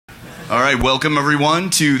All right, welcome everyone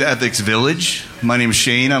to the Ethics Village. My name is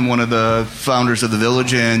Shane. I'm one of the founders of the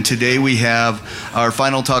Village, and today we have our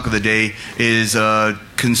final talk of the day is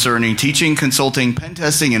concerning teaching, consulting, pen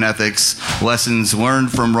testing, and ethics, lessons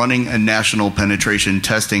learned from running a national penetration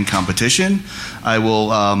testing competition. I will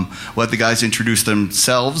let the guys introduce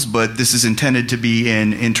themselves, but this is intended to be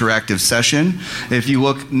an interactive session. If you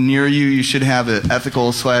look near you, you should have an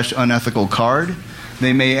ethical/unethical card.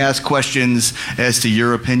 They may ask questions as to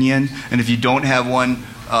your opinion, and if you don't have one,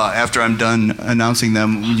 after I'm done announcing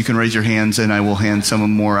them, you can raise your hands and I will hand some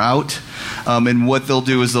more out. And what they'll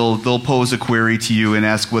do is they'll pose a query to you and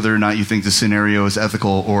ask whether or not you think the scenario is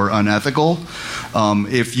ethical or unethical.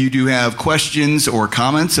 If you do have questions or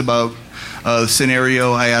comments about the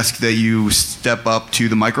scenario, I ask that you step up to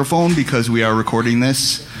the microphone because we are recording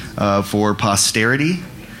this for posterity.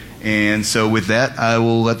 And so with that, I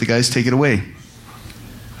will let the guys take it away.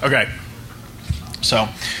 Okay, so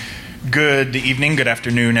good evening, good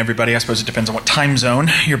afternoon, everybody. I suppose it depends on what time zone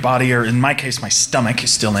your body, or in my case, my stomach,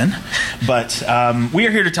 is still in. But we are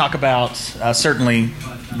here to talk about certainly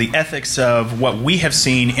the ethics of what we have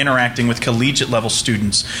seen interacting with collegiate level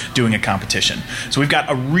students doing a competition. So we've got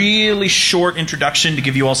a really short introduction to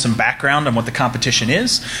give you all some background on what the competition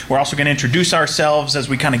is. We're also going to introduce ourselves as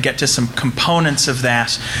we kind of get to some components of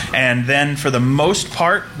that. And then for the most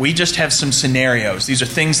part, we just have some scenarios. These are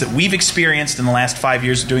things that we've experienced in the last 5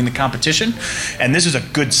 years of doing the competition. And this is a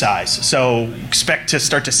good size. So expect to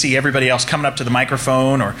start to see everybody else coming up to the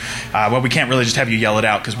microphone, or, well, we can't really just have you yell it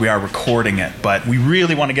out because we are recording it. But we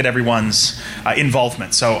really want to get everyone's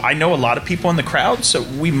involvement. So I know a lot of people in the crowd, so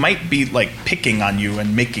we might be like picking on you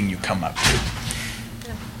and making you come up too.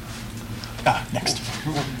 Next.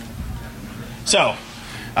 So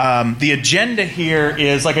the agenda here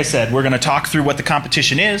is, like I said, we're going to talk through what the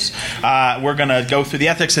competition is. We're going to go through the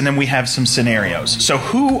ethics, and then we have some scenarios. So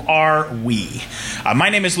who are we? My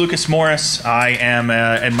name is Lucas Morris. I am,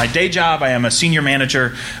 in my day job, I am a senior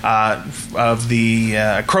manager of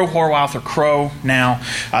the Crow Horwath, or Crow now,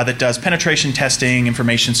 that does penetration testing,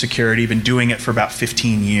 information security. Been doing it for about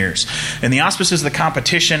 15 years. In the auspices of the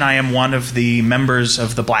competition, I am one of the members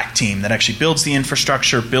of the black team that actually builds the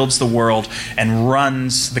infrastructure, builds the world, and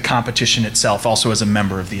runs the competition itself, also as a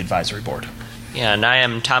member of the advisory board. Yeah, and I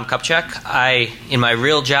am Tom Kopchak. In my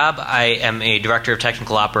real job, I am a director of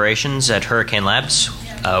technical operations at Hurricane Labs.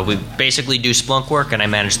 We basically do Splunk work, and I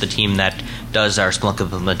manage the team that does our Splunk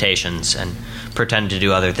implementations and pretend to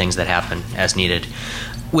do other things that happen as needed.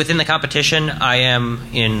 Within the competition, I am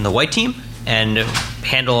in the white team and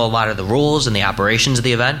handle a lot of the rules and the operations of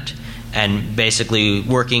the event, and basically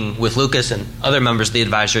working with Lucas and other members of the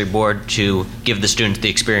advisory board to give the students the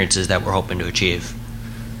experiences that we're hoping to achieve.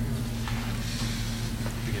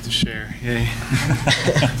 We get to share. Yay.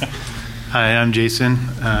 Hi, I'm Jason.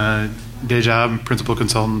 Day job, principal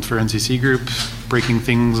consultant for NCC Group, breaking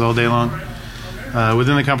things all day long.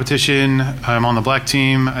 Within the competition, I'm on the black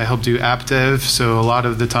team. I help do app dev, so a lot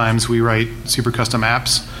of the times we write super custom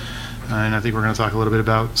apps, and I think we're going to talk a little bit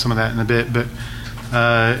about some of that in a bit. But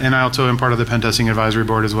and I also am part of the Pentesting advisory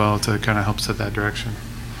board as well to kind of help set that direction.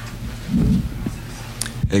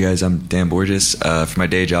 Hey guys, I'm Dan Borges. For my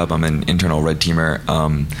day job, I'm an internal red teamer.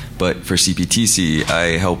 But for CPTC,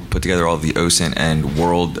 I help put together all of the OSINT and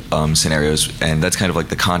world scenarios, and that's kind of like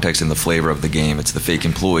the context and the flavor of the game. It's the fake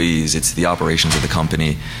employees, it's the operations of the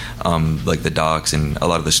company, like the docs and a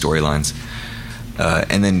lot of the storylines.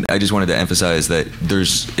 And then I just wanted to emphasize that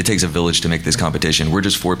it takes a village to make this competition. We're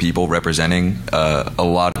just 4 people representing a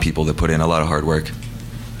lot of people that put in a lot of hard work.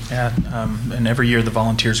 Yeah, and every year the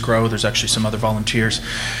volunteers grow. There's actually some other volunteers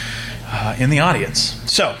in the audience.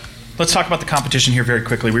 So let's talk about the competition here very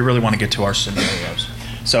quickly. We really want to get to our scenarios.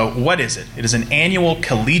 So what is it? It is an annual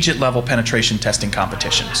collegiate level penetration testing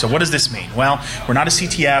competition. So what does this mean? Well, we're not a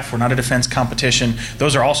CTF, we're not a defense competition.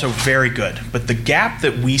 Those are also very good. But the gap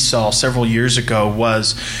that we saw several years ago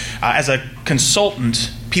was, as a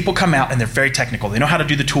consultant, people come out and they're very technical. They know how to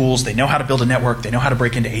do the tools, they know how to build a network, they know how to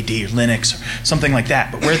break into AD or Linux or something like that.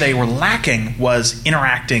 But where they were lacking was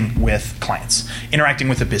interacting with clients, interacting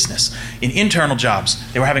with the business. In internal jobs,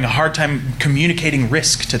 they were having a hard time communicating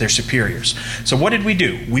risk to their superiors. So what did we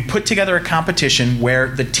do? We put together a competition where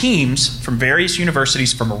the teams from various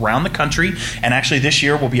universities from around the country, and actually this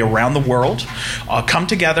year will be around the world, come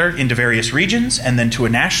together into various regions and then to a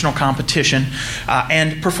national competition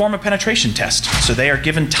and perform a penetration test. So they are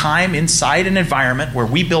given time inside an environment where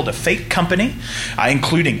we build a fake company,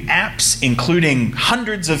 including apps, including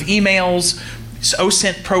hundreds of emails,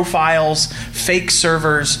 OSINT profiles, fake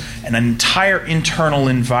servers, and an entire internal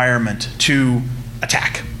environment to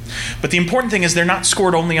attack. But the important thing is they're not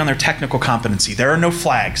scored only on their technical competency. There are no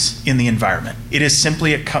flags in the environment. It is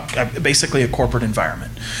simply basically a corporate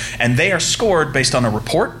environment. And they are scored based on a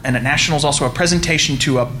report, and at Nationals also a presentation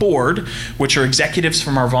to a board, which are executives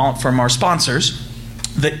from our sponsors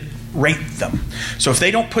that rate them. So if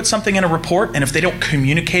they don't put something in a report and if they don't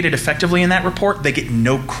communicate it effectively in that report, they get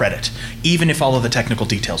no credit, even if all of the technical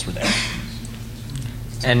details were there.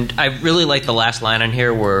 And I really like the last line on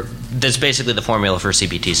here where that's basically the formula for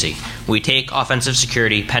CPTC. We take offensive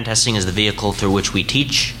security. Pen testing is the vehicle through which we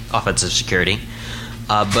teach offensive security.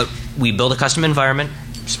 But we build a custom environment,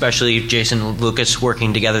 especially Jason and Lucas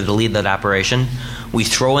working together to lead that operation. We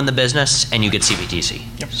throw in the business and you get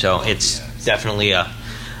CPTC. Yep. So it's definitely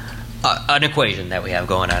an equation that we have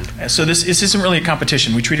going on. So this isn't really a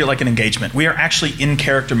competition. We treat it like an engagement. We are actually in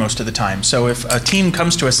character most of the time. So if a team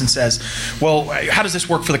comes to us and says, well, how does this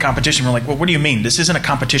work for the competition? We're like, well, what do you mean? This isn't a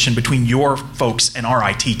competition between your folks and our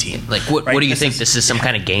IT team. Like, what do you think? This is some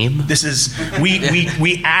kind of game? This is,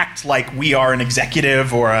 we act like we are an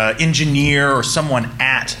executive or an engineer or someone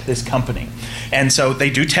at this company. And so they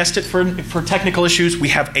do test it for technical issues. We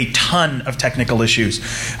have a ton of technical issues.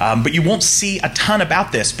 But you won't see a ton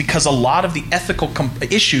about this because a lot of the ethical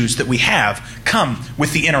issues that we have come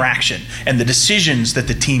with the interaction and the decisions that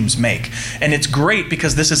the teams make. And it's great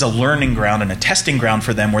because this is a learning ground and a testing ground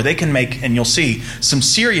for them where they can make, and you'll see, some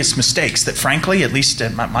serious mistakes that frankly, at least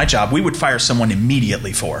at my job, we would fire someone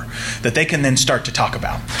immediately for, that they can then start to talk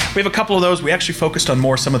about. We have a couple of those. We actually focused on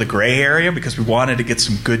more some of the gray area because we wanted to get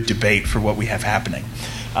some good debate for what we have happening.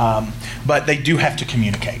 But they do have to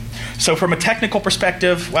communicate. So from a technical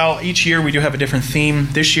perspective, well, each year we do have a different theme.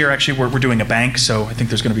 This year, actually, we're doing a bank, so I think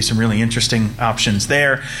there's going to be some really interesting options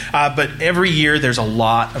there. But every year, there's a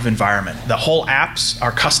lot of environment. The whole apps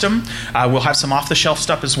are custom. We'll have some off-the-shelf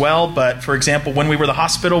stuff as well. But for example, when we were the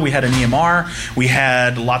hospital, we had an EMR. We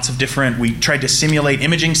had lots of different, we tried to simulate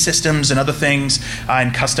imaging systems and other things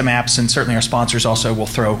in custom apps. And certainly our sponsors also will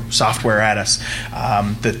throw software at us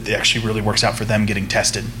that actually really works out for them getting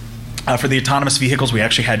tested. For the autonomous vehicles, we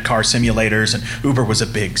actually had car simulators, and Uber was a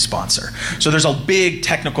big sponsor. So there's a big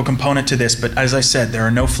technical component to this, but as I said, there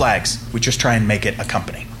are no flags. We just try and make it a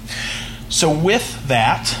company. So with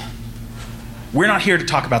that, we're not here to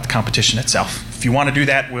talk about the competition itself. If you want to do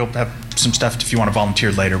that, we'll have some stuff. If you want to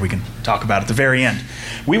volunteer later, we can talk about it at the very end.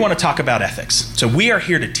 We want to talk about ethics. So we are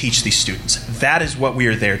here to teach these students. That is what we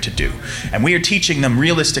are there to do. And we are teaching them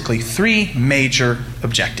realistically 3 major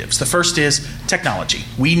objectives. The first is technology.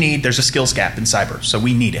 There's a skills gap in cyber, so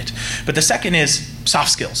we need it. But the second is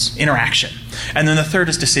soft skills, interaction. And then the third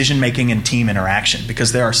is decision making and team interaction,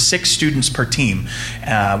 because there are 6 students per team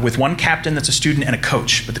with 1 captain that's a student and a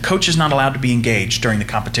coach. But the coach is not allowed to be engaged during the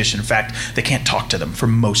competition. In fact, they can't talk to them for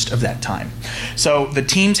most of that time. So the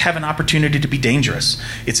teams have an opportunity to be dangerous.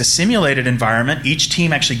 It's a simulated environment. Each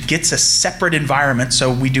team actually gets a separate environment.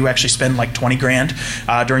 So we do actually spend like 20 grand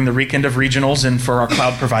during the weekend of regionals and for our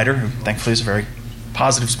cloud provider, who thankfully is a very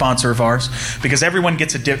positive sponsor of ours, because everyone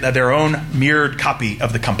gets their own mirrored copy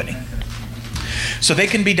of the company. So they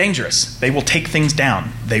can be dangerous. They will take things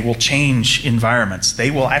down. They will change environments.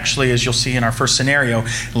 They will actually, as you'll see in our first scenario,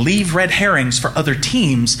 leave red herrings for other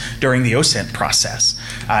teams during the OSINT process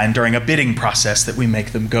and during a bidding process that we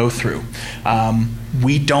make them go through.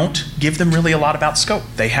 We don't give them really a lot about scope.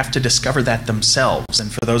 They have to discover that themselves.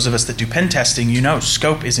 And for those of us that do pen testing, you know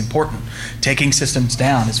scope is important. Taking systems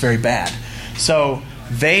down is very bad. So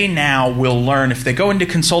they now will learn, if they go into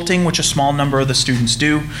consulting, which a small number of the students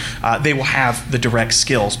do, they will have the direct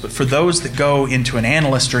skills. But for those that go into an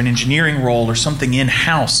analyst or an engineering role or something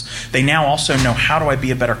in-house, they now also know, how do I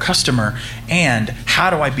be a better customer and how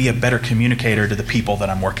do I be a better communicator to the people that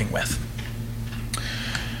I'm working with?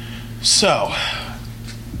 So,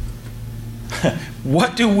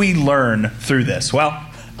 what do we learn through this? Well,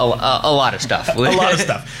 A lot of stuff. A lot of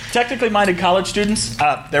stuff. Technically minded college students,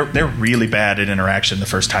 they're really bad at interaction the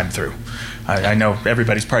first time through. I know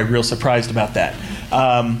everybody's probably real surprised about that.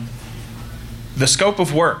 The scope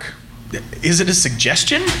of work, is it a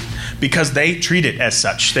suggestion? Because they treat it as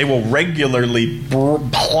such. They will regularly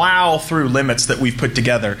plow through limits that we've put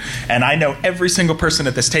together. And I know every single person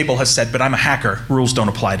at this table has said, but I'm a hacker. Rules don't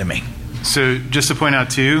apply to me. So just to point out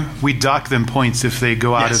too, we dock them points if they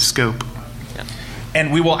go out of scope.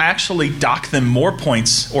 And we will actually dock them more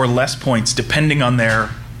points or less points depending on their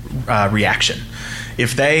reaction.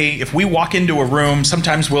 If we walk into a room,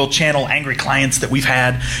 sometimes we'll channel angry clients that we've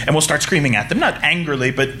had, and we'll start screaming at them. Not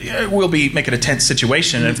angrily, but we'll be making a tense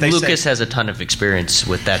situation. And if they Lucas has a ton of experience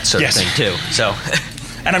with that sort of thing too. So,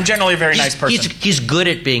 and I'm generally a very nice person. He's good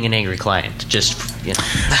at being an angry client. Just, you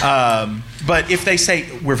know. But if they say,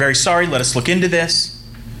 we're very sorry, let us look into this,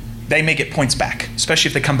 they may get points back, especially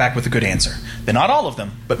if they come back with a good answer. They're not all of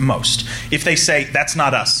them, but most. If they say, that's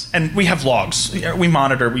not us, and we have logs, we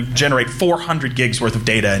monitor, we generate 400 gigs worth of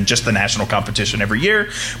data in just the national competition every year,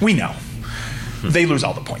 we know. They lose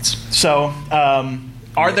all the points. So,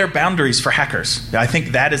 are there boundaries for hackers? I think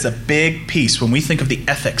that is a big piece when we think of the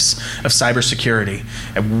ethics of cybersecurity.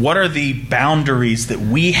 And what are the boundaries that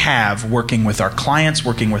we have working with our clients,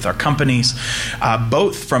 working with our companies,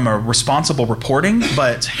 both from a responsible reporting,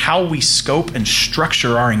 but how we scope and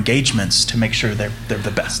structure our engagements to make sure they're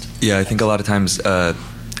the best? Yeah, I think a lot of times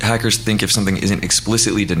hackers think if something isn't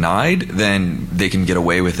explicitly denied, then they can get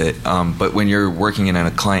away with it. But when you're working in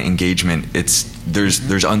a client engagement,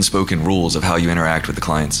 there's unspoken rules of how you interact with the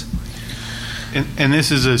clients. And this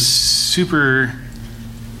is a super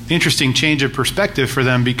interesting change of perspective for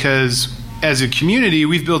them, because as a community,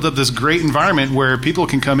 we've built up this great environment where people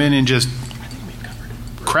can come in and just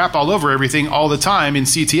crap all over everything all the time in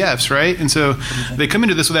CTFs, right? And so they come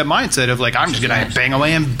into this with that mindset of like, I'm just going to bang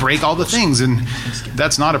away and break all the things. And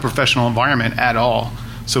that's not a professional environment at all.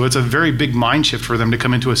 So it's a very big mind shift for them to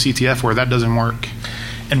come into a CTF where that doesn't work.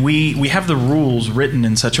 And we have the rules written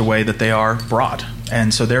in such a way that they are broad.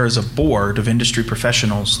 And so there is a board of industry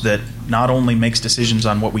professionals that not only makes decisions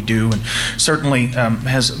on what we do and certainly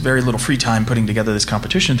has very little free time putting together this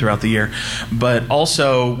competition throughout the year, but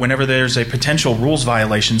also whenever there's a potential rules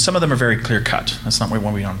violation, some of them are very clear cut. That's not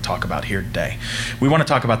what we want to talk about here today. We want to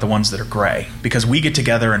talk about the ones that are gray, because we get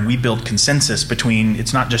together and we build consensus between,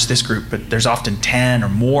 it's not just this group, but there's often 10 or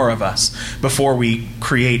more of us before we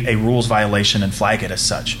create a rules violation and flag it as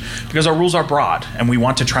such. Because our rules are broad and we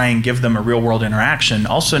want to try and give them a real world interaction.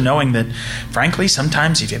 Also knowing that, frankly,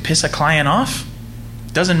 sometimes if you piss a client off,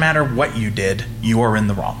 doesn't matter what you did, you are in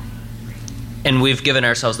the wrong. And we've given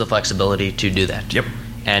ourselves the flexibility to do that. Yep.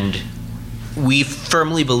 And we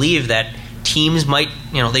firmly believe that teams might,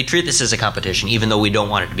 they treat this as a competition, even though we don't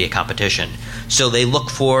want it to be a competition. So they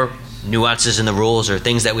look for nuances in the rules or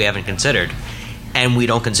things that we haven't considered, and we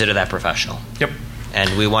don't consider that professional. Yep.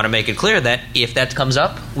 And we want to make it clear that if that comes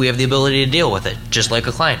up, we have the ability to deal with it, just like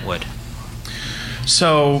a client would.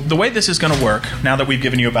 So the way this is going to work, now that we've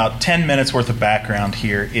given you about 10 minutes worth of background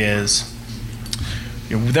here, is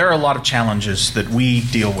there are a lot of challenges that we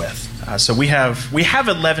deal with. So we have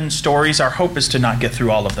 11 stories. Our hope is to not get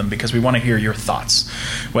through all of them because we want to hear your thoughts.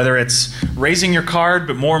 Whether it's raising your card,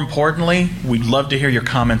 but more importantly, we'd love to hear your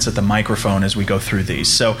comments at the microphone as we go through these.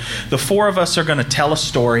 So the four of us are going to tell a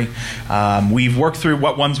story. We've worked through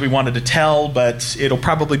what ones we wanted to tell, but it'll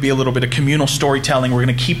probably be a little bit of communal storytelling. We're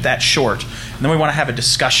going to keep that short. And then we want to have a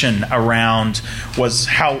discussion around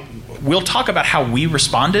we'll talk about how we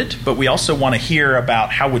responded, but we also want to hear about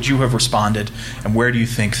how would you have responded and where do you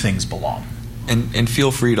think things belong. And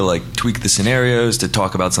feel free to tweak the scenarios to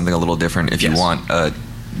talk about something a little different if you want.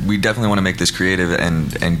 We definitely want to make this creative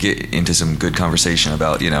and get into some good conversation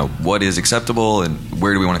about what is acceptable and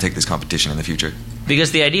where do we want to take this competition in the future.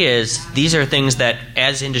 Because the idea is these are things that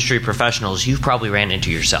as industry professionals you've probably ran into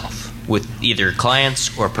yourself with either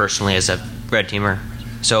clients or personally as a red teamer.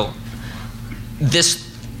 So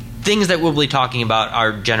things that we'll be talking about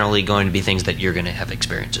are generally going to be things that you're going to have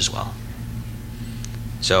experienced as well.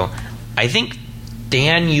 So I think,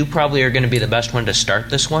 Dan, you probably are going to be the best one to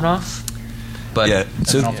start this one off. But yeah,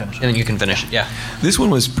 and then you can finish it. Yeah. This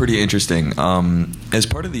one was pretty interesting. As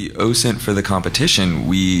part of the OSINT for the competition,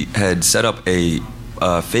 we had set up a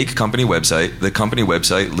fake company website. The company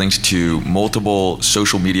website linked to multiple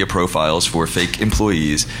social media profiles for fake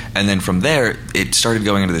employees, and then from there it started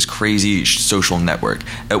going into this crazy social network.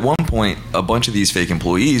 At one point, a bunch of these fake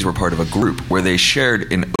employees were part of a group where they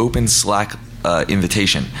shared an open Slack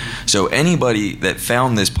invitation. So anybody that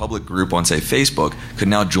found this public group on, say, Facebook could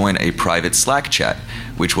now join a private Slack chat,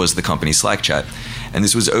 which was the company Slack chat. And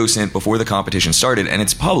this was OSINT before the competition started, and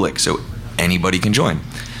it's public, so anybody can join.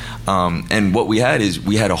 And what we had is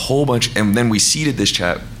we had a whole bunch, and then we seeded this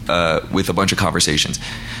chat with a bunch of conversations.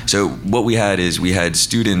 So what we had is we had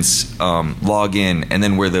students log in, and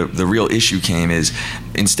then where the real issue came is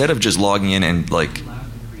instead of just logging in and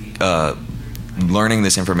learning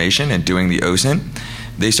this information and doing the OSINT,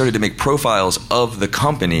 they started to make profiles of the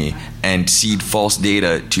company and seed false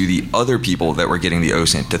data to the other people that were getting the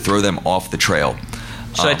OSINT to throw them off the trail.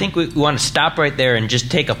 So I think we want to stop right there and just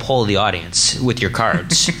take a poll of the audience with your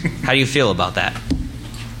cards. How do you feel about that?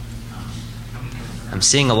 I'm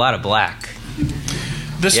seeing a lot of black.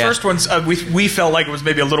 This first one's, we felt like it was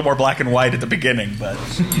maybe a little more black and white at the beginning, but...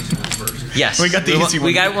 Yes. We got the easy one.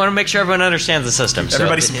 We want to make sure everyone understands the system.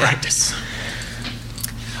 Everybody's in practice.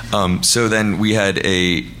 So then we had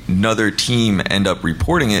another team end up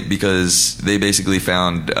reporting it because they basically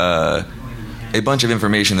found a bunch of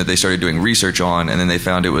information that they started doing research on, and then they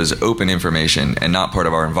found it was open information and not part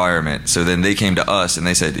of our environment. So then they came to us and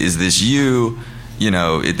they said, "Is this you? You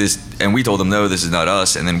know, and we told them, no, this is not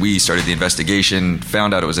us. And then we started the investigation,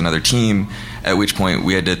 found out it was another team, at which point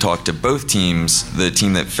we had to talk to both teams, the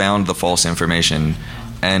team that found the false information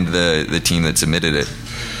and the team that submitted it.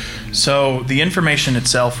 So the information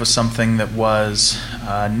itself was something that was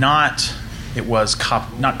not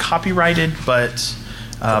copyrighted, but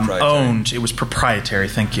owned. It was proprietary.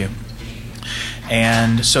 Thank you.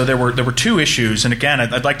 And so there were two issues. And again,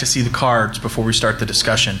 I'd like to see the cards before we start the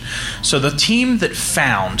discussion. So the team that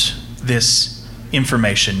found this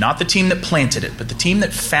information, not the team that planted it, but the team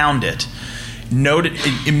that found it,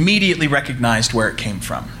 immediately recognized where it came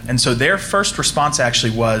from. And so their first response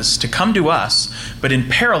actually was to come to us, but in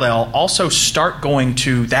parallel also start going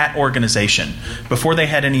to that organization before they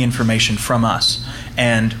had any information from us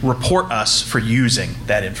and report us for using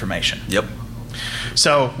that information. Yep.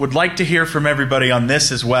 So would like to hear from everybody on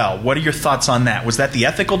this as well. What are your thoughts on that? Was that the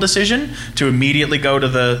ethical decision to immediately go to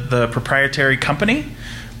the proprietary company,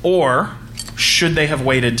 or should they have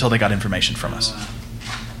waited until they got information from us?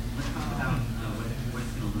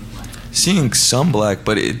 Seeing some black,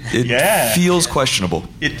 but it feels questionable.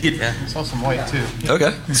 I saw some white too.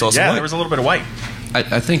 Okay. Saw some white. There was a little bit of white.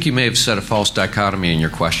 I think you may have said a false dichotomy in your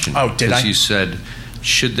question. Oh, did I? Because you said,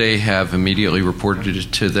 should they have immediately reported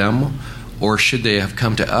it to them, or should they have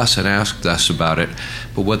come to us and asked us about it?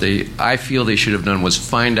 But what I feel they should have done was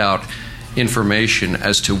find out information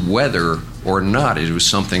as to whether or not it was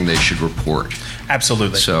something they should report.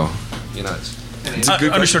 Absolutely. So, it's a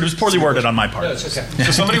good understood. It was poorly worded on my part. No, it's okay.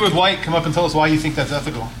 So somebody with white, come up and tell us why you think that's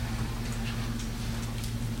ethical.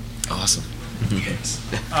 Awesome.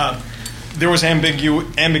 There was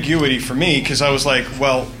ambiguity for me, because I was like,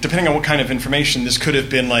 well, depending on what kind of information, this could have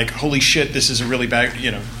been like, holy shit, this is a really bad,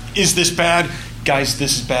 is this bad? Guys,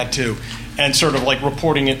 this is bad too. And sort of like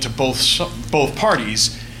reporting it to both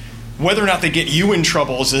parties. Whether or not they get you in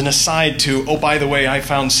trouble is an aside to, oh, by the way, I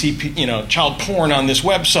found child porn on this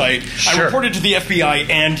website. Sure. I reported to the FBI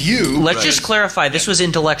and you. Let's just clarify, this was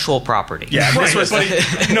intellectual property. Yeah, this was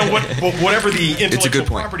whatever the intellectual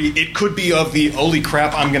property, it could be of the, holy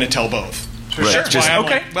crap, I'm going to tell both. Right. Sure. Just,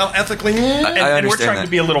 okay. Well, ethically, and we're trying to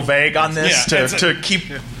be a little vague on this to keep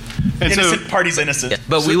innocent parties innocent. Yeah.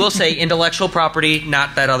 But we will say intellectual property,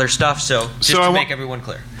 not that other stuff. So to make everyone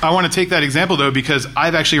clear. I want to take that example though, because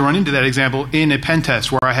I've actually run into that example in a pen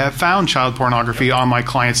test where I have found child pornography on my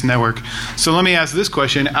client's network. So let me ask this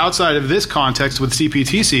question: outside of this context with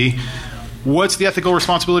CPTC, what's the ethical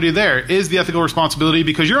responsibility there? Is the ethical responsibility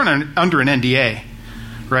because you're under an NDA,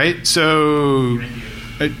 right? So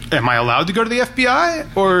am I allowed to go to the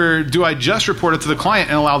FBI, or do I just report it to the client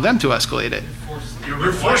and allow them to escalate it?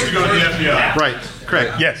 You're forced to go to the FBI. Right.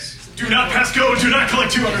 Correct. Yes. Do not pass go. Do not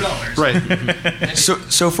collect $200. Right.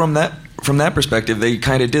 So from that perspective, they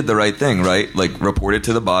kind of did the right thing, right? Like report it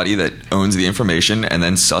to the body that owns the information, and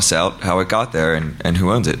then suss out how it got there and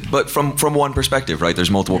who owns it. But from one perspective, right?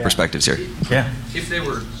 There's multiple perspectives here. Yeah. If they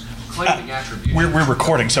were claiming attribution, we're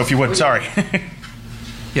recording, so if you would, sorry.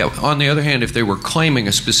 Yeah, on the other hand, if they were claiming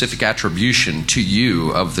a specific attribution to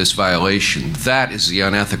you of this violation, that is the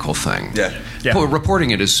unethical thing. Yeah.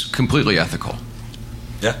 Reporting it is completely ethical.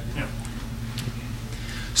 Yeah.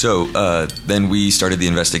 So then we started the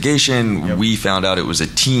investigation. Yep. We found out it was a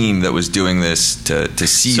team that was doing this to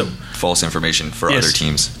seed false information for other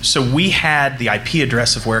teams. So we had the IP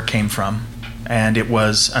address of where it came from, and it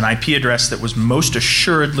was an IP address that was most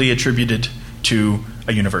assuredly attributed to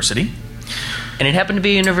a university. And it happened to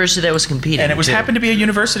be a university that was competing. And it happened to be a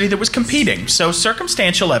university that was competing. So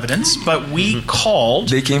circumstantial evidence, but we called...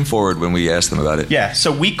 They came forward when we asked them about it. Yeah,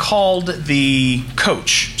 so we called the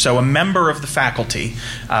coach, so a member of the faculty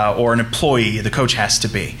or an employee, the coach has to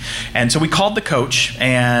be. And so we called the coach,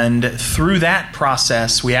 and through that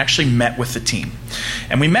process, we actually met with the team.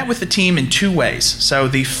 And we met with the team in two ways. So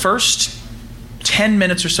the first 10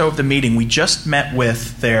 minutes or so of the meeting, we just met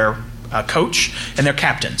with their coach and their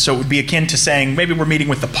captain. So it would be akin to saying maybe we're meeting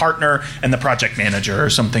with the partner and the project manager or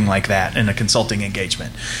something like that in a consulting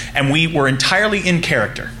engagement. And we were entirely in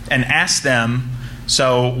character and asked them,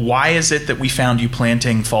 so why is it that we found you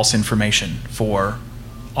planting false information for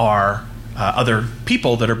our other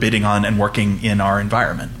people that are bidding on and working in our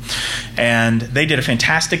environment? And they did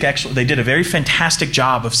a very fantastic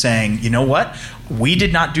job of saying, you know what? We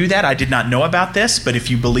did not do that. I did not know about this, but if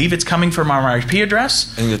you believe it's coming from our IP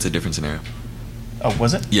address... I think that's a different scenario. Oh,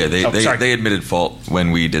 was it? Yeah, they admitted fault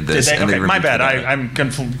when we did this. Did they? Okay, my bad. I'm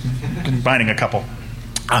combining a couple.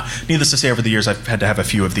 Needless to say, over the years, I've had to have a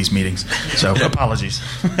few of these meetings, so apologies.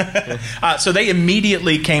 So they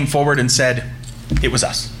immediately came forward and said, It was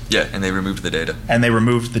us. Yeah, and they removed the data. And they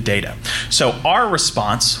removed the data. So our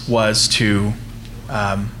response was to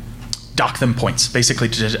dock them points, basically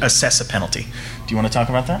to assess a penalty. Do you want to talk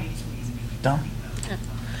about that, Dom?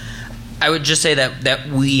 I would just say that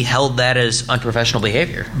we held that as unprofessional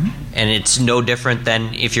behavior. And it's no different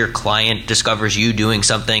than if your client discovers you doing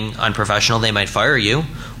something unprofessional, they might fire you,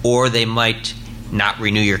 or they might not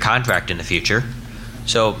renew your contract in the future.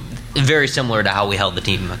 So very similar to how we held the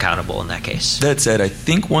team accountable in that case. That said, I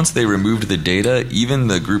think once they removed the data, even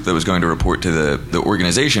the group that was going to report to the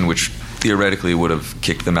organization, which theoretically would have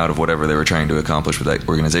kicked them out of whatever they were trying to accomplish with that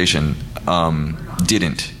organization,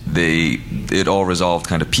 didn't. It all resolved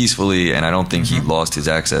kind of peacefully, and I don't think he lost his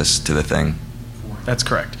access to the thing. That's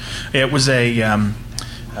correct. It was the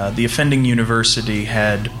offending university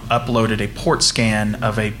had uploaded a port scan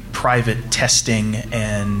of a private testing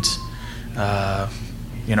and a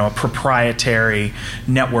proprietary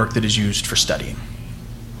network that is used for studying.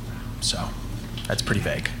 So that's pretty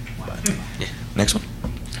vague. But. Yeah. Next one.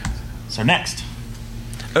 So next.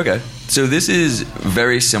 Okay. So this is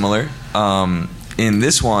very similar. In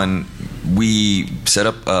this one, we set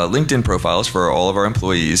up LinkedIn profiles for all of our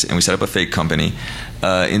employees, and we set up a fake company.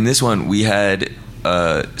 In this one, we had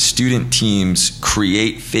student teams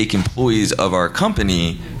create fake employees of our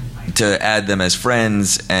company to add them as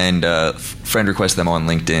friends and friend request them on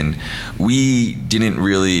LinkedIn. We didn't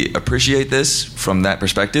really appreciate this from that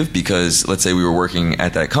perspective because, let's say we were working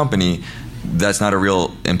at that company, that's not a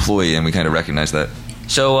real employee, and we kind of recognize that.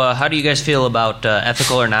 So how do you guys feel about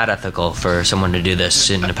ethical or not ethical for someone to do this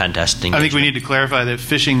in a pen testing? I think we need to clarify that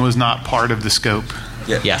phishing was not part of the scope.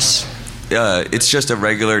 Yeah. Yes. It's just a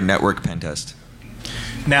regular network pen test.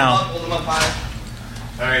 Now, hold them up high.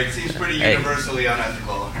 All right, it seems pretty universally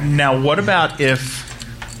unethical. Now, what about if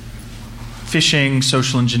phishing,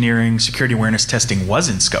 social engineering, security awareness testing was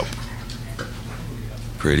in scope?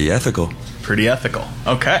 Pretty ethical. Pretty ethical.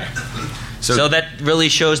 Okay. So that really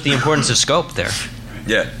shows the importance of scope there.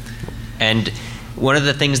 Yeah. And one of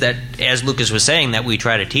the things that, as Lucas was saying, that we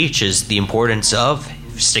try to teach is the importance of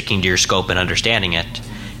sticking to your scope and understanding it.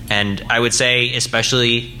 And I would say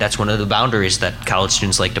especially that's one of the boundaries that college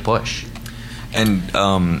students like to push. And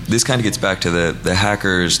this kind of gets back to the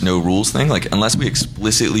hackers no rules thing. Like, unless we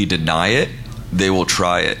explicitly deny it, they will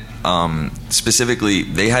try it. Specifically,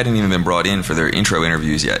 they hadn't even been brought in for their intro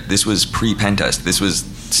interviews yet. This was pre-pen test. This was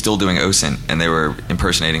still doing OSINT, and they were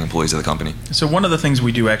impersonating employees of the company. So one of the things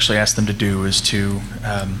we do actually ask them to do is to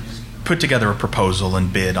put together a proposal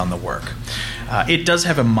and bid on the work. It does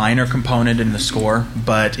have a minor component in the score,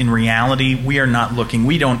 but in reality,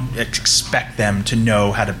 we don't expect them to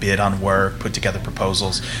know how to bid on work, put together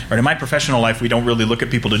proposals. Right? In my professional life, we don't really look at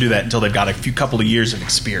people to do that until they've got a couple of years of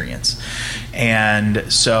experience. And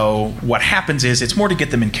so what happens is it's more to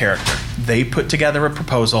get them in character. They put together a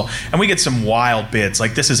proposal, and we get some wild bids.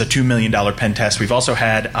 Like, this is a $2 million pen test. We've also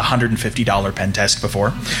had a $150 pen test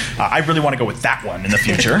before. I really want to go with that one in the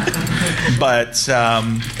future. But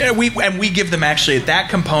we give them, actually, at that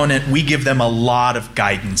component, we give them a lot of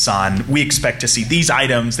guidance on, we expect to see these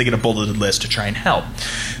items. They get a bulleted list to try and help.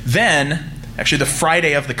 Then, actually, the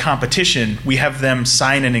Friday of the competition, we have them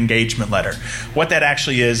sign an engagement letter. What that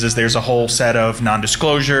actually is there's a whole set of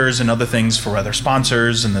non-disclosures and other things for other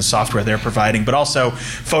sponsors and the software they're providing, but also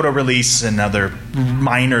photo release and other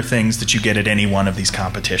minor things that you get at any one of these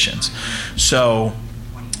competitions. So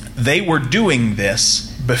they were doing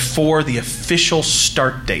this before the official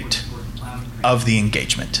start date of the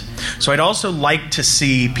engagement. So I'd also like to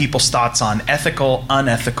see people's thoughts on ethical,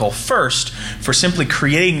 unethical first for simply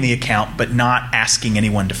creating the account but not asking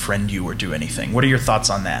anyone to friend you or do anything. What are your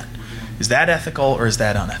thoughts on that? Is that ethical or is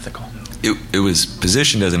that unethical? It was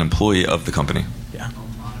positioned as an employee of the company. Yeah.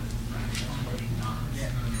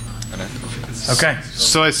 Okay.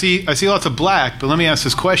 So I see lots of black, but let me ask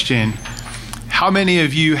this question. How many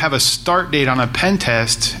of you have a start date on a pen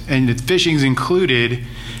test and the phishing's included,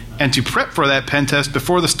 and to prep for that pen test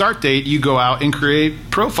before the start date, you go out and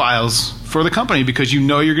create profiles for the company because you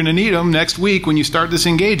know you're going to need them next week when you start this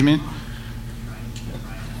engagement?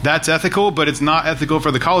 That's ethical, but it's not ethical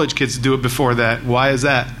for the college kids to do it before that. Why is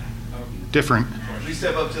that different? Please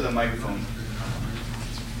step up to the microphone.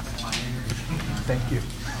 Thank you.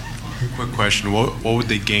 Quick question. What would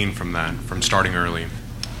they gain from that, from starting early?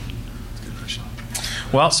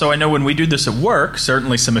 Well, so I know when we do this at work,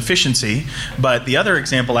 certainly some efficiency, but the other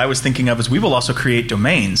example I was thinking of is we will also create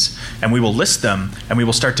domains, and we will list them, and we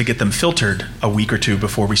will start to get them filtered a week or two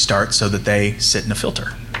before we start so that they sit in a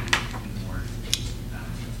filter.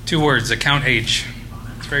 2 words, account age.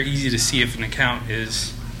 It's very easy to see if an account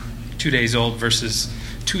is 2 days old versus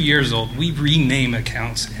 2 years old, we rename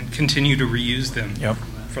accounts and continue to reuse them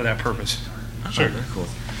for that purpose. Sure. Very cool.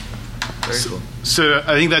 Very cool. So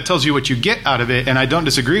I think that tells you what you get out of it, and I don't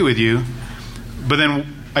disagree with you. But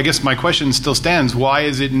then I guess my question still stands. Why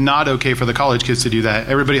is it not okay for the college kids to do that?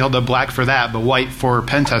 Everybody held up black for that, but white for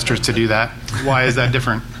pen testers to do that. Why is that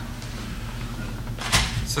different?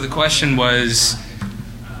 So the question was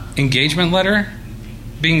engagement letter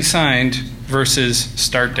being signed versus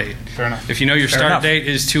start date. Fair enough. If you know your start date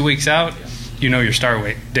is 2 weeks out, you know your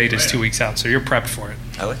start date is 2 weeks out, so you're prepped for it.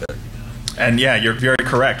 I like that. And yeah, you're very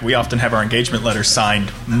correct. We often have our engagement letters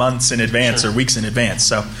signed months in advance or weeks in advance.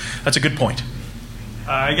 So that's a good point.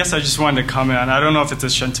 I guess I just wanted to comment on, I don't know if it's a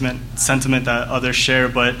sentiment that others share,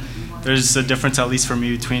 but there's a difference, at least for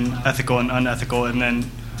me, between ethical and unethical, and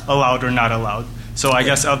then allowed or not allowed. So I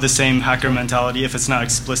guess of the same hacker mentality, if it's not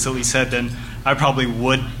explicitly said, then I probably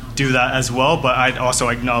would do that as well, but I'd also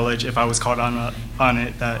acknowledge if I was caught on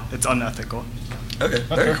it that it's unethical. Okay,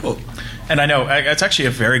 very cool. And I know it's actually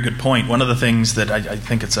a very good point. One of the things that I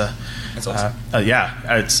think it's That's awesome.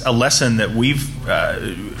 it's a lesson that we've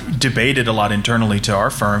debated a lot internally to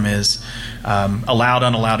our firm is allowed,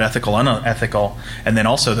 unallowed, ethical, unethical, and then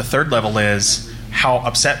also the third level is how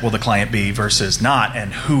upset will the client be versus not,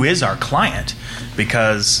 and who is our client,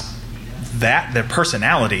 because their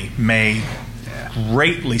personality may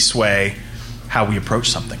greatly sway how we approach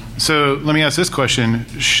something. So let me ask this question.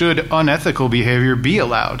 Should unethical behavior be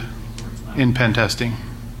allowed in pen testing?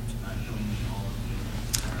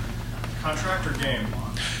 Contract or game?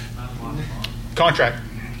 Contract.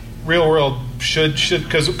 Real world should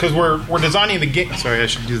because we're designing the game. Sorry, I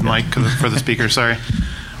should do the mic for the speaker. Sorry.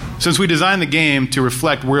 Since we designed the game to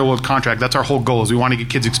reflect real world contract, that's our whole goal. Is we want to get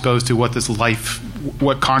kids exposed to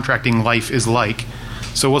what contracting life is like.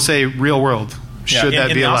 So we'll say real world. Should that be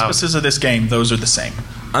allowed? In the auspices of this game, those are the same.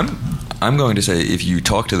 I'm going to say if you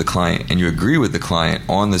talk to the client and you agree with the client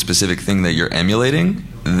on the specific thing that you're emulating,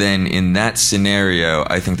 then in that scenario,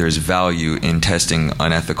 I think there's value in testing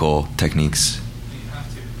unethical techniques.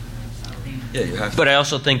 Yeah, you have to. But I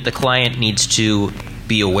also think the client needs to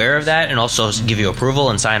be aware of that and also give you approval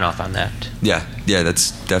and sign off on that. Yeah,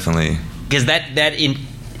 that's definitely... Because that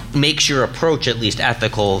makes your approach at least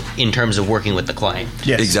ethical in terms of working with the client.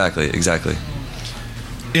 Yes. Exactly.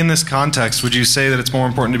 In this context, would you say that it's more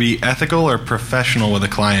important to be ethical or professional with a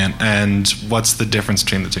client, and what's the difference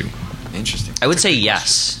between the two? Interesting. I would say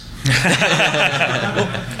yes.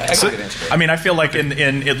 I mean, I feel like in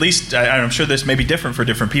at least, I'm sure this may be different for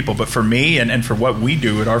different people, but for me and for what we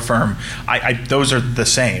do at our firm, those are the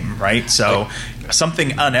same, right? So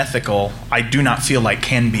something unethical, I do not feel like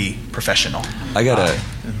can be professional.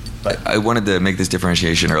 I wanted to make this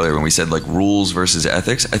differentiation earlier when we said like rules versus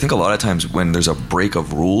ethics. I think a lot of times when there's a break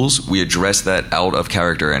of rules, we address that out of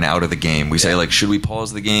character and out of the game. We say like, should we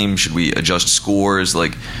pause the game? Should we adjust scores?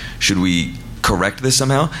 Like, should we correct this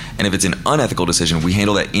somehow? And if it's an unethical decision, we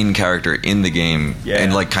handle that in character in the game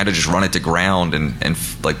and like kind of just run it to ground and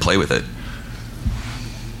like play with it.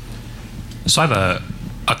 So I have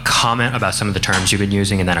a comment about some of the terms you've been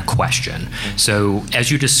using and then a question. So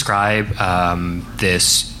as you describe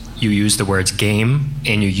this, you use the words game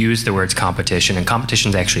and you use the words competition, and competition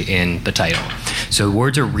is actually in the title. So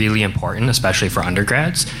words are really important, especially for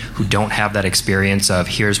undergrads who don't have that experience of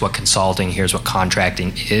here's what consulting, here's what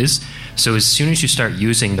contracting is. So as soon as you start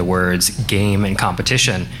using the words game and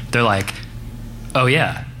competition, they're like, oh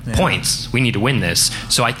yeah, points, we need to win this.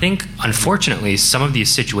 So I think, unfortunately, some of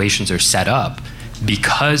these situations are set up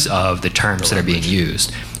because of the terms that are being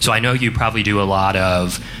used. So I know you probably do a lot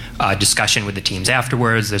of discussion with the teams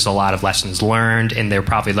afterwards. There's a lot of lessons learned, and they're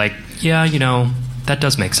probably like, yeah, that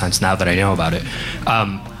does make sense now that I know about it.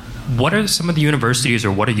 What are some of the universities,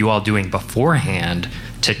 or what are you all doing beforehand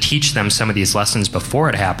to teach them some of these lessons before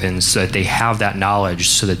it happens so that they have that knowledge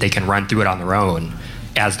so that they can run through it on their own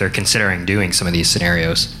as they're considering doing some of these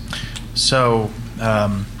scenarios? So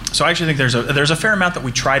I actually think there's a fair amount that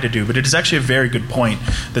we try to do, but it is actually a very good point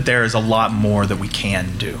that there is a lot more that we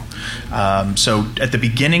can do. So at the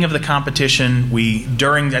beginning of the competition,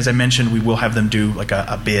 as I mentioned, we will have them do like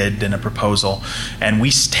a bid and a proposal, and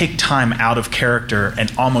we take time out of character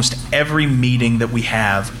and almost every meeting that we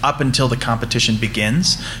have up until the competition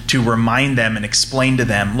begins to remind them and explain to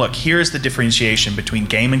them, look, here's the differentiation between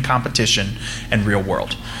game and competition and real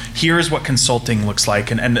world. Here's what consulting looks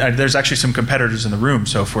like, and there's actually some competitors in the room,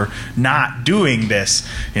 so if we're not doing this,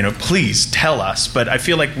 please tell us. But I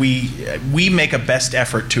feel like we make a best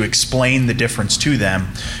effort to explain the difference to them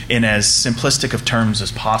in as simplistic of terms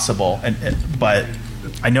as possible, but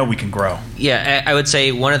I know we can grow. Yeah, I would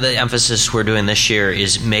say one of the emphasis we're doing this year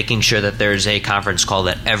is making sure that there's a conference call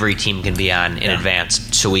that every team can be on in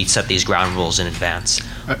advance, so we set these ground rules in advance.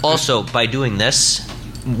 Also, by doing this,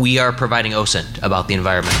 we are providing OSINT about the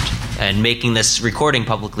environment and making this recording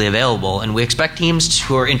publicly available, and we expect teams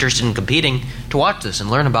who are interested in competing to watch this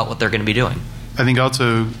and learn about what they're going to be doing. I think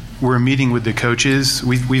also we're meeting with the coaches.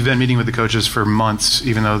 We've been meeting with the coaches for months,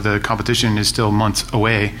 even though the competition is still months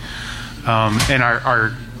away. And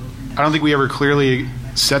I don't think we ever clearly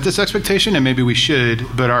set this expectation, and maybe we should,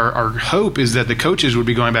 but our hope is that the coaches would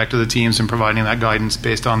be going back to the teams and providing that guidance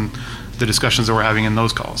based on the discussions that we're having in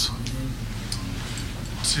those calls.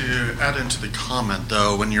 To add into the comment,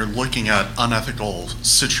 though, when you're looking at unethical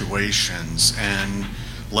situations, and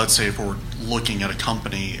let's say if we're looking at a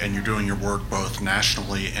company and you're doing your work both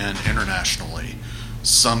nationally and internationally,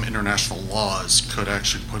 some international laws could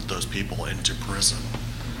actually put those people into prison.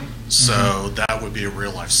 So that would be a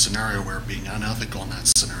real life scenario where being unethical in that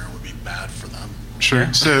scenario would be bad for them.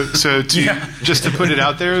 Sure. So just to put it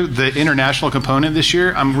out there, the international component this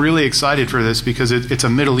year, I'm really excited for this because it's a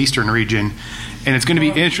Middle Eastern region, and it's going to be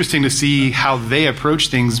interesting to see how they approach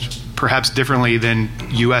things perhaps differently than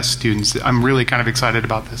U.S. students. I'm really kind of excited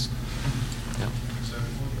about this.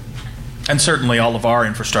 And certainly all of our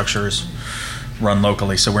infrastructure is run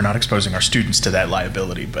locally, so we're not exposing our students to that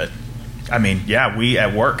liability. But I mean, yeah, we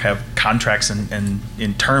at work have contracts and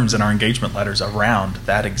in terms in our engagement letters around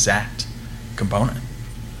that exact component.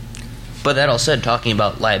 But that all said, talking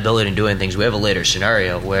about liability and doing things, we have a later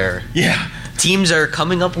scenario where teams are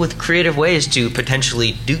coming up with creative ways to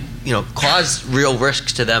potentially cause real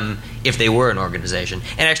risks to them if they were an organization,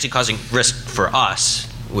 and actually causing risk for us,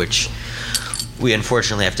 which we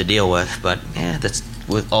unfortunately have to deal with. But yeah, that's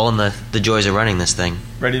with all in the joys of running this thing.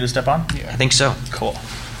 Ready to step on? Yeah. I think so. Cool.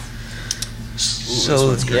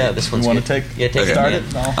 So this one's you want good. to take start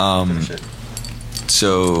it? No, finish it.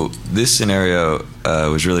 So this scenario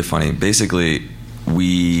was really funny. Basically,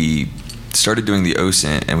 we started doing the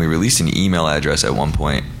OSINT, and we released an email address at one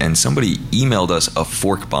point, and somebody emailed us a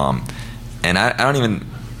fork bomb, and I don't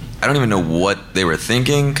even know what they were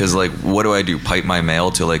thinking, because like, what do I do? Pipe my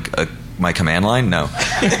mail to like my command line? No,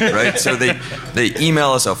 right? So they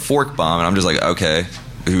email us a fork bomb, and I'm just like, okay,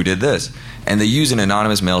 who did this? And they use an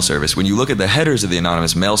anonymous mail service. When you look at the headers of the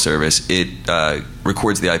anonymous mail service, it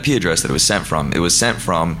records the IP address that it was sent from. It was sent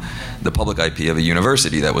from the public IP of a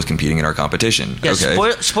university that was competing in our competition. Yeah, okay.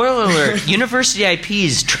 Spoiler alert, university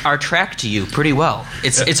IPs are tracked to you pretty well.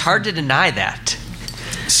 It's hard to deny that.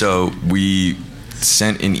 So we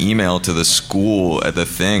sent an email to the school at the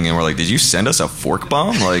thing, and we're like, did you send us a fork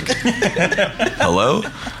bomb? Like, hello?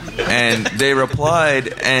 And they replied,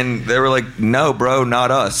 and they were like, no, bro, not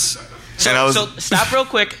us. So stop real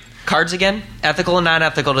quick. Cards again. Ethical and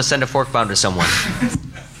non-ethical to send a fork bomb to someone.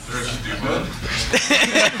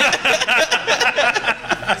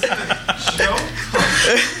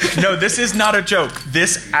 No, this is not a joke.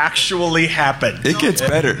 This actually happened. It gets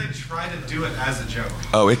better. They try to do it as a joke.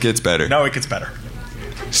 Oh, it gets better. No, it gets better.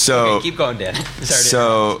 So okay, keep going, Dan.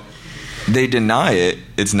 So they deny it.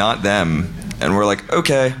 It's not them, and we're like,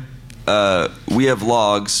 okay. We have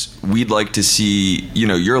logs. We'd like to see,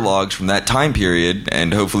 your logs from that time period,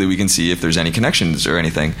 and hopefully we can see if there's any connections or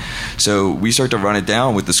anything. So we start to run it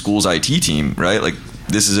down with the school's IT team, right? Like,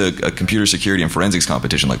 this is a computer security and forensics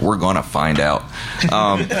competition. Like, we're gonna find out.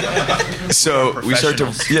 So we start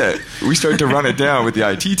to run it down with the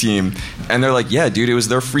IT team, and they're like, yeah, dude, it was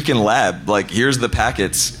their freaking lab. Like, here's the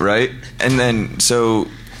packets, right? And then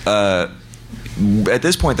at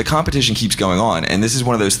this point, the competition keeps going on, and this is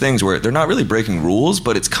one of those things where they're not really breaking rules,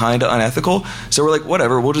 but it's kind of unethical. So we're like,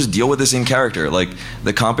 whatever, we'll just deal with this in character. Like,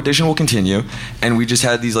 the competition will continue, and we just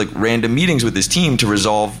had these like random meetings with this team to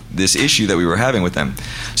resolve this issue that we were having with them.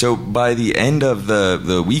 So by the end of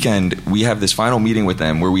the weekend, we have this final meeting with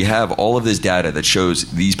them where we have all of this data that shows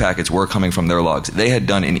these packets were coming from their logs. They had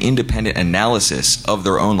done an independent analysis of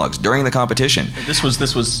their own logs during the competition. This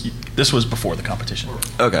was before the competition.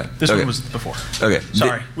 Okay. This one was before. Okay.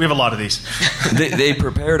 Sorry, we have a lot of these. they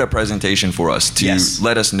prepared a presentation for us to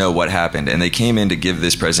let us know what happened, and they came in to give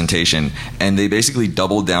this presentation, and they basically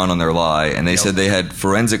doubled down on their lie, and they said they had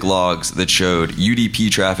forensic logs that showed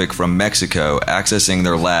UDP traffic from Mexico accessing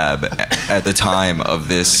their lab at the time of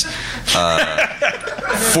this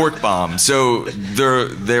fork bomb. So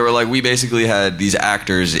they were like, we basically had these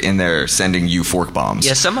actors in there sending you fork bombs.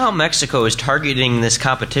 Yeah, somehow Mexico is targeting this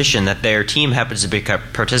competition that their team happens to be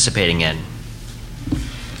participating in.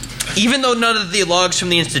 Even though none of the logs from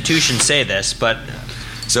the institution say this, but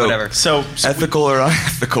whatever. So ethical or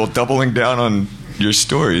unethical, doubling down on your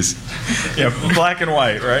stories. Yeah, black and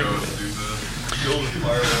white, right?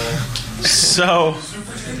 So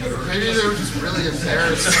maybe they were just really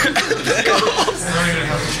embarrassed.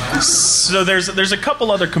 So there's a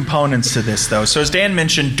couple other components to this, though. So as Dan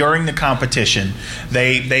mentioned, during the competition,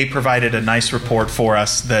 they provided a nice report for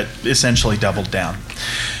us that essentially doubled down.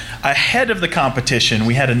 Ahead of the competition,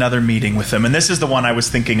 we had another meeting with them, and this is the one I was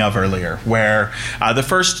thinking of earlier, where the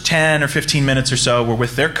first 10 or 15 minutes or so were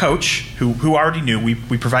with their coach, who already knew. We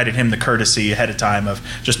provided him the courtesy ahead of time of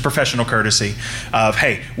just professional courtesy of,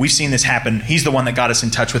 hey, we've seen this happen. He's the one that got us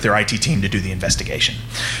in touch with their IT team to do the investigation.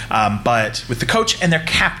 But with the coach and their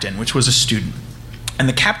captain, which was a student. And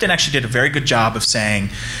the captain actually did a very good job of saying,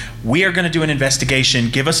 we are going to do an investigation.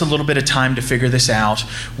 Give us a little bit of time to figure this out.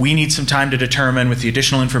 We need some time to determine with the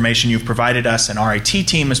additional information you've provided us and our IT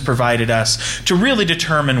team has provided us to really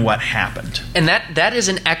determine what happened. And that is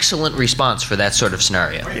an excellent response for that sort of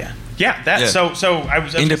scenario. Yeah. Yeah. So I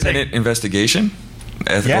was independent investigation,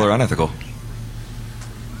 ethical or unethical.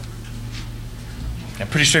 Yeah,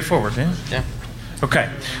 pretty straightforward, man. Yeah. Okay.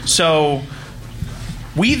 So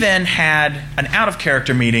we then had an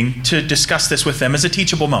out-of-character meeting to discuss this with them as a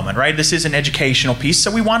teachable moment, right? This is an educational piece,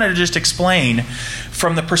 so we wanted to just explain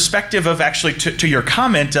from the perspective of actually, to your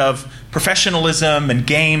comment of professionalism and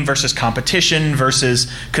game versus competition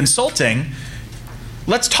versus consulting,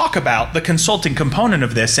 let's talk about the consulting component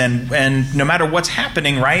of this, and no matter what's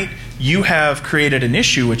happening, right, you have created an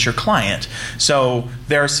issue with your client. So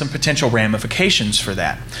there are some potential ramifications for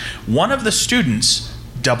that. One of the students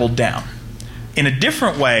doubled down in a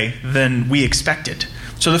different way than we expected.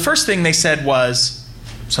 So the first thing they said was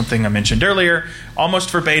something I mentioned earlier, almost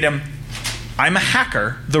verbatim, I'm a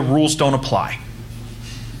hacker, the rules don't apply.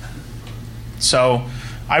 So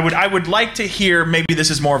I would like to hear, maybe this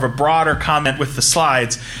is more of a broader comment with the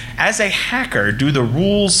slides, as a hacker, do the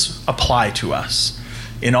rules apply to us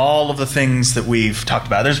in all of the things that we've talked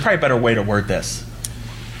about? There's probably a better way to word this.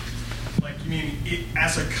 Like, you mean,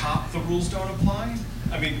 as a cop, the rules don't apply?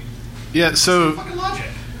 I mean, yeah, so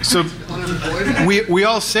we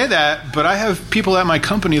all say that, but I have people at my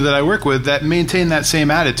company that I work with that maintain that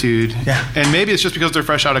same attitude. Yeah. And maybe it's just because they're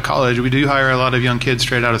fresh out of college. We do hire a lot of young kids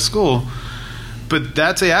straight out of school. But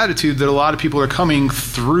that's the attitude that a lot of people are coming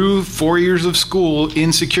through 4 years of school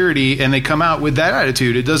in security, and they come out with that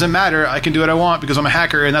attitude. It doesn't matter. I can do what I want because I'm a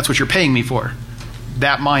hacker, and that's what you're paying me for.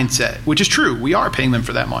 That mindset, which is true. We are paying them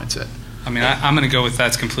for that mindset. I mean, I'm going to go with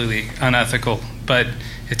that's completely unethical, but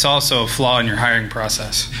it's also a flaw in your hiring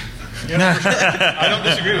process. I don't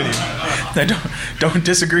disagree with you. I don't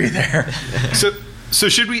disagree there. So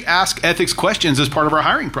should we ask ethics questions as part of our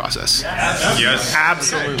hiring process? Yes.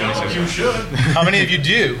 Absolutely. You should. How many of you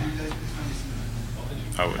do?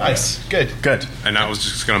 I would. Nice. Good. And I was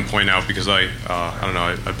just going to point out, because I don't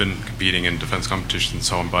know, I've been competing in defense competitions and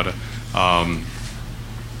so on, but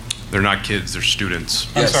they're not kids, they're students.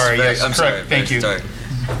 Yes, I'm sorry. Yes, I'm correct. sorry. Thank you.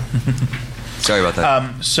 Sorry about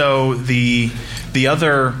that. So the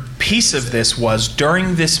other piece of this was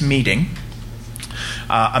during this meeting,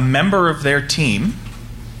 a member of their team,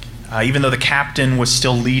 even though the captain was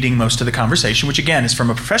still leading most of the conversation, which again is from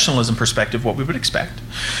a professionalism perspective what we would expect,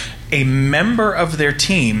 a member of their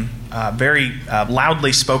team very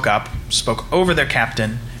loudly spoke over their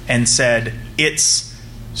captain and said, it's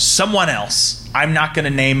someone else, I'm not going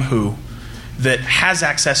to name who, that has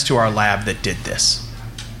access to our lab that did this.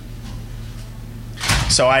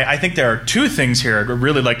 So I think there are two things here I'd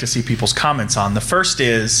really like to see people's comments on. The first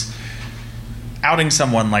is outing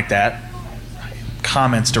someone like that,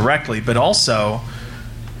 comments directly, but also,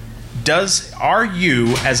 are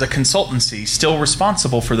you as a consultancy still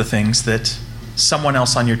responsible for the things that someone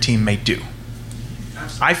else on your team may do?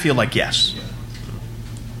 Absolutely. I feel like yes.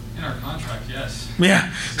 In our contract, yes.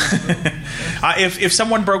 Yeah. If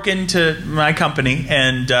someone broke into my company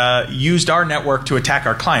and used our network to attack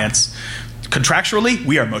our clients, contractually,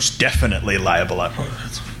 we are most definitely liable.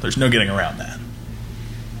 There's no getting around that.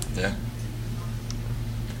 Yeah.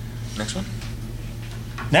 Next one?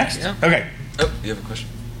 Next? Yeah. Okay. Oh, you have a question?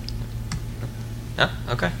 Yeah,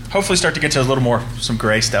 okay. Hopefully start to get to a little more, some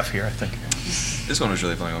gray stuff here, I think. This one was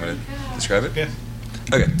really fun. You want me to describe it? Yeah.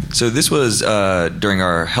 Okay. So this was during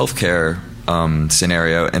our healthcare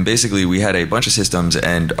scenario, and basically we had a bunch of systems,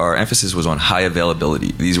 and our emphasis was on high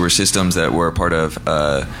availability. These were systems that were part of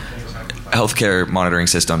healthcare monitoring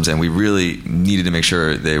systems, and we really needed to make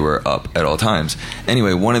sure they were up at all times.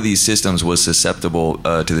 Anyway, one of these systems was susceptible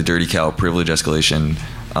to the dirty cow privilege escalation.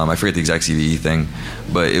 I forget the exact CVE thing,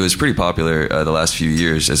 but it was pretty popular the last few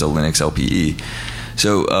years as a Linux LPE.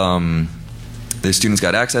 So the students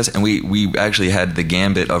got access, and we actually had the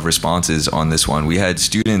gambit of responses on this one. We had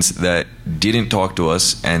students that didn't talk to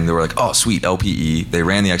us, and they were like, oh, sweet, LPE. They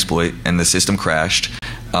ran the exploit, and the system crashed.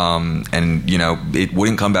 And, you know, it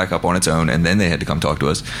wouldn't come back up on its own, and then they had to come talk to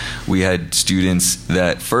us. We had students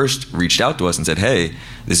that first reached out to us and said, hey,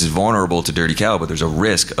 this is vulnerable to Dirty Cow, but there's a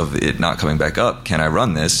risk of it not coming back up. Can I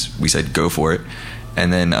run this? We said, go for it.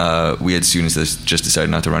 And then we had students that just decided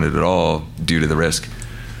not to run it at all due to the risk.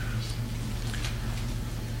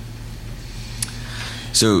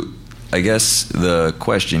 So I guess the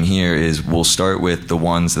question here is, we'll start with the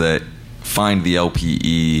ones that find the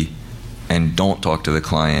LPE and don't talk to the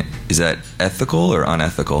client. Is that ethical or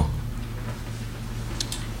unethical?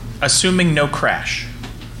 Assuming no crash.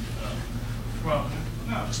 Well,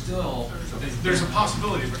 no, still, there's a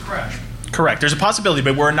possibility of a crash. Correct. There's a possibility,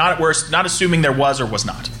 but we're not assuming there was or was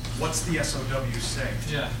not. What's the SOW say?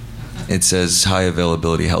 Yeah. It says high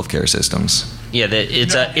availability healthcare systems. Yeah,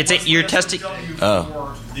 you're testing.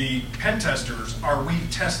 For the pen testers, are we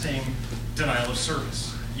testing denial of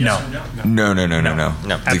service? Yes or no?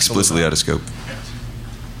 No. It's explicitly out of scope.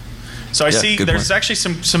 So I see there's actually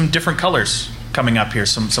some different colors coming up here,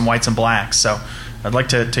 some whites and blacks. So I'd like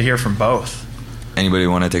to hear from both. Anybody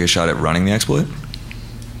want to take a shot at running the exploit?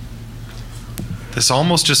 This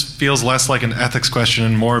almost just feels less like an ethics question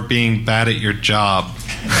and more being bad at your job.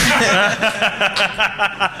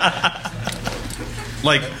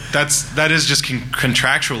 Like, that is just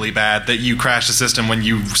contractually bad that you crashed the system when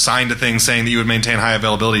you signed a thing saying that you would maintain high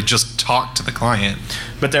availability. Just talk to the client.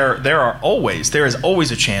 But there is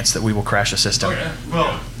always a chance that we will crash a system. Okay.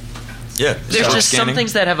 Well, yeah. There's just some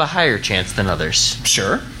things that have a higher chance than others.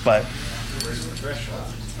 Sure, but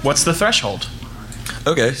what's the threshold?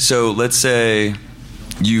 Okay, so let's say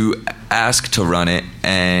you ask to run it,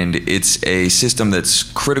 and it's a system that's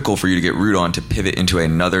critical for you to get root on to pivot into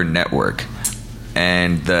another network.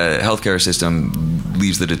 And the healthcare system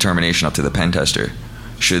leaves the determination up to the pen tester.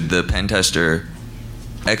 Should the pen tester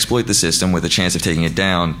exploit the system with a chance of taking it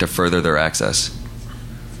down to further their access?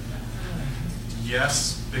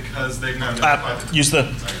 Yes, because they've now use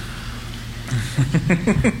the.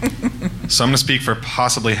 So I'm going to speak for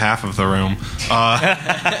possibly half of the room.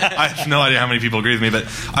 I have no idea how many people agree with me, but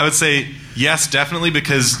I would say yes, definitely,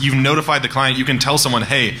 because you've notified the client. You can tell someone,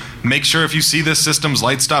 hey, make sure if you see this system's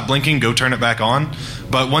light stop blinking, go turn it back on.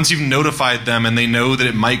 But once you've notified them and they know that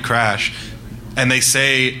it might crash, and they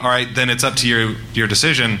say, all right, then it's up to your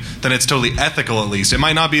decision, then it's totally ethical at least. It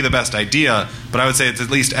might not be the best idea, but I would say it's at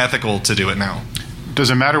least ethical to do it now. Does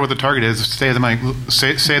it matter what the target is? Say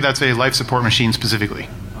that's a life support machine specifically.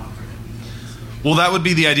 Well, that would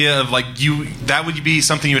be the idea of that would be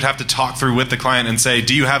something you would have to talk through with the client and say,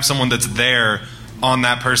 do you have someone that's there on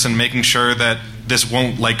that person making sure that this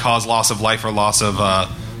won't cause loss of life or loss of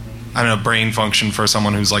brain function for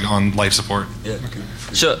someone who's on life support? Yeah. Okay.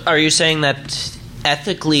 So are you saying that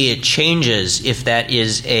ethically it changes if that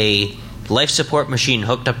is a life support machine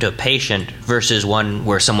hooked up to a patient versus one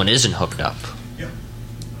where someone isn't hooked up?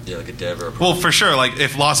 Yeah, like a dev or a Well, for sure.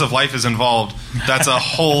 If loss of life is involved, that's a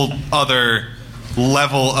whole other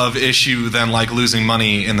level of issue than losing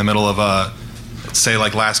money in the middle of say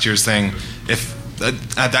last year's thing. If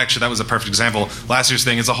actually that was a perfect example. Last year's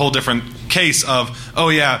thing is a whole different case of, oh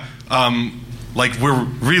yeah, we're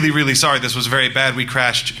really, really sorry. This was very bad. We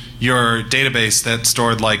crashed your database that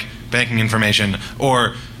stored banking information.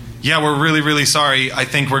 Or, yeah, we're really, really sorry. I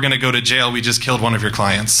think we're going to go to jail. We just killed one of your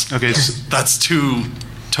clients. Okay, that's two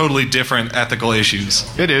totally different ethical issues.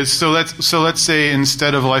 It is. So let's say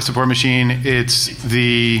instead of a life support machine, it's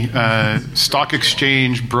the stock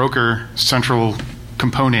exchange broker central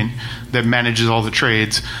component that manages all the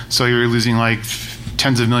trades. So you're losing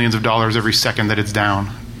tens of millions of dollars every second that it's down.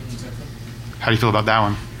 How do you feel about that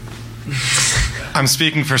one? I'm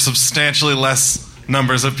speaking for substantially less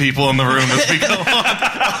numbers of people in the room as we go on.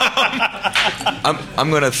 I'm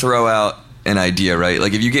going to throw out an idea, right?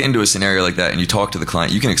 If you get into a scenario like that and you talk to the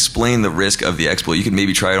client, you can explain the risk of the exploit. You can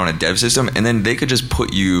maybe try it on a dev system, and then they could just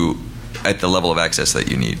put you at the level of access that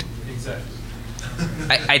you need. Exactly.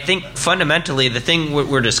 I think fundamentally the thing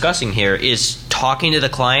we're discussing here is talking to the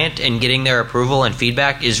client and getting their approval and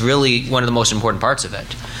feedback is really one of the most important parts of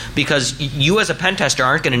it. Because you as a pen tester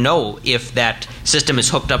aren't going to know if that system is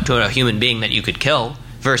hooked up to a human being that you could kill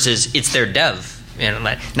versus it's their dev.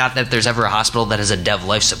 Not that there's ever a hospital that has a dev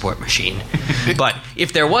life support machine. But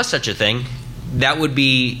if there was such a thing, that would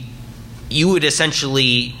be, you would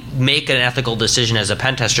essentially make an ethical decision as a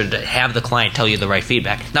pen tester to have the client tell you the right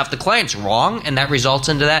feedback. Now, if the client's wrong and that results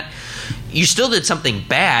into that, you still did something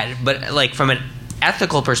bad, but from an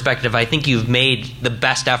ethical perspective, I think you've made the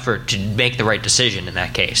best effort to make the right decision in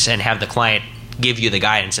that case and have the client give you the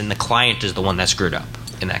guidance, and the client is the one that screwed up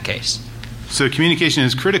in that case. So communication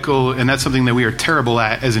is critical, and that's something that we are terrible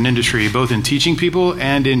at as an industry, both in teaching people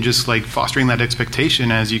and in just like fostering that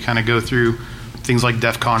expectation as you kind of go through things like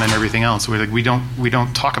DEF CON and everything else. We're like, we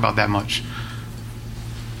don't talk about that much.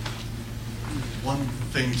 One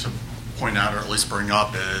thing to point out, or at least bring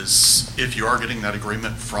up, is if you are getting that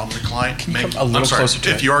agreement from the client,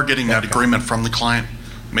 if you are getting that agreement from the client,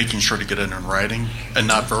 making sure to get it in writing and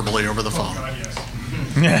not verbally over the phone.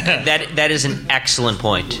 That is an excellent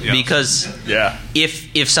point, because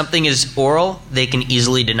if something is oral, they can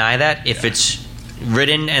easily deny that. If it's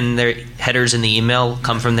written and their headers in the email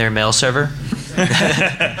come from their mail server,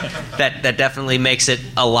 that definitely makes it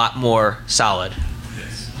a lot more solid.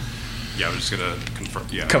 Yeah, I was just going to confirm.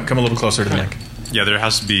 Yeah. Come a little closer to the mic. Yeah, there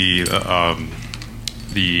has to be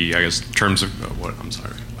the, I guess, terms of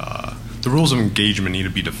the rules of engagement need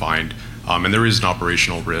to be defined, and there is an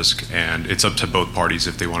operational risk, and it's up to both parties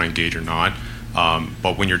if they want to engage or not.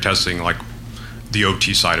 But when you're testing like the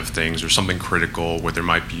OT side of things or something critical where there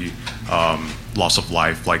might be loss of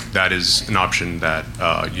life, like that is an option that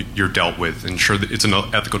you're dealt with. And sure, it's an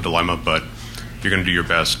ethical dilemma, but you're going to do your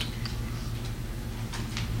best.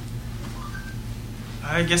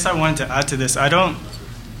 I guess I wanted to add to this. I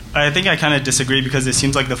think I kind of disagree, because it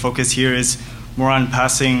seems like the focus here is more on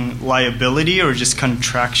passing liability or just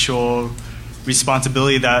contractual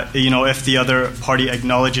responsibility that, you know, if the other party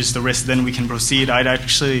acknowledges the risk, then we can proceed. I'd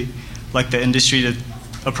actually like the industry to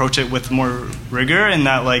approach it with more rigor, in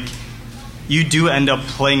that, like, you do end up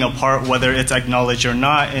playing a part whether it's acknowledged or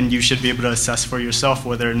not, and you should be able to assess for yourself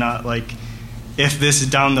whether or not, like, if this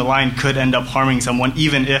down the line could end up harming someone,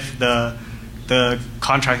 even if the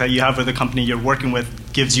contract that you have with the company you're working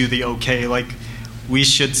with gives you the okay. Like, we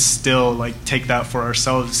should still like take that for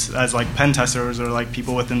ourselves as like pen testers or like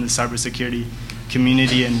people within the cybersecurity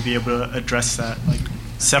community, and be able to address that like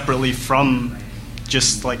separately from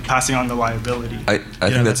just like passing on the liability. I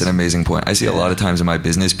think that's an amazing point. I see a lot of times in my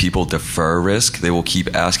business, people defer risk. They will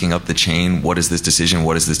keep asking up the chain, what is this decision?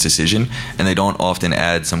 What is this decision? And they don't often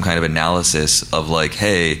add some kind of analysis of like,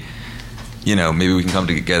 hey, you know, maybe we can come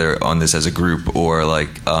together on this as a group, or like,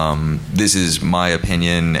 this is my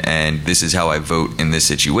opinion and this is how I vote in this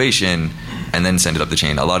situation, and then send it up the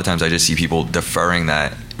chain. A lot of times I just see people deferring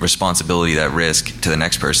that responsibility, that risk, to the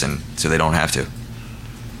next person so they don't have to.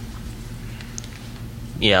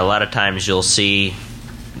 Yeah, a lot of times you'll see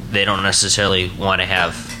they don't necessarily want to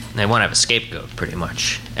have, they want to have a scapegoat pretty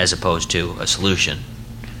much, as opposed to a solution.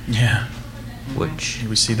 Yeah. Which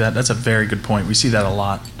we see that. That's a very good point. We see that a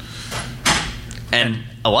lot. And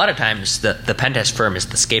a lot of times the pen test firm is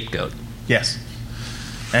the scapegoat. Yes.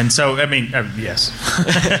 And so, I mean, yes.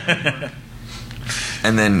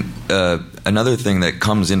 And then another thing that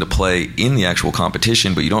comes into play in the actual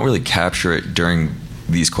competition, but you don't really capture it during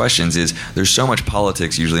these questions, is there's so much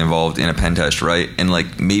politics usually involved in a pen test, right? And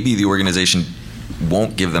like maybe the organization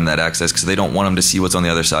won't give them that access because they don't want them to see what's on the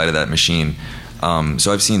other side of that machine.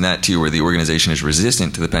 So I've seen that too, where the organization is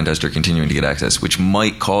resistant to the pen tester continuing to get access, which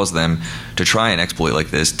might cause them to try an exploit like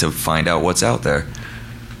this to find out what's out there.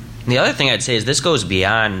 The other thing I'd say is this goes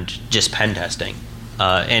beyond just pen testing.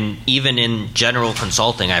 And even in general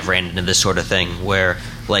consulting, I've ran into this sort of thing where,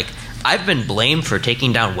 like, I've been blamed for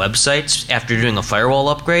taking down websites after doing a firewall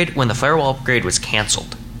upgrade when the firewall upgrade was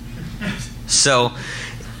canceled. So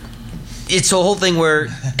it's a whole thing where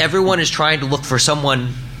everyone is trying to look for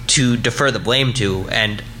someone to defer the blame to,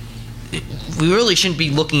 and we really shouldn't be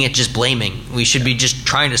looking at just blaming. We should be just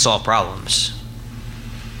trying to solve problems.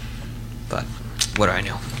 But what do I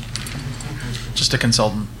know? Just a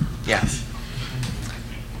consultant. Yeah.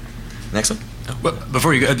 Next one. Well,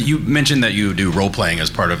 before you go, you mentioned that you do role playing as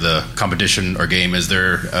part of the competition or game. Is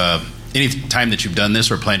there any time that you've done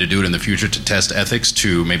this or plan to do it in the future to test ethics,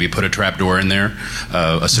 to maybe put a trapdoor in there,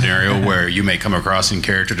 a scenario where you may come across in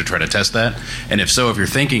character to try to test that? And if so, if you're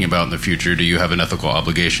thinking about in the future, do you have an ethical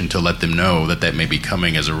obligation to let them know that that may be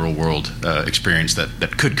coming as a real world experience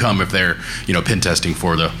that could come if they're, you know, pen testing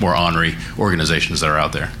for the more ornery organizations that are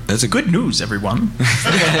out there? That's a good news, everyone.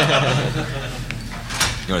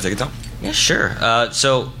 You want to take it, Tom? Yeah, sure.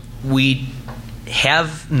 So we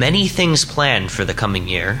have many things planned for the coming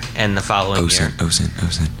year and the following year.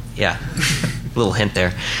 OSINT. Yeah, little hint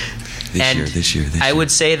there. This year. I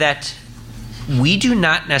would say that we do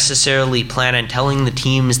not necessarily plan on telling the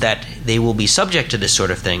teams that they will be subject to this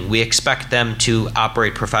sort of thing. We expect them to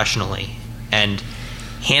operate professionally and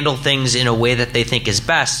handle things in a way that they think is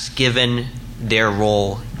best given their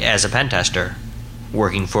role as a pen tester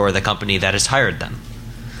working for the company that has hired them.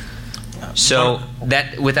 So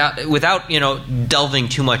that without delving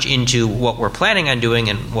too much into what we're planning on doing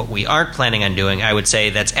and what we aren't planning on doing, I would say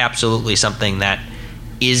that's absolutely something that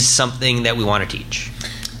we want to teach.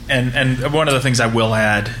 And one of the things I will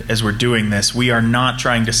add as we're doing this, we are not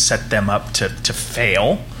trying to set them up to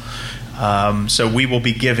fail. So we will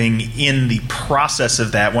be giving, in the process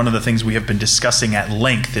of that, one of the things we have been discussing at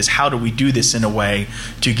length is how do we do this in a way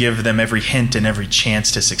to give them every hint and every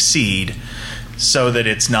chance to succeed, so that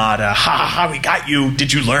it's not a, ha, we got you,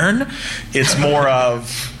 did you learn? It's more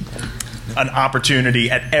of an opportunity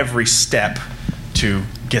at every step to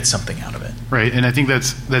get something out of it. Right, and I think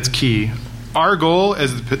that's key. Our goal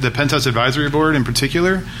as the Pentest Advisory Board in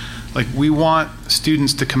particular, like, we want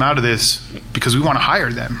students to come out of this because we want to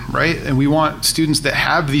hire them, right? And we want students that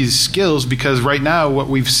have these skills, because right now what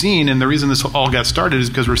we've seen, and the reason this all got started, is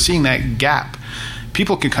because we're seeing that gap.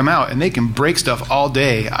 People can come out and they can break stuff all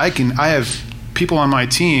day. I have people on my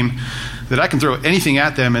team that I can throw anything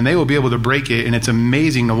at them and they will be able to break it, and it's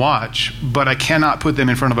amazing to watch, but I cannot put them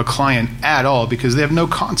in front of a client at all because they have no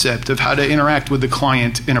concept of how to interact with the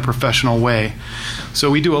client in a professional way. So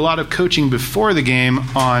we do a lot of coaching before the game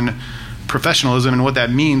on professionalism and what that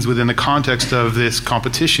means within the context of this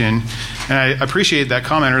competition. And I appreciate that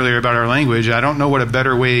comment earlier about our language. I don't know what a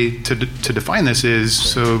better way to define this is,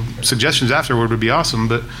 so suggestions afterward would be awesome,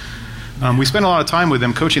 but we spend a lot of time with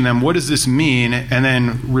them, coaching them. What does this mean? And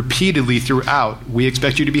then repeatedly throughout, we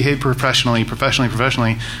expect you to behave professionally. But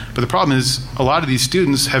the problem is, a lot of these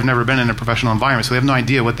students have never been in a professional environment, so they have no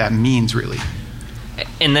idea what that means, really.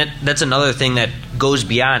 And that's another thing that goes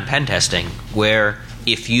beyond pen testing, where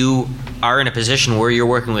if you are in a position where you're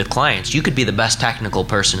working with clients, you could be the best technical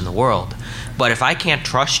person in the world. But if I can't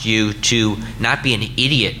trust you to not be an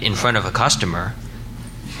idiot in front of a customer,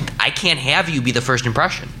 I can't have you be the first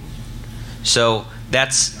impression. So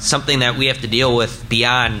that's something that we have to deal with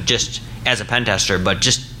beyond just as a pen tester, but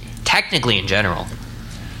just technically in general.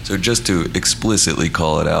 So just to explicitly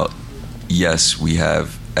call it out, yes, we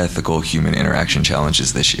have ethical human interaction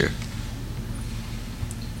challenges this year.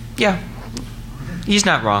 Yeah, he's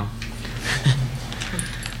not wrong.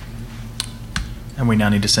 And we now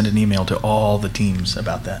need to send an email to all the teams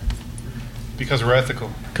about that. Because we're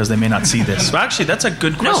ethical. Because they may not see this. Well, actually, that's a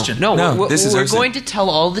good question. No, we're going to tell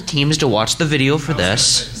all the teams to watch the video for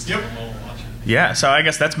this. Yep. Yeah, so I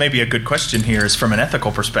guess that's maybe a good question here, is from an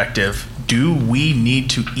ethical perspective, do we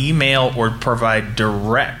need to email or provide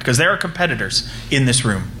direct? Because there are competitors in this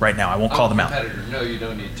room right now. I won't call them out. No, you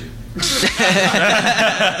don't need to.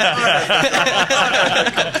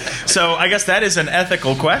 So I guess that is an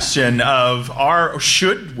ethical question of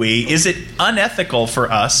should we, is it unethical for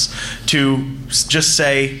us to just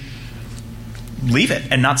say, leave it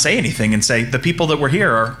and not say anything and say the people that were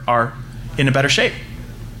here are in a better shape?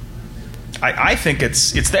 I think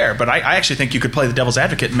it's there, but I actually think you could play the devil's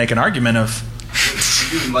advocate and make an argument of...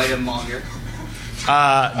 Did you invite them all here?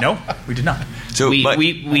 No, we did not. So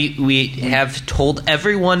we have told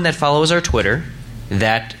everyone that follows our Twitter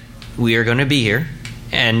that we are going to be here,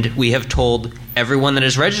 and we have told everyone that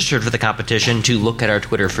is registered for the competition to look at our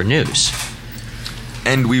Twitter for news.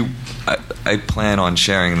 And I plan on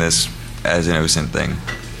sharing this as an OSINT thing.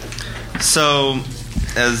 So,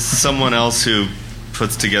 as someone else who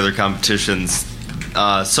puts together competitions,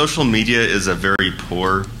 social media is a very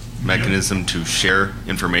poor mechanism to share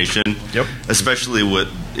information. Yep. Especially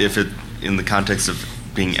if it in the context of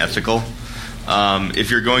being ethical.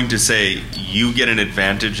 If you're going to say you get an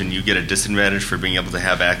advantage and you get a disadvantage for being able to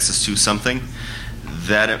have access to something,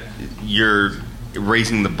 that you're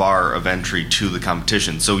raising the bar of entry to the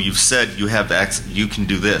competition. So you've said you have access, you can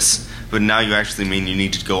do this, but now you actually mean you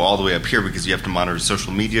need to go all the way up here because you have to monitor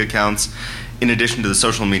social media accounts in addition to the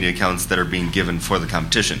social media accounts that are being given for the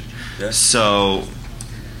competition. Yes. So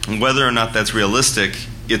whether or not that's realistic,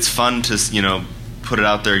 it's fun to, put it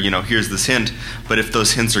out there, here's this hint, but if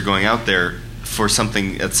those hints are going out there for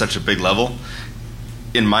something at such a big level,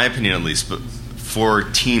 in my opinion at least, but for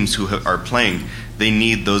teams who are playing, they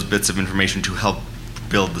need those bits of information to help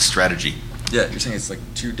build the strategy. Yeah, you're saying it's like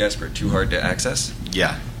too desperate, too hard to access?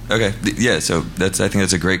 Yeah. Okay. Yeah, so I think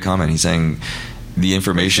that's a great comment. He's saying the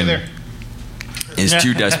information is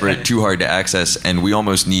too desperate, too hard to access, and we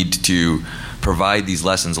almost need to provide these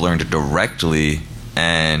lessons learned directly,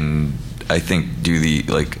 and I think do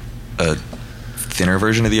a thinner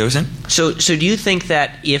version of the OSINT. So do you think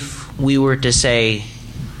that if we were to say,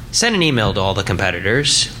 send an email to all the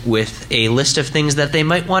competitors with a list of things that they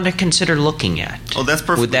might want to consider looking at? Oh, that's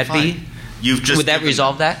perfectly would that fine. Would that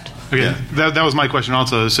resolve that? Okay, yeah. That was my question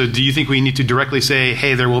also. So do you think we need to directly say,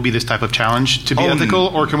 hey, there will be this type of challenge to be ethical,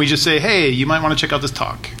 or can we just say, hey, you might want to check out this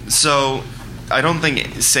talk? So I don't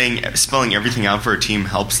think spelling everything out for a team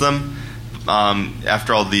helps them.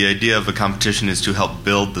 After all, the idea of a competition is to help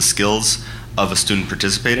build the skills of a student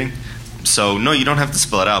participating. So no, you don't have to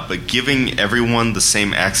spell it out, but giving everyone the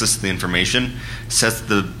same access to the information sets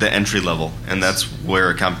the entry level, and that's where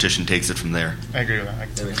a competition takes it from there. I agree with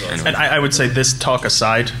that. And I would say, this talk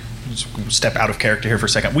aside, step out of character here for a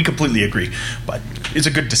second, we completely agree, but it's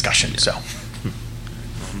a good discussion. So,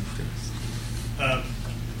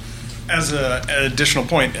 as an additional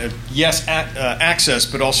point, yes, access,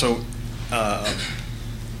 but also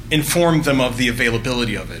inform them of the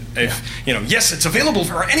availability of it. If yes, it's available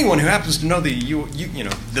for anyone who happens to know the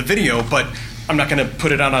the video, but I'm not going to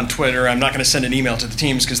put it out on Twitter. I'm not going to send an email to the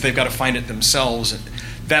teams because they've got to find it themselves.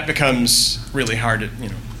 That becomes really hard.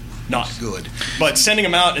 Not good. But sending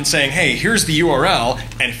them out and saying, "Hey, here's the URL,"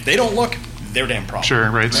 and if they don't look, their damn problem. Sure,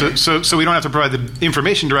 right. So we don't have to provide the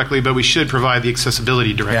information directly, but we should provide the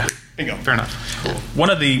accessibility directly. Yeah. Bingo. Fair enough. Cool. One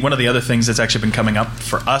of the other things that's actually been coming up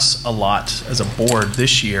for us a lot as a board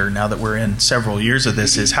this year, now that we're in several years of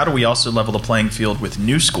this, is how do we also level the playing field with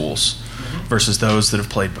new schools versus those that have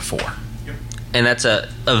played before? And that's a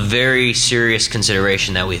very serious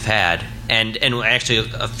consideration that we've had, and actually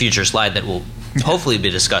a future slide that we'll hopefully be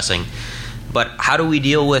discussing. But how do we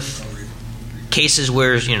deal with cases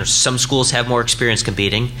where some schools have more experience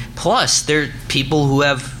competing, plus there are people who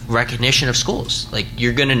have recognition of schools? Like,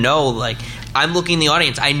 you're going to know, like, I'm looking in the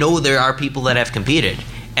audience, I know there are people that have competed,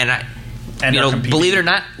 and believe it or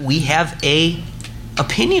not, we have a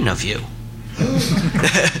opinion of you.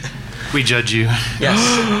 We judge you. Yes.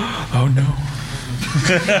 Oh no.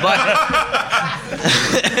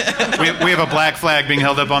 we have a black flag being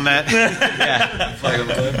held up on that. Yeah. Flag on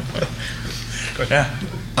the clip. Yeah.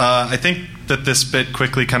 I think that this bit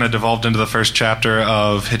quickly kind of devolved into the first chapter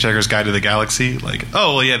of Hitchhiker's Guide to the Galaxy. Like,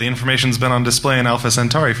 oh, well, yeah, the information's been on display in Alpha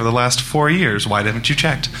Centauri for the last 4 years. Why haven't you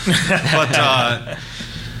checked? But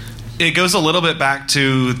it goes a little bit back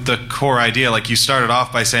to the core idea. Like, you started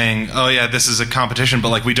off by saying, oh, yeah, this is a competition, but,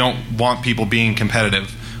 like, we don't want people being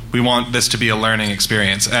competitive. We want this to be a learning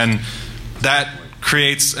experience. And that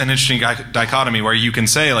creates an interesting dichotomy where you can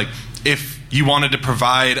say, like, if you wanted to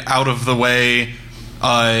provide out-of-the-way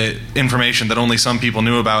information that only some people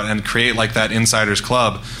knew about and create like that insiders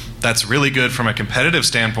club, that's really good from a competitive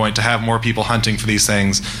standpoint to have more people hunting for these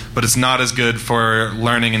things, but it's not as good for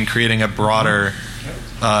learning and creating a broader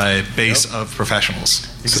base of professionals.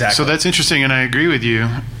 Exactly. So that's interesting, and I agree with you.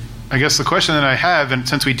 I guess the question that I have, and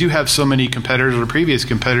since we do have so many competitors or previous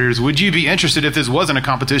competitors, would you be interested if this wasn't a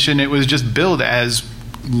competition, it was just billed as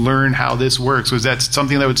learn how this works? Was that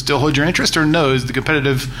something that would still hold your interest, or no, is the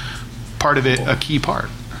competitive part of it a key part?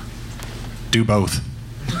 Do both.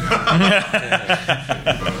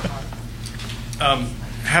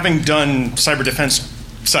 Having done cyber defense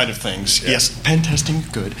side of things, yes, pen testing,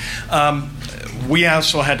 good. We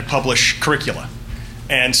also had to publish curricula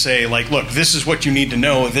and say, like, look, this is what you need to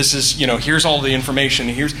know. This is, here's all the information.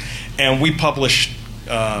 And we published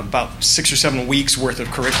about 6 or 7 weeks worth of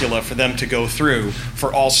curricula for them to go through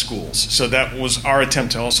for all schools. So that was our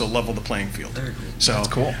attempt to also level the playing field. So that's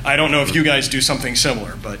cool. I don't know if you guys do something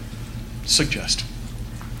similar, but suggest.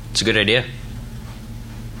 It's a good idea.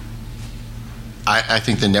 I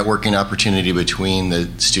think the networking opportunity between the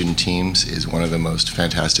student teams is one of the most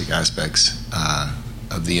fantastic aspects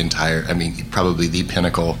of the entire, probably the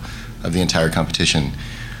pinnacle of the entire competition.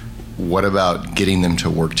 What about getting them to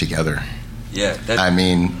work together? Yeah.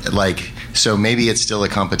 So maybe it's still a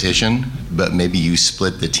competition, but maybe you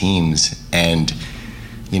split the teams and,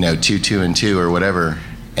 2, 2, and 2 or whatever,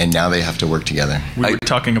 and now they have to work together. We were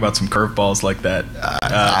talking about some curveballs like that.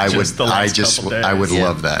 I would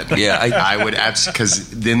love that. Yeah, I would because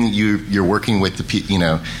then you're working with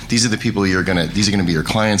these are the people these are going to be your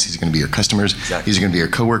clients, these are going to be your customers, These are going to be your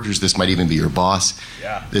coworkers, this might even be your boss.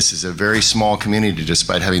 Yeah. This is a very small community,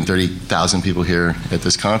 despite having 30,000 people here at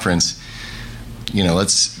this conference.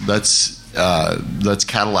 Let's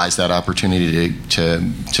catalyze that opportunity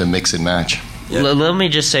to mix and match. Yeah. Let me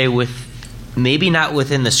just say, maybe not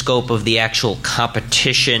within the scope of the actual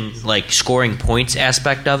competition, like scoring points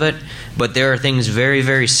aspect of it, but there are things very,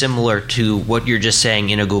 very similar to what you're just saying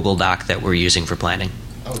in a Google Doc that we're using for planning.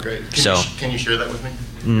 Oh, great. Can you share that with me?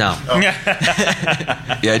 No. Oh.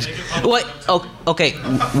 Yeah. What? Oh, okay.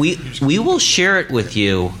 We will share it with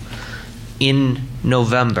you in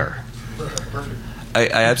November. I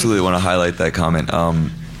absolutely want to highlight that comment.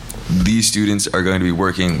 These students are going to be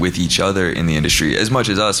working with each other in the industry as much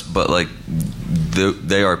as us, but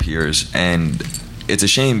they are peers, and it's a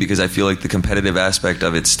shame because I feel like the competitive aspect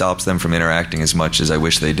of it stops them from interacting as much as I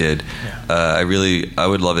wish they did. Yeah. I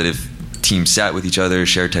would love it if teams sat with each other,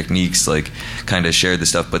 shared techniques, like kind of shared the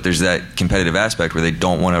stuff. But there's that competitive aspect where they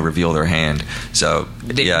don't want to reveal their hand. So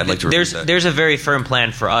yeah, I'd like to. There's a very firm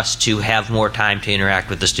plan for us to have more time to interact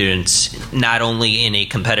with the students, not only in a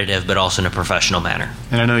competitive but also in a professional manner.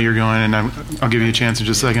 And I know you're going, and I'll give you a chance in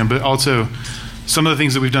just a second. But also, some of the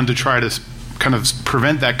things that we've done to try to kind of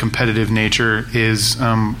prevent that competitive nature is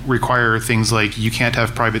require things like you can't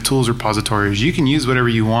have private tools repositories. You can use whatever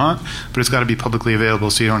you want, but it's got to be publicly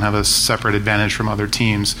available so you don't have a separate advantage from other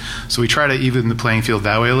teams. So we try to even the playing field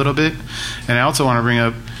that way a little bit. And I also want to bring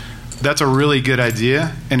up, that's a really good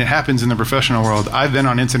idea, and it happens in the professional world. I've been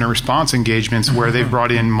on incident response engagements where they've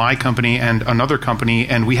brought in my company and another company,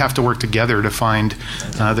 and we have to work together to find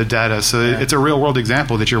the data. So it's a real-world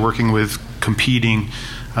example that you're working with competing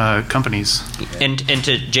companies. And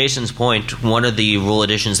to Jason's point, one of the rule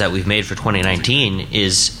additions that we've made for 2019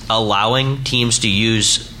 is allowing teams to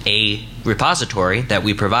use a repository that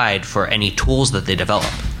we provide for any tools that they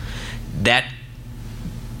develop. That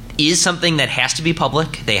is something that has to be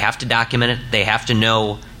public. They have to document it. They have to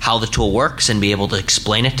know how the tool works and be able to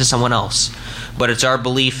explain it to someone else. But it's our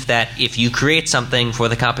belief that if you create something for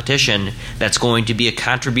the competition that's going to be a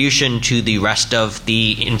contribution to the rest of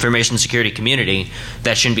the information security community,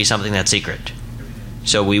 that shouldn't be something that's secret.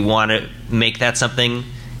 So we want to make that something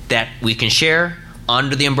that we can share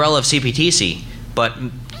under the umbrella of CPTC, but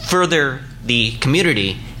further the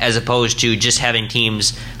community as opposed to just having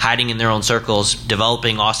teams hiding in their own circles,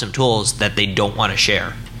 developing awesome tools that they don't want to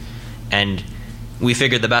share. And we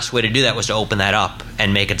figured the best way to do that was to open that up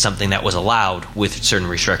and make it something that was allowed with certain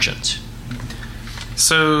restrictions.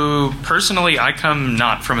 So personally, I come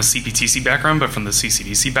not from a CPTC background, but from the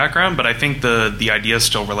CCDC background. But I think the idea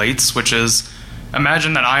still relates, which is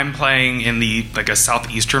imagine that I'm playing in a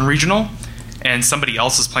southeastern regional, and somebody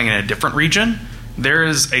else is playing in a different region. There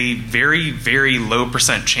is a very, very low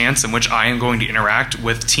 % chance in which I am going to interact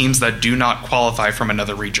with teams that do not qualify from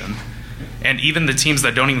another region. And even the teams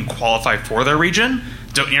that don't even qualify for their region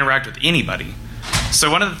don't interact with anybody. So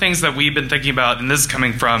one of the things that we've been thinking about, and this is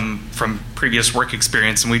coming from previous work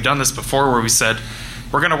experience, and we've done this before where we said,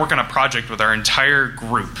 we're going to work on a project with our entire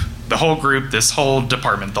group, the whole group, this whole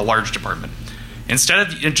department, the large department. Instead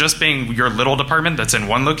of it just being your little department that's in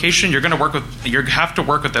one location, you have to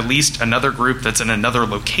work with at least another group that's in another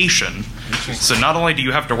location. So not only do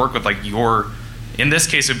you have to work with in this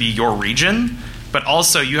case it would be your region, but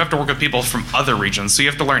also you have to work with people from other regions. So you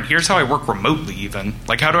have to learn, here's how I work remotely even.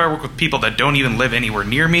 Like how do I work with people that don't even live anywhere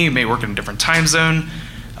near me, may work in a different time zone,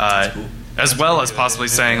 as well as possibly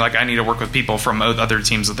saying I need to work with people from other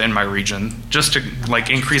teams within my region, just to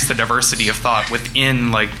increase the diversity of thought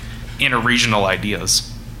within inter-regional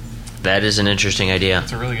ideas. That is an interesting idea.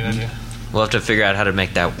 It's a really good idea. We'll have to figure out how to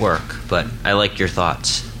make that work, but I like your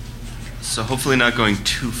thoughts. So hopefully not going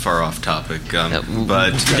too far off topic, but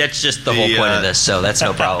that's just the whole point of this, so that's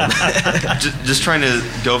no problem. just trying to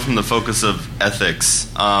go from the focus of ethics,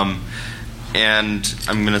 and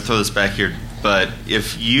I'm going to throw this back here, but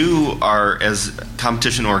if you are, as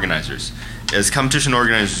competition organizers,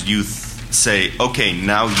 you say, okay,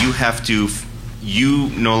 now you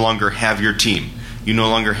no longer have your team. You no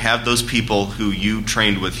longer have those people who you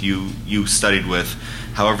trained with, you studied with,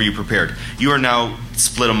 however you prepared. You are now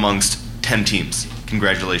split amongst 10 teams.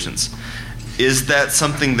 Congratulations. Is that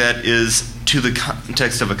something that is, to the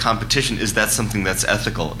context of a competition, is that something that's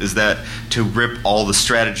ethical? Is that to rip all the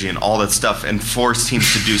strategy and all that stuff and force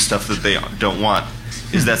teams to do stuff that they don't want?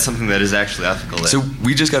 Is that something that is actually ethical? So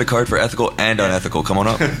we just got a card for ethical and unethical. Come on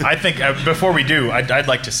up. I think before we do, I'd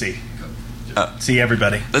like to see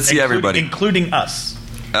everybody. Let's see everybody. Including us.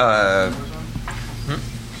 Awesome.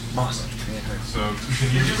 So,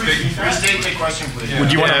 can you restate the question, please?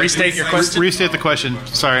 Would you want to restate your question? Restate the question.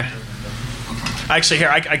 Sorry. Actually, here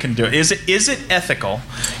I can do it. Is it ethical,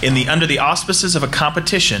 under the auspices of a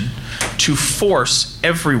competition, to force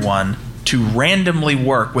everyone to randomly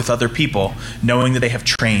work with other people, knowing that they have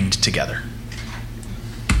trained together?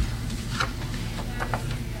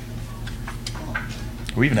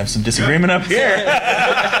 We even have some disagreement up here.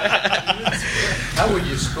 How would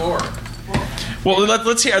you score? Well,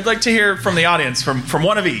 let's hear. I'd like to hear from the audience, from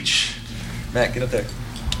one of each. Matt, get up there.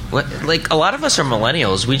 A lot of us are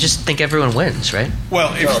millennials. We just think everyone wins, right?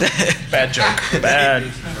 Well, bad joke. Bad.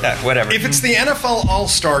 Whatever. If it's the NFL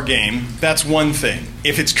All-Star game, that's one thing.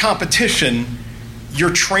 If it's competition,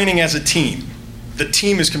 you're training as a team. The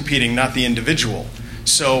team is competing, not the individual.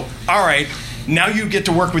 So, all right, now you get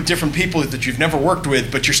to work with different people that you've never worked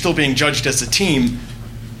with, but you're still being judged as a team.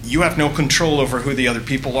 You have no control over who the other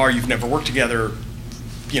people are. You've never worked together.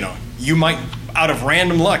 You might, out of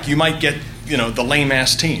random luck, you might get the lame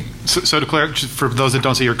ass team. So to clarify, for those that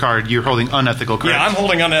don't see your card, you're holding unethical, correct? Yeah, I'm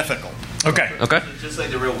holding unethical. Okay. Just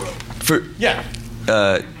like the real world. Yeah.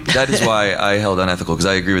 That is why I held unethical, because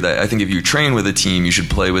I agree with that. I think if you train with a team, you should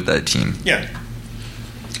play with that team. Yeah.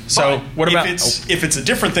 So what about if it's a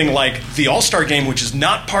different thing like the All-Star game, which is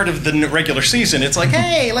not part of the regular season? It's like,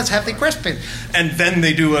 hey, let's have the Christmas, and then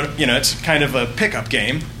they do it's kind of a pickup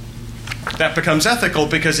game. That becomes ethical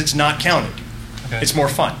because it's not counted. Okay. It's more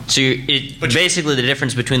fun. So basically the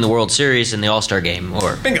difference between the World Series and the All-Star game,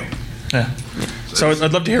 or bingo. Yeah. So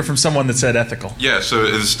I'd love to hear from someone that said ethical. Yeah. So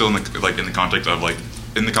is it still in the context of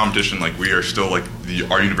in the competition, we are still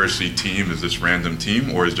our university team is this random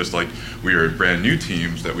team, or is just we are brand new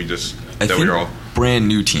teams that we just we are all brand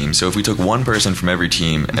new team. So if we took one person from every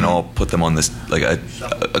team and all put them on this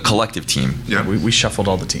a collective team. Yeah, we shuffled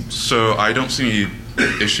all the teams. So I don't see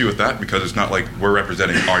any issue with that, because it's not like we're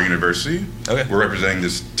representing our university. Okay. We're representing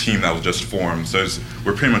this team that was just formed. So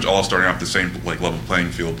we're pretty much all starting off the same level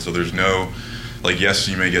playing field. So there's no yes,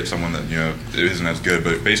 you may get someone that isn't as good,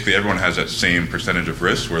 but basically everyone has that same percentage of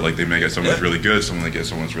risk where they may get someone that's really good, someone that gets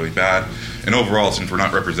someone that's really bad. And overall, since we're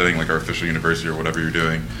not representing our official university or whatever you're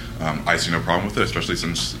doing, I see no problem with it, especially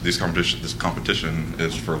since this competition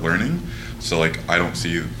is for learning. So I don't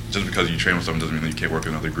see, just because you train with someone doesn't mean that you can't work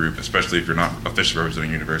with another group, especially if you're not officially representing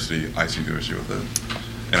a university. I see no issue with it.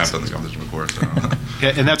 And I've done this competition before, so.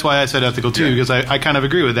 Yeah, and that's why I said ethical too, because I kind of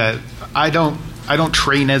agree with that. I don't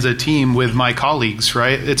train as a team with my colleagues,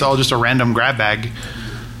 right? It's all just a random grab bag.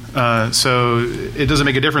 So it doesn't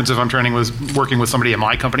make a difference if I'm working with somebody at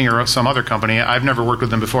my company or some other company. I've never worked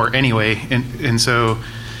with them before anyway, and so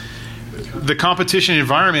the competition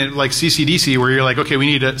environment like CCDC, where you're okay, we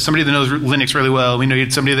need somebody that knows Linux really well, we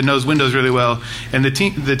need somebody that knows Windows really well, and the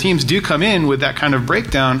teams do come in with that kind of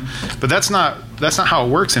breakdown, but that's not how it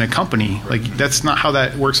works in a company. That's not how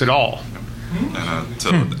that works at all. And to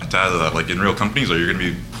add to that, in real companies, you're going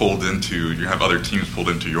to be pulled into, you have other teams pulled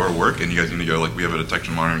into your work, and you guys need to go, we have a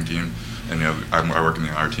detection monitoring team, and I work in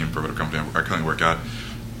our team for whatever company I currently work at.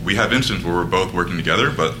 We have instances where we're both working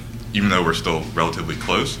together, but even though we're still relatively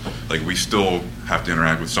close, we still have to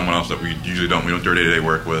interact with someone else that we usually don't. We don't do our day-to-day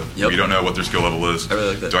work with. Yep. We don't know what their skill level is. I really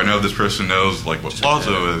like that. Do I know if this person knows what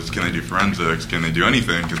Plazo is? Can they do forensics? Can they do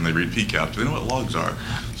anything? Can they read PCAP? Do they know what logs are?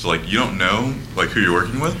 So you don't know who you're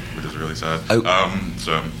working with, which is really sad.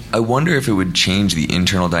 I wonder if it would change the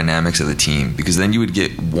internal dynamics of the team, because then you would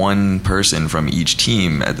get one person from each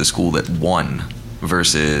team at the school that won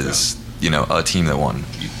versus a team that won.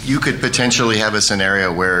 You could potentially have a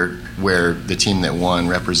scenario where the team that won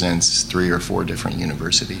represents 3 or 4 different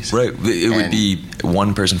universities. Right. It would be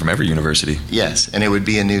one person from every university. Yes, and it would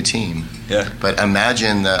be a new team. Yeah. But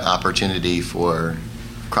imagine the opportunity for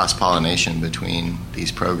cross-pollination between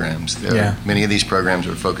these programs. Many of these programs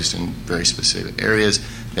are focused in very specific areas.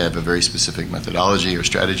 They have a very specific methodology or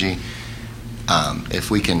strategy. If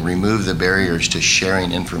we can remove the barriers to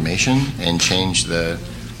sharing information and change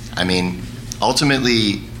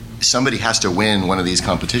ultimately, somebody has to win one of these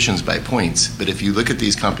competitions by points. But if you look at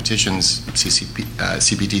these competitions,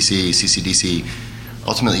 CPTC, CCDC,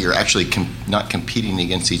 ultimately you're actually not competing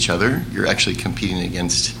against each other. You're actually competing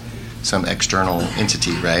against some external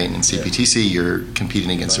entity, right? In CPTC, you're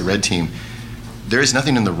competing against a red team. There is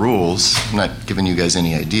nothing in the rules. I'm not giving you guys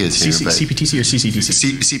any ideas here. But CPTC or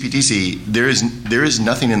CCDC? CPTC. There is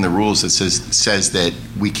nothing in the rules that says that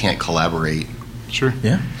we can't collaborate. Sure.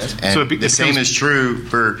 Yeah. And so the same is true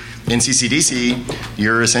for in CCDC.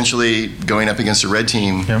 You're essentially going up against a red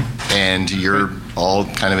team, and you're all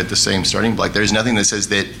kind of at the same starting block. There's nothing that says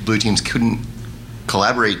that blue teams couldn't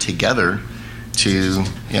collaborate together to.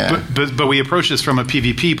 Yeah. But we approach this from a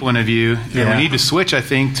PvP point of view, and we need to switch, I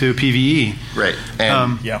think, to PvE. Right.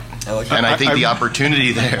 And I think the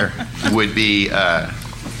opportunity there would be.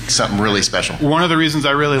 Something really special. One of the reasons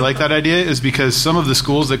I really like that idea is because some of the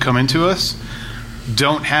schools that come into us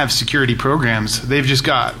don't have security programs. They've just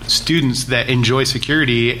got students that enjoy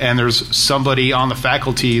security, and there's somebody on the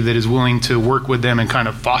faculty that is willing to work with them and kind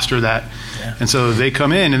of foster that. Yeah. And so they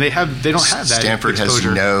come in and they don't have that. Stanford exposure.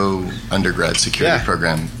 Has no undergrad security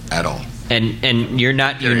program at all. And you're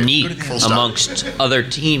not unique amongst other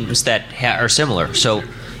teams that are similar. So,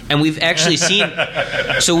 and we've actually seen.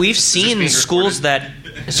 So we've seen schools that.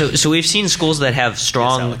 So we've seen schools that have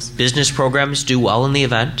strong business programs do well in the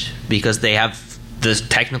event because they have the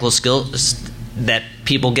technical skills that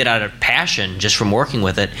people get out of passion just from working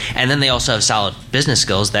with it, and then they also have solid business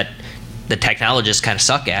skills that the technologists kind of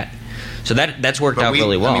suck at. So that's worked out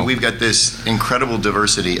really well. I mean, we've got this incredible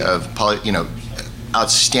diversity of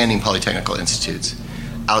outstanding polytechnical institutes,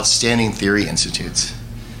 outstanding theory institutes.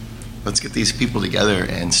 let's get these people together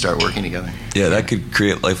and start working together. Yeah, that could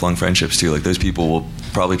create lifelong friendships too. Like those people will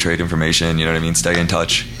probably trade information. You know what I mean? Stay in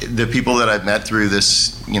touch. The people that I've met through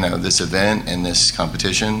this, this event and this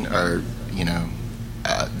competition are,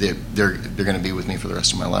 they're going to be with me for the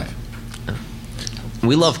rest of my life.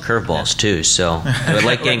 We love curveballs too, so I would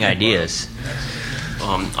like getting ideas.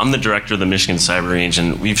 I'm the director of the Michigan Cyber Range,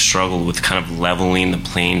 and we've struggled with kind of leveling the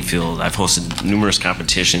playing field. I've hosted numerous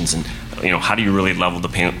competitions, and how do you really level the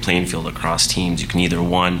playing field across teams? You can either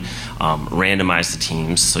randomize the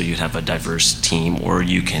teams, so you'd have a diverse team, or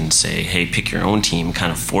you can say, hey, pick your own team,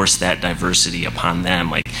 kind of force that diversity upon them.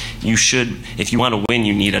 Like you should, if you want to win,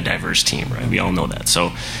 you need a diverse team, right? We all know that.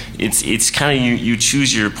 So it's kind of you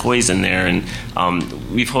choose your poison there, and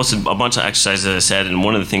we've hosted a bunch of exercises, as I said, and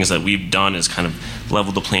one of the things that we've done is kind of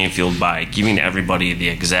level the playing field by giving everybody the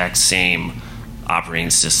exact same operating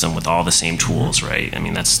system with all the same tools, right? I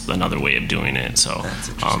mean, that's another way of doing it. So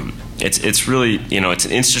it's really, it's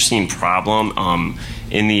an interesting problem.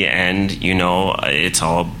 In the end, it's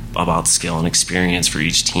all about skill and experience for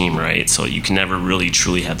each team, right? So you can never really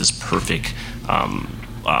truly have this perfect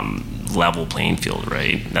level playing field,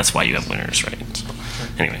 right? That's why you have winners, right? So,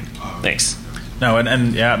 anyway, thanks. No,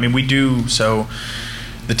 and yeah, I mean, we do, so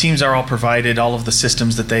the teams are all provided, all of the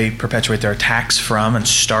systems that they perpetuate their attacks from and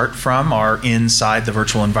start from are inside the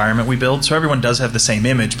virtual environment we build. So everyone does have the same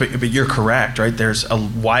image, but you're correct, right? There's a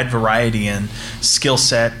wide variety in skill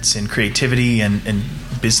sets, in creativity, and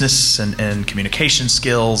business and communication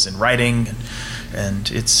skills, and writing, and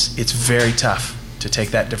it's very tough to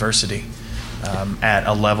take that diversity at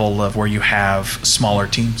a level of where you have smaller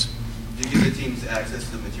teams. Do you give the teams access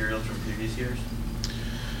to the materials from previous years?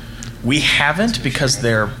 We haven't, because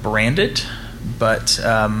they're branded, but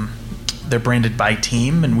they're branded by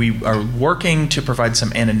team, and we are working to provide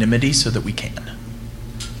some anonymity so that we can.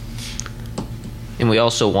 And we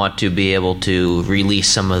also want to be able to release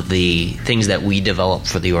some of the things that we develop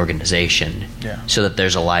for the organization, so that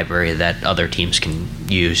there's a library that other teams can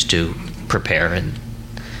use to prepare and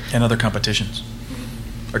other competitions.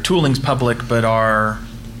 Our tooling's public, but our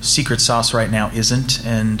secret sauce right now isn't,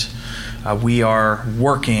 and we are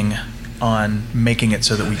working on making it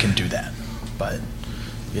so that we can do that. But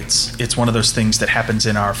it's one of those things that happens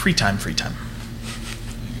in our free time.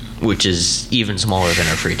 Which is even smaller than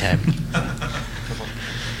our free time.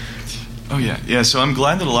 Oh, yeah. So I'm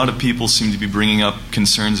glad that a lot of people seem to be bringing up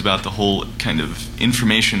concerns about the whole kind of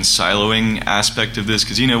information siloing aspect of this.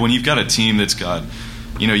 Because, when you've got a team that's got,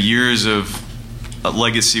 years of a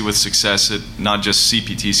legacy with success at not just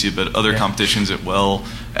CPTC, but other competitions as well,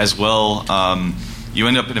 you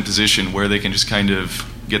end up in a position where they can just kind of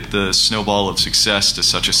get the snowball of success to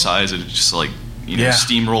such a size that it just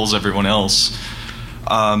steamrolls everyone else.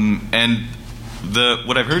 And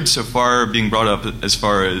what I've heard so far being brought up as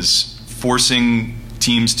far as forcing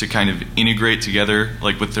teams to kind of integrate together,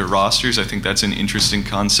 like with their rosters, I think that's an interesting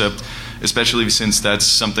concept, especially since that's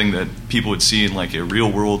something that people would see in like a real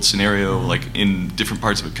world scenario, like in different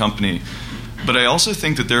parts of a company. But I also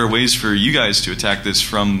think that there are ways for you guys to attack this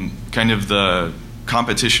from kind of the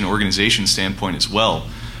competition organization standpoint as well.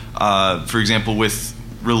 For example, with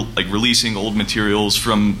releasing old materials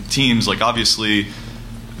from teams, like obviously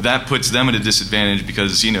that puts them at a disadvantage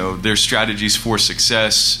because their strategies for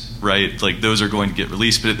success, right? Like those are going to get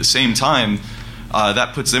released, but at the same time,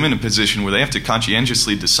 that puts them in a position where they have to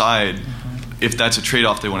conscientiously decide if that's a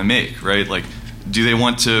trade-off they want to make, right? Like, do they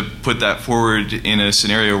want to put that forward in a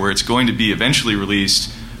scenario where it's going to be eventually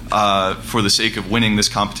released for the sake of winning this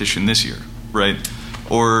competition this year, right?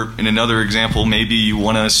 Or in another example, maybe you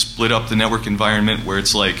want to split up the network environment where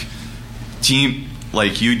it's like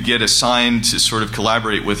you'd get assigned to sort of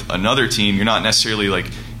collaborate with another team. You're not necessarily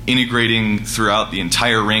like integrating throughout the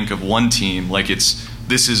entire rank of one team. Like this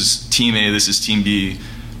is team A, this is team B.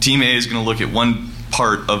 Team A is going to look at one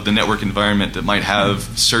part of the network environment that might have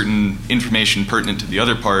certain information pertinent to the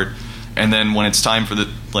other part, and then when it's time for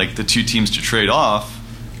the two teams to trade off,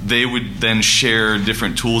 they would then share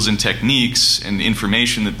different tools and techniques and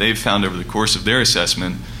information that they've found over the course of their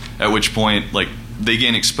assessment, at which point they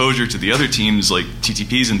gain exposure to the other teams like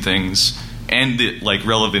TTPs and things and the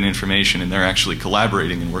relevant information, and they're actually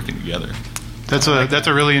collaborating and working together. That's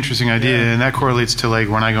a really interesting idea, and that correlates to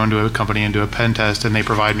when I go into a company and do a pen test, and they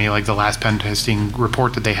provide me the last pen testing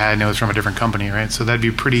report that they had, and it was from a different company, right? So that'd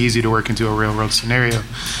be pretty easy to work into a real world scenario.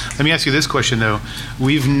 Let me ask you this question though: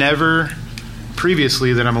 we've never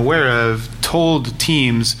previously, that I'm aware of, told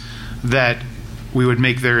teams that we would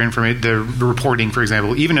make their reporting, for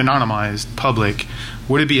example, even anonymized, public.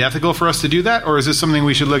 Would it be ethical for us to do that, or is this something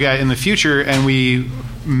we should look at in the future and we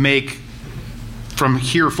make from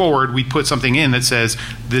here forward, we put something in that says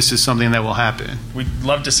this is something that will happen. We'd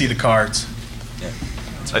love to see the cards.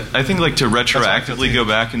 I think like to retroactively go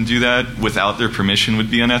back and do that without their permission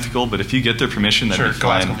would be unethical, but if you get their permission, that'd be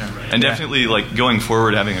fine. And definitely like going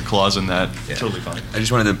forward, having a clause in that, totally fine. I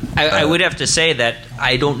just wanted to... I would have to say that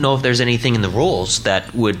I don't know if there's anything in the rules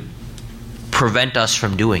that would prevent us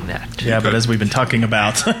from doing that. Yeah, but as we've been talking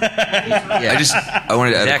about. I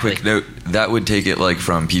wanted to add a quick note. That would take it like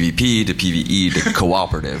from PvP to PvE to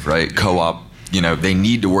cooperative, right? Co-op, they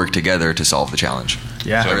need to work together to solve the challenge.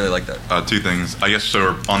 Yeah. So I really like that. Two things. I guess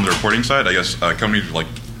so on the reporting side, I guess companies like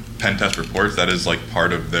pen test reports, that is like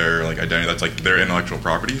part of their like identity. That's like their intellectual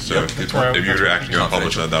property. So if you were to actually go and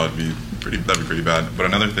publish that, that'd be pretty bad. But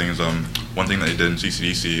another thing is one thing that they did in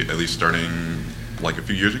CCDC, at least starting like a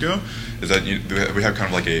few years ago, is that we have kind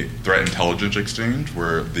of like a threat intelligence exchange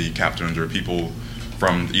where the captains or people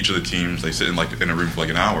from each of the teams, they sit in a room for like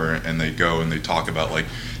an hour and they go and they talk about like,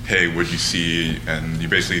 hey, what'd you see? And you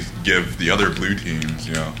basically give the other blue teams,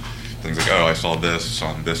 things like, oh, I saw this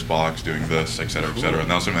on this box doing this, et cetera, et cetera.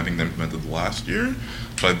 And that was something I think they implemented last year.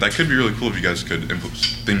 But that could be really cool if you guys could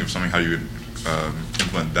think of something how you would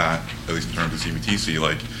implement that, at least in terms of CBTC,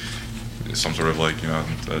 like some sort of like,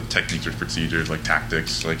 techniques or procedures, like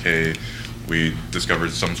tactics, like, hey, we discovered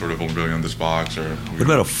some sort of vulnerability on this box. Or what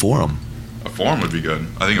about a forum? A forum would be good.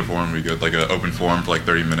 I think a forum would be good, like an open forum for like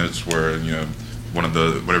 30 minutes where,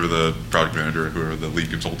 whatever the product manager, whoever the lead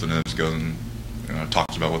consultant is, goes and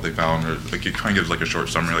talks about what they found, or like it kind of gives like a short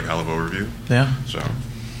summary, like high-level overview. Yeah. So.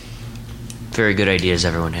 Very good ideas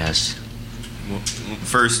everyone has. Well,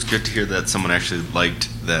 first, good to hear that someone actually liked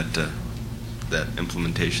that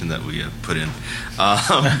implementation that we put in,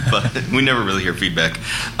 but we never really hear feedback.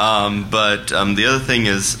 But the other thing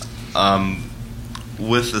is,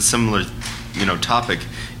 with a similar, topic,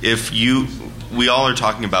 we all are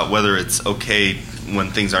talking about whether it's okay when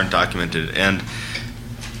things aren't documented, and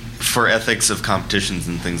for ethics of competitions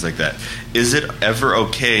and things like that, is it ever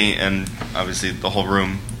okay? And obviously, the whole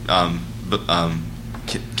room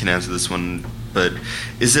can answer this one. But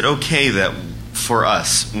is it okay that for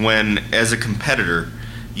us, when as a competitor,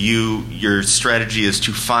 your strategy is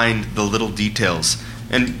to find the little details,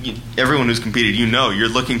 and everyone who's competed, you're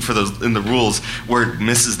looking for those in the rules where it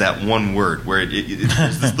misses that one word, where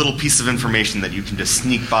there's this little piece of information that you can just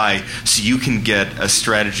sneak by so you can get a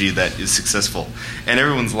strategy that is successful. And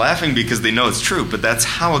everyone's laughing because they know it's true, but that's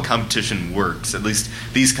how a competition works. At least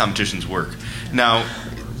these competitions work. Now,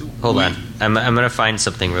 hold on. I'm going to find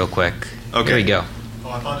something real quick. Okay. Here we go. Oh,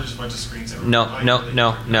 I thought it just went to screensaver.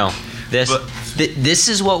 No. This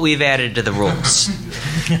is what we've added to the rules.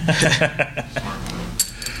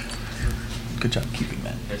 Good job keeping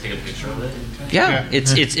that. Can I take a picture of it? Yeah,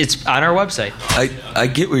 it's on our website. I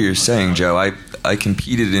get what you're saying, Joe. I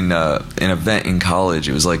competed in an event in college.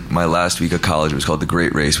 It was like my last week of college. It was called the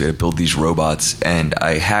Great Race. We had to build these robots, and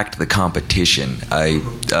I hacked the competition.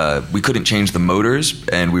 We couldn't change the motors,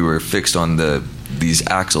 and we were fixed on these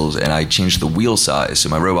axles, and I changed the wheel size, so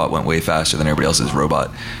my robot went way faster than everybody else's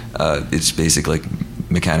robot. It's basically like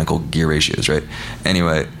mechanical gear ratios, right?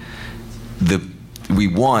 Anyway, we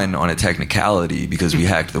won on a technicality because we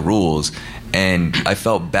hacked the rules, and I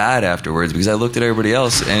felt bad afterwards because I looked at everybody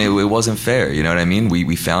else and it wasn't fair. You know what I mean?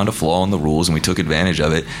 We found a flaw in the rules and we took advantage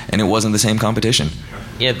of it, and it wasn't the same competition.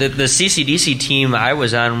 Yeah, the CCDC team I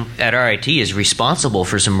was on at RIT is responsible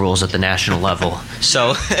for some rules at the national level.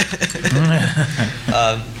 So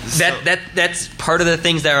that's part of the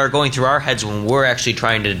things that are going through our heads when we're actually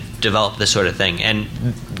trying to develop this sort of thing, and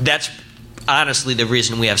that's honestly the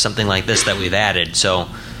reason we have something like this that we've added. So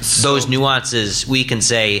those nuances, we can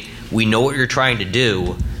say, we know what you're trying to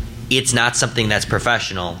do. It's not something that's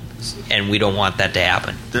professional, and we don't want that to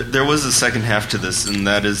happen. There was a second half to this, and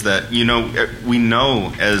that is that, we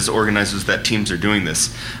know as organizers that teams are doing this.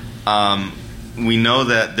 We know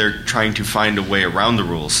that they're trying to find a way around the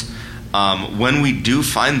rules. When we do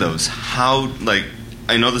find those,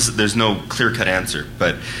 I know there's no clear-cut answer,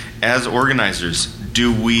 but as organizers,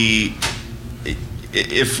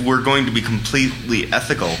 if we're going to be completely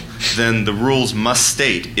ethical, then the rules must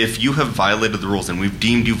state, if you have violated the rules and we've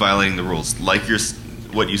deemed you violating the rules, like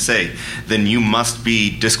what you say, then you must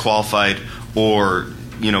be disqualified or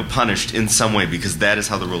punished in some way, because that is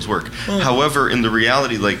how the rules work. However, in the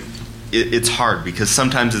reality, it's hard because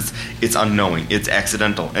sometimes it's unknowing, it's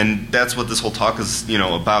accidental, and that's what this whole talk is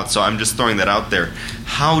about. So I'm just throwing that out there.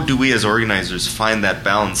 How do we as organizers find that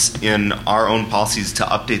balance in our own policies to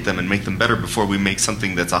update them and make them better before we make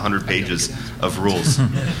something that's 100 pages of rules?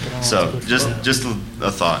 So just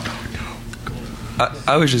a thought.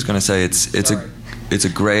 I was just going to say it's it's a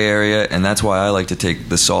gray area, and that's why I like to take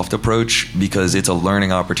the soft approach, because it's a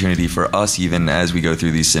learning opportunity for us even as we go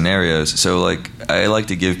through these scenarios. So like I like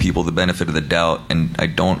to give people the benefit of the doubt, and I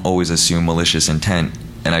don't always assume malicious intent,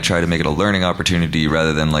 and I try to make it a learning opportunity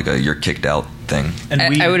rather than like a you're kicked out thing. And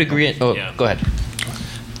I would agree. Go ahead.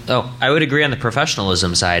 Oh, I would agree on the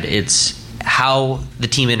professionalism side. It's how the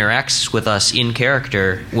team interacts with us in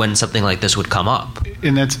character when something like this would come up.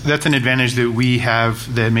 And that's an advantage that we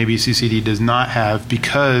have that maybe CCD does not have,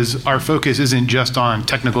 because our focus isn't just on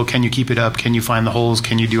technical, can you keep it up, can you find the holes,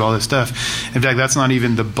 can you do all this stuff. In fact, that's not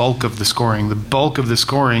even the bulk of the scoring. The bulk of the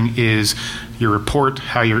scoring is your report,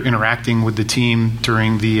 how you're interacting with the team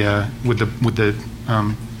during the with the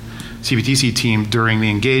CBTC team during the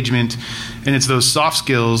engagement, and it's those soft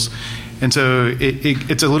skills. And so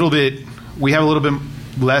it's a little bit, we have a little bit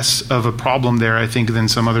less of a problem there, I think, than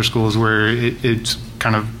some other schools where it's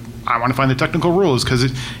kind of, I want to find the technical rules,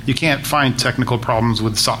 because you can't find technical problems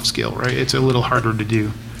with soft skill, right? It's a little harder to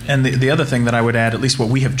do. And the other thing that I would add, at least what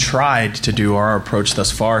we have tried to do, our approach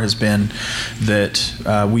thus far has been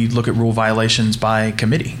that we look at rule violations by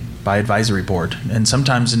committee, by advisory board. And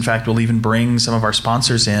sometimes, in fact, we'll even bring some of our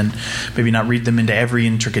sponsors in, maybe not read them into every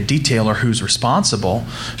intricate detail or who's responsible,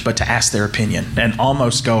 but to ask their opinion and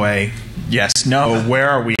almost go yes, no, where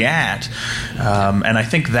are we at? And I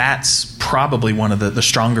think that's probably one of the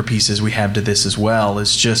stronger pieces we have to this as well,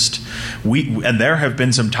 is just and there have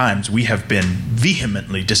been some times we have been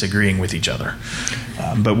vehemently disagreeing with each other,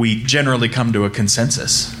 but we generally come to a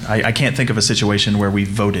consensus. I can't think of a situation where we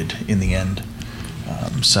voted in the end.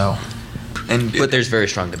 But there's very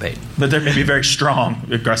strong debate. But there may be very strong,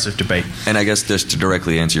 aggressive debate. And I guess just to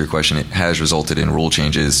directly answer your question, it has resulted in rule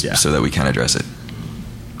changes so that we can address it.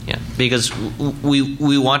 Yeah, because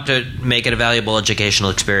we want to make it a valuable educational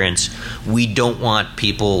experience. We don't want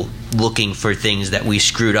people looking for things that we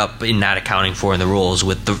screwed up in not accounting for in the rules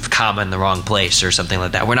with the comma in the wrong place or something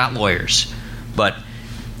like that. We're not lawyers. But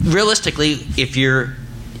realistically, if you're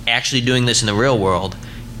actually doing this in the real world,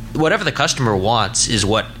 whatever the customer wants is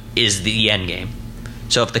what is the end game.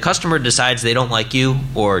 So if the customer decides they don't like you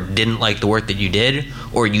or didn't like the work that you did,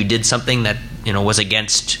 or you did something that was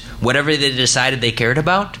against whatever they decided they cared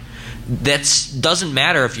about, that doesn't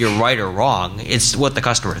matter if you're right or wrong. It's what the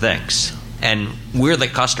customer thinks, and we're the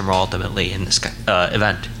customer ultimately in this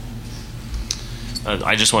event.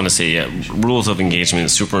 I just want to say, rules of engagement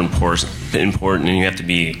is super important, and you have to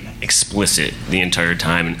be explicit the entire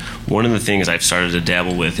time. And one of the things I've started to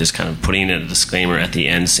dabble with is kind of putting a disclaimer at the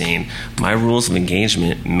end saying, my rules of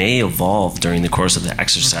engagement may evolve during the course of the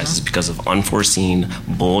exercises because of unforeseen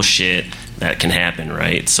bullshit that can happen,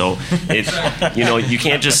 right? So you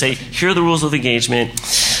can't just say, here are the rules of engagement.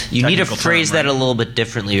 You need to phrase that a little bit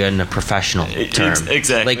differently in a professional term.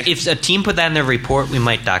 Exactly. Like if a team put that in their report, we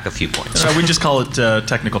might dock a few points. So we just call it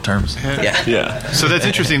technical terms. Yeah. So that's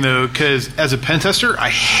interesting though, because as a pen tester, I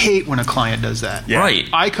hate when a client does that. Yeah. Right.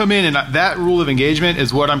 I come in and that rule of engagement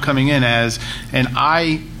is what I'm coming in as, and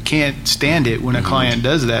I can't stand it when a client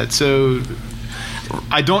does that. So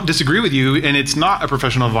I don't disagree with you, and it's not a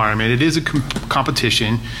professional environment. It is a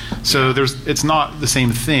competition, so it's not the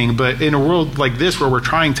same thing. But in a world like this, where we're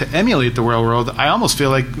trying to emulate the real world, I almost feel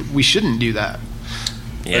like we shouldn't do that.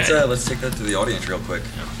 Yeah. Let's take that to the audience real quick.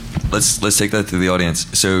 Let's take that to the audience.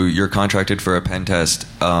 So you're contracted for a pen test,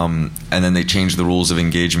 and then they change the rules of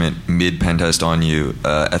engagement mid pen test on you.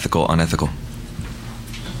 Ethical, unethical.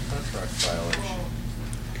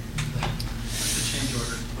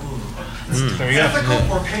 There you go. Ethical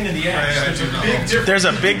or pain in the ass? There's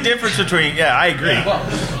a big difference between. Yeah, I agree.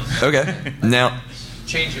 Okay. Now,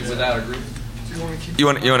 change it without agreement. you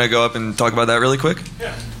want to go up and talk about that really quick?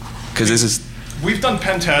 Yeah. Because this is. We've done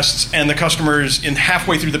pen tests, and the customers, in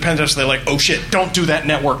halfway through the pen test, they're like, "Oh shit, don't do that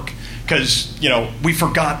network," because we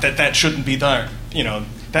forgot that shouldn't be there.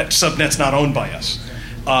 That subnet's not owned by us.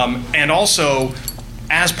 And also,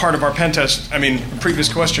 as part of our pen test,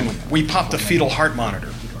 previous question, we popped a fetal heart monitor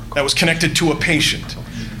that was connected to a patient.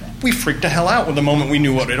 We freaked the hell out with the moment we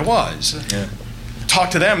knew what it was. Yeah.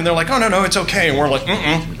 Talked to them, and they're like, "Oh no, it's okay," and we're like,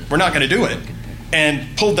 "We're not going to do it,"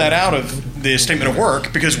 and pulled that out of the statement of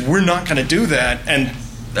work because we're not going to do that, and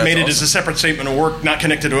made it as a separate statement of work, not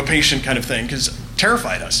connected to a patient kind of thing, because it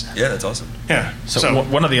terrified us. Yeah, that's awesome. Yeah. So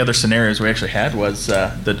one of the other scenarios we actually had was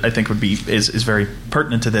that I think is very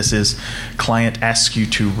pertinent to this is client asks you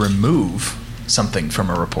to remove something from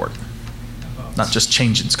a report, not just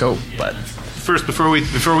change in scope, but. First, before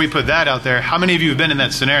we put that out there, how many of you have been in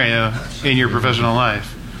that scenario in your professional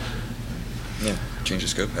life? Yeah, change of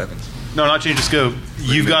scope happens. No, not change of scope.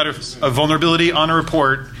 You've got a vulnerability on a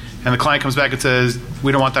report, and the client comes back and says,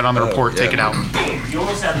 we don't want that on the report, take it out. You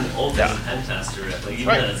almost have an ultimate pen tester, like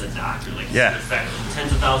even as a doctor, like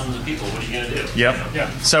tens of thousands of people. What are you going to do? Yep. Yeah.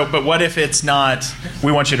 So, but what if it's not,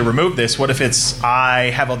 we want you to remove this? What if it's,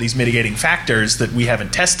 I have all these mitigating factors that we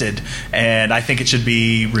haven't tested, and I think it should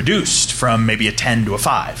be reduced from maybe a 10 to a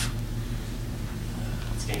 5?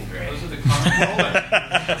 It's getting great. Those are the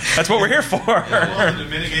That's what we're here for. To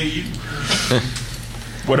mitigate you.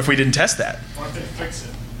 What if we didn't test that? Why don't they fix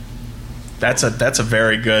it? That's a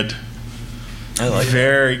very good. I like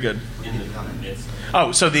very good.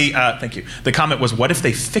 Oh, so the thank you. The comment was, what if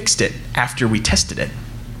they fixed it after we tested it?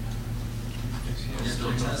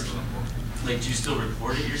 Like, do you still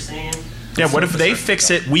report it? You're saying? Yeah. What if they fix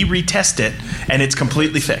it, we retest it, and it's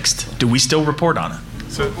completely fixed? Do we still report on it?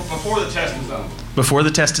 So before the test is over. Before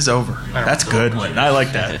the test is over. That's a good one. I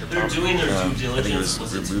like that. They're doing their due diligence.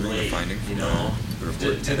 Was it too late? You know,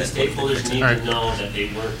 do the stakeholders need to know that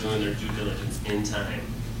they weren't doing their due diligence in time?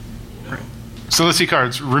 You know? So let's see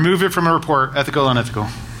cards. Remove it from a report. Ethical, unethical.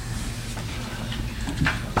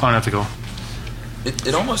 Unethical.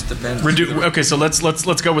 It almost depends. Okay, so let's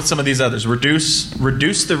go with some of these others. Reduce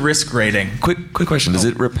the risk rating. Quick question. Does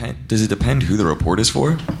it depend who the report is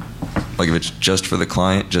for? Like if it's just for the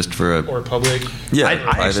client, just for a or public? Yeah,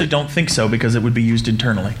 I actually don't think so because it would be used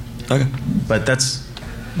internally. Okay, but that's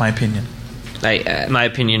my opinion. My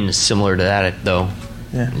opinion is similar to that, though.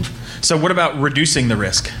 Yeah. So what about reducing the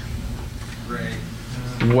risk? Right.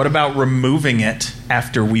 What about removing it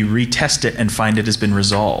after we retest it and find it has been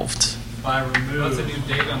resolved? By remove. What's a new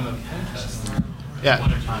date on the pen test? Yeah.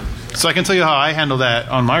 So I can tell you how I handle that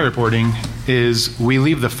on my reporting is we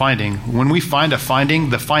leave the finding. When we find a finding,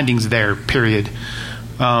 the finding's there, period.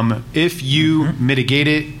 If you mitigate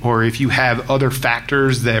it or if you have other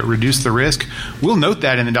factors that reduce the risk, we'll note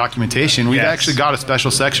that in the documentation. We've actually got a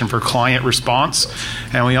special section for client response,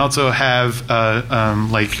 and we also have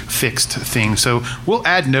like fixed things. So we'll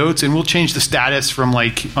add notes and we'll change the status from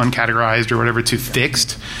like uncategorized or whatever to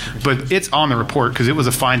fixed, but it's on the report because it was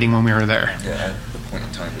a finding when we were there. Yeah, at the point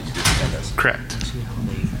in time that you did the test. Correct.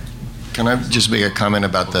 Can I just make a comment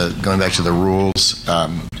about going back to the rules?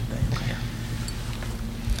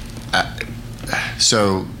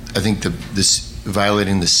 So I think this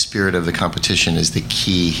violating the spirit of the competition is the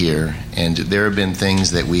key here. And there have been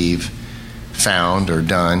things that we've found or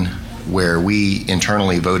done where we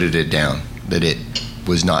internally voted it down, that it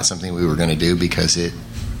was not something we were going to do because it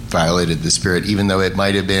violated the spirit, even though it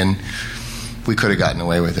might have been, we could have gotten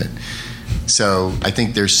away with it. So I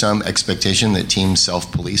think there's some expectation that teams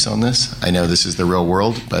self-police on this. I know this is the real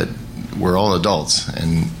world, but we're all adults,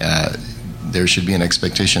 and there should be an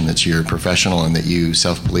expectation that you're professional and that you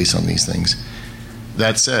self-police on these things.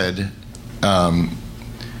 That said,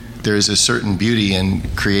 there's a certain beauty in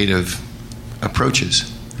creative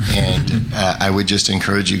approaches. And I would just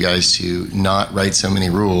encourage you guys to not write so many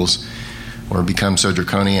rules or become so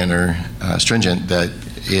draconian or stringent that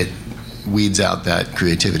it weeds out that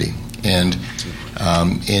creativity. And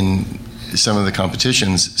in some of the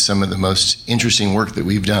competitions, some of the most interesting work that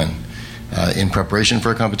we've done in preparation for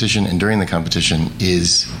a competition and during the competition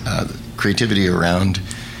is creativity around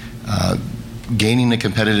gaining a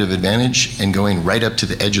competitive advantage and going right up to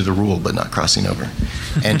the edge of the rule but not crossing over.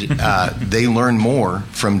 And they learn more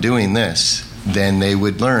from doing this than they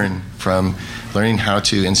would learn from learning how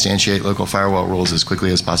to instantiate local firewall rules as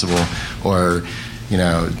quickly as possible, or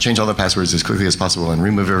change all the passwords as quickly as possible and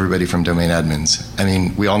remove everybody from domain admins. I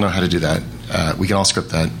mean, we all know how to do that. We can all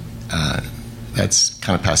script that. That's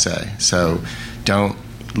kind of passé. So don't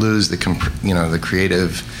lose the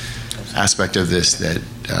creative aspect of this that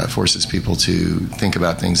forces people to think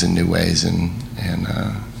about things in new ways and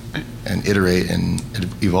iterate and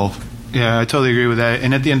evolve. Yeah, I totally agree with that.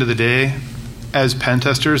 And at the end of the day, as pen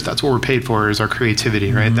testers, that's what we're paid for, is our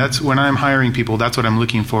creativity, right? Mm-hmm. That's when I'm hiring people, that's what I'm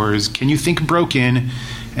looking for, is can you think broken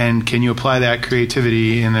and can you apply that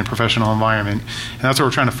creativity in a professional environment? And that's what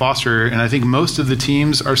we're trying to foster. And I think most of the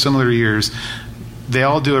teams are similar to yours. They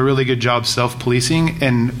all do a really good job self-policing.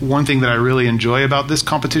 And one thing that I really enjoy about this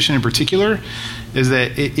competition in particular is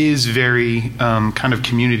that it is very kind of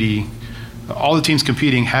community. All the teams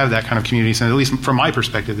competing have that kind of community sense, at least from my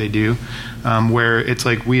perspective they do, where it's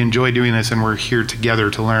like we enjoy doing this and we're here together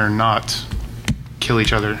to learn, not kill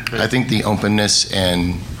each other. I think the openness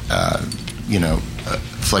and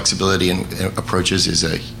flexibility in approaches is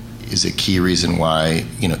a key reason why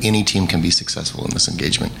any team can be successful in this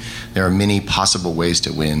engagement. There are many possible ways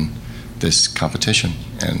to win this competition,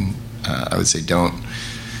 and I would say don't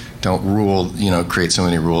create so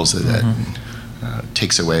many rules that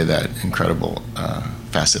takes away that incredible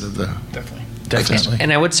facet of the definitely.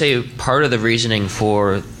 And I would say part of the reasoning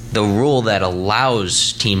for the rule that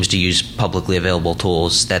allows teams to use publicly available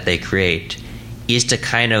tools that they create is to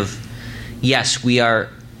kind of, yes, we are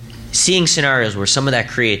seeing scenarios where some of that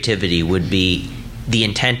creativity would be the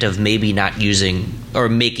intent of maybe not using or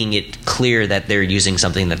making it clear that they're using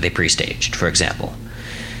something that they pre-staged, for example.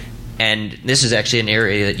 And this is actually an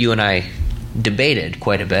area that you and I debated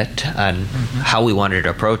quite a bit on how we wanted to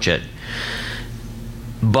approach it.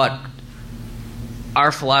 But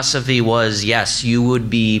our philosophy was, yes, you would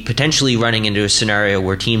be potentially running into a scenario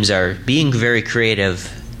where teams are being very creative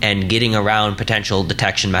and getting around potential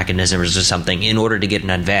detection mechanisms or something in order to get an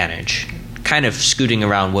advantage, kind of scooting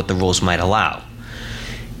around what the rules might allow.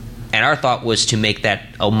 And our thought was to make that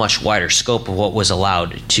a much wider scope of what was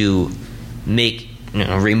allowed, to make,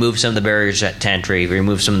 remove some of the barriers to entry,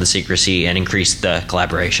 remove some of the secrecy, and increase the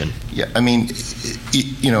collaboration. Yeah, I mean,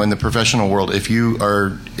 in the professional world, if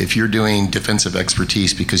you're doing defensive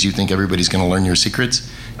expertise because you think everybody's going to learn your secrets,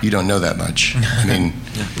 you don't know that much. I mean,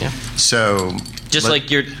 so just like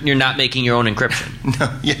you're not making your own encryption.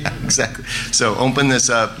 No, yeah, exactly. So open this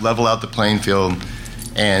up, level out the playing field,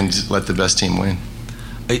 and let the best team win.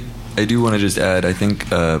 I do want to just add, I think,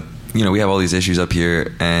 we have all these issues up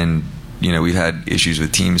here, and, we've had issues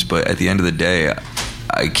with teams, but at the end of the day,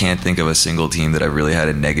 I can't think of a single team that I've really had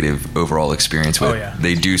a negative overall experience with. Oh, yeah.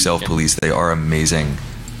 They do self-police. They are amazing.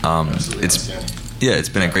 It's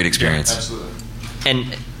been a great experience. Yeah, absolutely.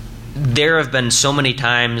 And there have been so many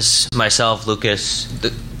times, myself, Lucas,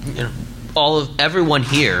 everyone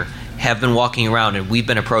here have been walking around, and we've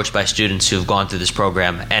been approached by students who have gone through this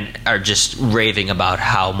program and are just raving about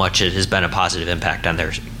how much it has been a positive impact on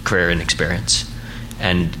their career and experience.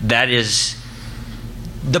 And that is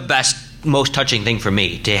the best, most touching thing for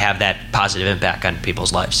me, to have that positive impact on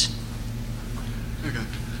people's lives.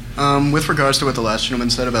 Okay. With regards to what the last gentleman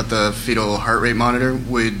said about the fetal heart rate monitor,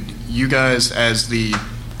 would you guys, as the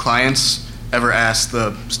clients, ever ask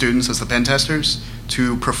the students, as the pen testers,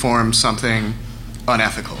 to perform something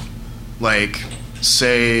unethical? Like,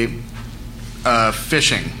 say,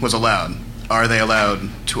 phishing was allowed. Are they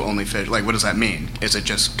allowed to only fish? Like, what does that mean? Is it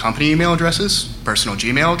just company email addresses, personal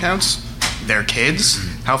Gmail accounts, their kids?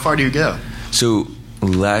 How far do you go? So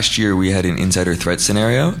last year we had an insider threat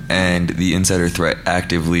scenario, and the insider threat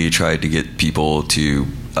actively tried to get people to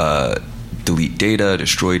delete data,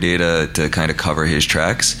 destroy data, to kind of cover his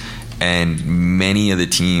tracks. And many of the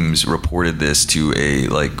teams reported this to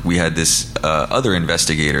we had this other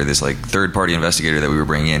investigator, this third-party investigator that we were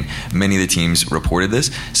bringing in. Many of the teams reported this.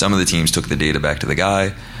 Some of the teams took the data back to the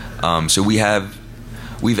guy. So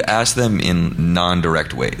we've asked them in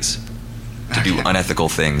non-direct ways to do unethical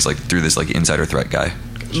things, through this insider threat guy.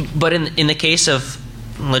 But in the case of,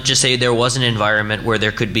 let's just say there was an environment where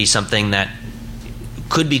there could be something that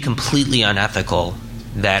could be completely unethical,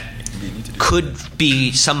 that could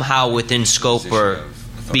be somehow within scope or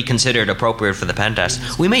be considered appropriate for the pen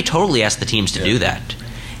test, we may totally ask the teams to do that.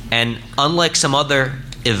 And unlike some other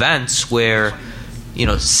events where,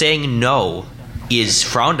 saying no is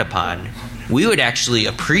frowned upon, we would actually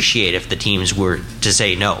appreciate if the teams were to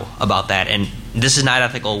say no about that. And this is not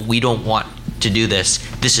ethical. We don't want to do this.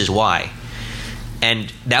 This is why.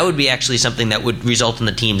 And that would be actually something that would result in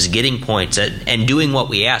the teams getting points. And doing what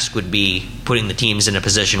we ask would be putting the teams in a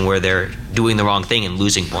position where they're doing the wrong thing and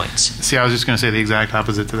losing points. See, I was just going to say the exact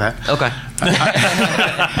opposite to that. Okay.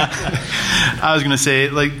 I was going to say,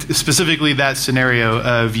 specifically that scenario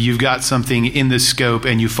of you've got something in the scope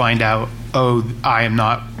and you find out, oh, I am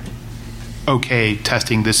not okay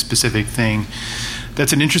testing this specific thing.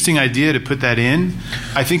 That's an interesting idea to put that in.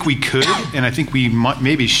 I think we could, and I think we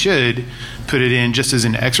maybe should put it in just as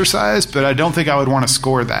an exercise, but I don't think I would want to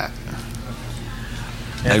score that.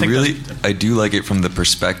 I do like it from the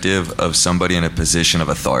perspective of somebody in a position of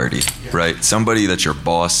authority, right? Somebody that's your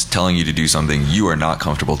boss telling you to do something you are not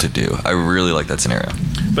comfortable to do. I really like that scenario.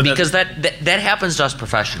 Because that happens to us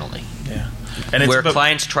professionally. Yeah. And where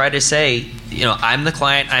clients try to say, I'm the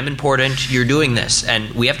client, I'm important, you're doing this,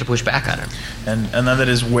 and we have to push back on it. And that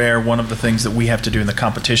is where one of the things that we have to do in the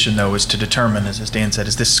competition, though, is to determine, as Dan said,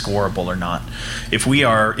 is this scoreable or not? If we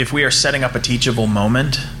are setting up a teachable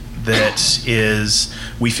moment that is,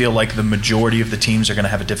 we feel like the majority of the teams are going to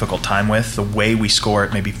have a difficult time with, the way we score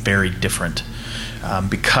it may be very different.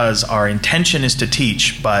 Because our intention is to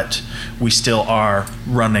teach, but we still are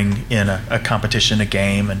running in a competition, a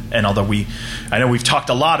game, and although I know we've talked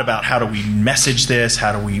a lot about how do we message this,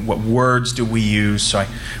 what words do we use, so I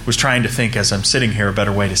was trying to think as I'm sitting here a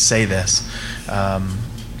better way to say this.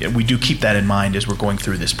 We do keep that in mind as we're going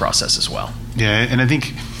through this process as well. Yeah, and I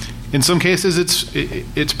think in some cases,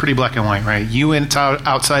 it's pretty black and white, right? You went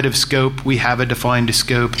outside of scope. We have a defined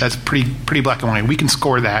scope. That's pretty black and white. We can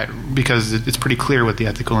score that because it's pretty clear what the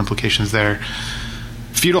ethical implications there.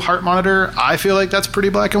 Fetal heart monitor, I feel like that's pretty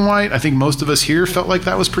black and white. I think most of us here felt like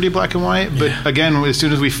that was pretty black and white. But again, as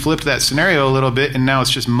soon as we flipped that scenario a little bit, and now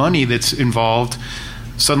it's just money that's involved,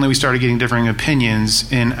 suddenly we started getting differing opinions.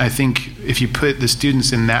 And I think if you put the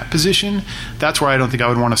students in that position, that's where I don't think I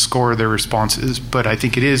would want to score their responses. But I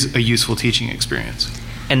think it is a useful teaching experience.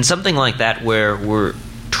 And something like that where we're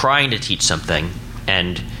trying to teach something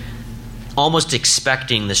and almost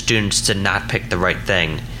expecting the students to not pick the right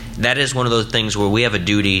thing, that is one of those things where we have a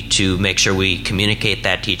duty to make sure we communicate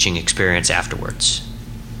that teaching experience afterwards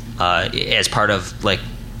as part of like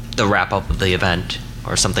the wrap up of the event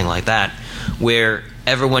or something like that, where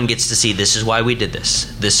everyone gets to see this is why we did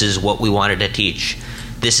this. This is what we wanted to teach.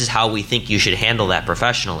 This is how we think you should handle that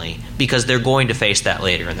professionally, because they're going to face that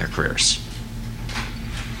later in their careers.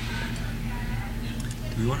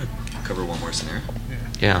 Do we want to cover one more scenario?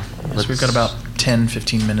 Yeah. So we've got about 10,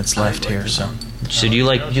 15 minutes left here. So do you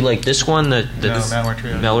like this one? The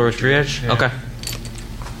malware triage? Yeah. Okay.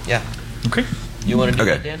 Yeah. Okay. You want to do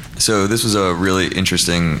that, Dan? So this was a really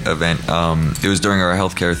interesting event. It was during our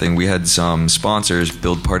healthcare thing. We had some sponsors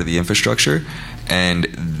build part of the infrastructure, and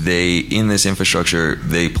in this infrastructure,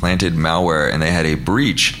 they planted malware, and they had a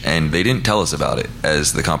breach, and they didn't tell us about it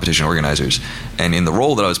as the competition organizers. And in the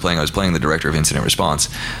role that I was playing the director of incident response.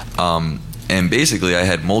 And basically, I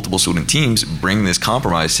had multiple student teams bring this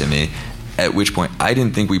compromise to me, at which point I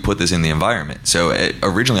didn't think we put this in the environment. So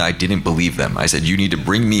originally, I didn't believe them. I said, you need to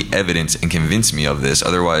bring me evidence and convince me of this.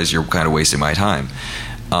 Otherwise, you're kind of wasting my time.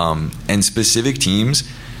 And specific teams,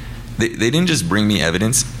 they didn't just bring me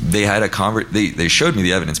evidence. They had they showed me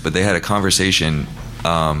the evidence, but they had a conversation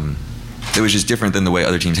it was just different than the way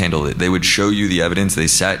other teams handled it. They would show you the evidence, they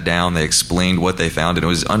sat down, they explained what they found, and it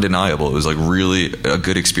was undeniable. It was like really a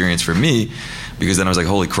good experience for me, because then I was like,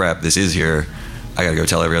 holy crap, this is here. I gotta go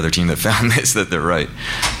tell every other team that found this that they're right.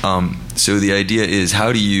 So the idea is,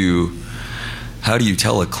 how do you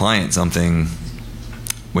tell a client something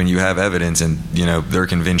when you have evidence and they're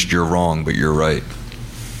convinced you're wrong but you're right?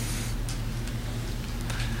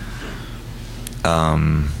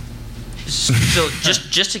 So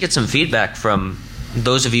just to get some feedback from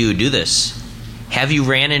those of you who do this, have you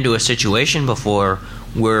ran into a situation before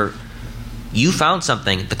where you found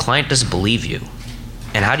something, the client doesn't believe you,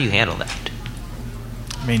 and how do you handle that?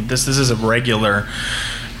 I mean, this is a regular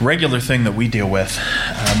thing that we deal with,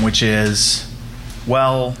 which is,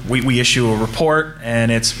 well, we issue a report and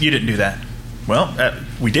it's, you didn't do that. Well,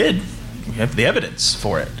 we did. We have the evidence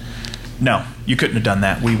for it. No, you couldn't have done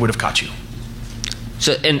that. We would have caught you.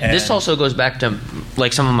 So, and this also goes back to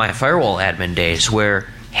like some of my firewall admin days, where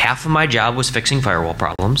half of my job was fixing firewall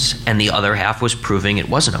problems and the other half was proving it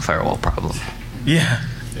wasn't a firewall problem. Yeah.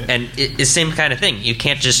 And it's the same kind of thing. You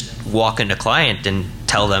can't just walk into a client and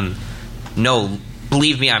tell them, no,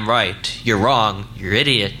 believe me, I'm right. You're wrong. You're an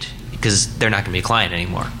idiot, because they're not going to be a client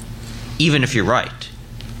anymore, even if you're right.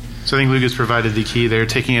 So I think Lucas provided the key there,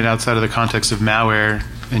 taking it outside of the context of malware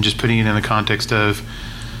and just putting it in the context of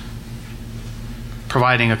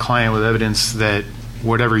providing a client with evidence that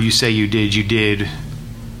whatever you say you did,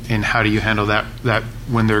 and how do you handle that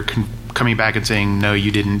when they're coming back and saying, no, you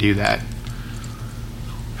didn't do that?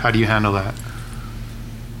 How do you handle that?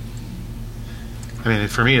 I mean,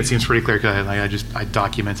 for me, it seems pretty clear cut. Like I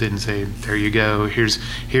document it and say, there you go. Here's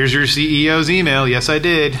your CEO's email. Yes, I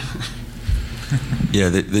did. Yeah,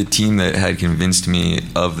 the team that had convinced me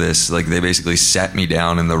of this, like, they basically sat me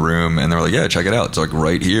down in the room and they were like, yeah, check it out. It's like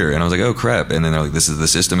right here. And I was like, oh crap. And then they're like, this is the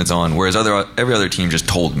system it's on. Whereas every other team just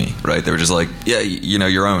told me, right? They were just like, yeah,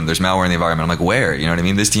 your own. There's malware in the environment. I'm like, where? You know what I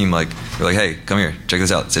mean? This team, like, they're like, hey, come here, check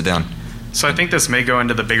this out, sit down. So I think this may go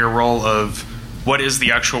into the bigger role of what is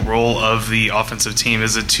the actual role of the offensive team?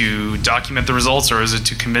 Is it to document the results, or is it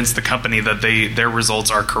to convince the company that their results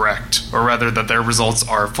are correct, or rather that their results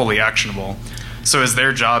are fully actionable? So is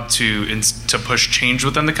their job to push change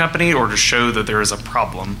within the company, or to show that there is a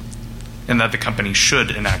problem and that the company should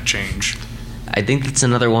enact change? I think that's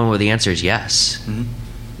another one where the answer is yes.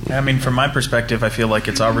 Mm-hmm. I mean, from my perspective, I feel like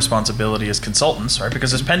it's our responsibility as consultants, right?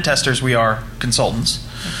 Because as pen testers, we are consultants.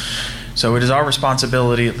 So it is our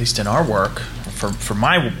responsibility, at least in our work, for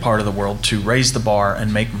my part of the world, to raise the bar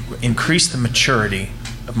and increase the maturity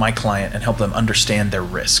of my client and help them understand their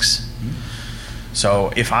risks.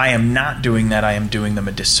 So if I am not doing that, I am doing them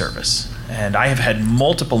a disservice. And I have had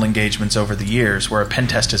multiple engagements over the years where a pen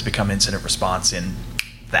test has become incident response in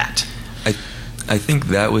that. I think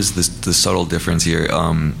that was the subtle difference here.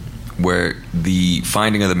 where the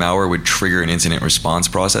finding of the malware would trigger an incident response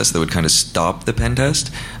process that would kind of stop the pen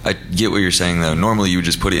test. I get what you're saying, though. Normally you would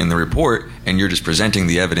just put it in the report and you're just presenting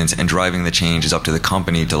the evidence, and driving the change is up to the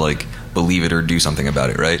company to like believe it or do something about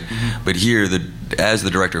it, right? Mm-hmm. But here, as the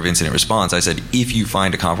director of incident response, I said, if you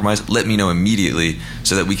find a compromise, let me know immediately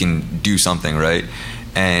so that we can do something, right?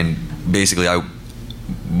 And basically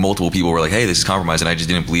multiple people were like, hey, this is compromised, and I just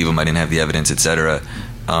didn't believe them. I didn't have the evidence, etc.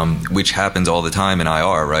 Which happens all the time in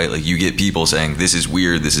IR, right? Like, you get people saying, this is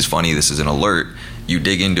weird, this is funny, this is an alert. You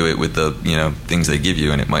dig into it with the things they give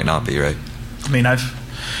you, and it might not be, right? I mean,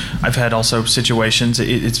 I've had also situations.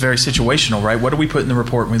 It's very situational, right? What do we put in the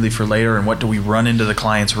report and we leave for later, and what do we run into the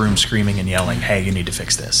client's room screaming and yelling, hey, you need to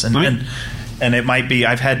fix this? And it might be,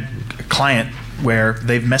 I've had a client where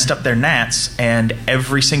they've messed up their NATs, and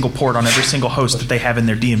every single port on every single host that they have in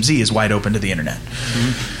their DMZ is wide open to the internet.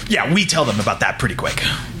 Mm-hmm. Yeah, we tell them about that pretty quick.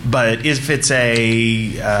 But if it's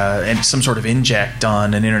some sort of inject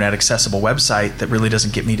on an internet accessible website that really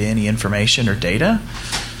doesn't get me to any information or data,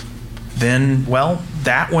 then, well,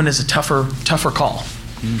 that one is a tougher call.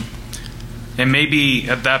 And maybe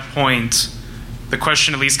at that point, the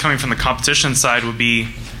question, at least coming from the competition side, would be,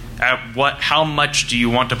 how much do you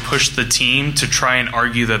want to push the team to try and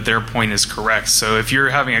argue that their point is correct? So if you're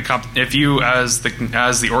having if you as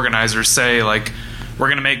the organizers say, like, we're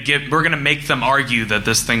gonna make them argue that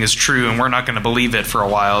this thing is true, and we're not gonna believe it for a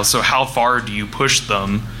while. So how far do you push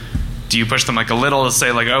them? Do you push them like a little to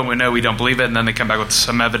say, like, oh, no, we don't believe it, and then they come back with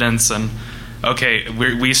some evidence and, okay,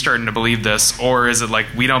 we're starting to believe this? Or is it like,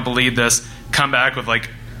 we don't believe this, come back with like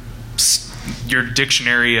your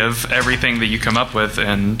dictionary of everything that you come up with,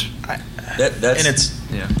 and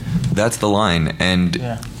that's the line.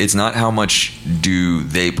 And it's not how much do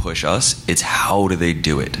they push us, it's how do they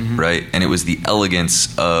do it, right? And it was the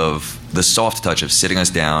elegance of the soft touch of sitting us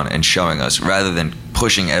down and showing us, rather than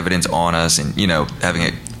pushing evidence on us and having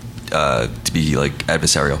it to be like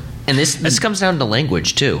adversarial. And this comes down to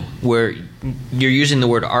language too, where you're using the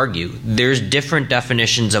word argue. There's different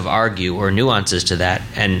definitions of argue or nuances to that,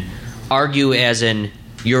 and argue as in,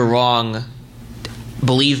 you're wrong,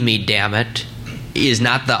 believe me, damn it, is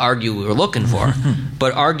not the argue we were looking for.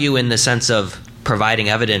 But argue in the sense of providing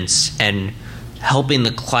evidence and helping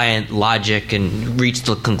the client logic and reach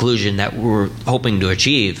the conclusion that we're hoping to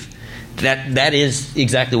achieve. That is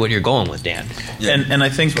exactly what you're going with, Dan. Yeah. And I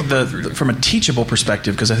think from a teachable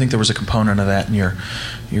perspective, because I think there was a component of that in your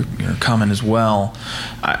comment as well,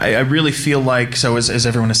 I really feel like, so as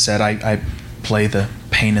everyone has said, I play the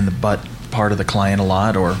pain in the butt part of the client a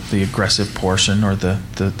lot, or the aggressive portion, or the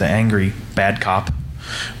angry bad cop,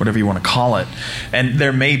 whatever you want to call it. And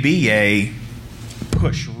there may be a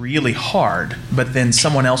push really hard, but then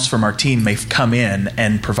someone else from our team may come in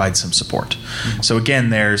and provide some support. So again,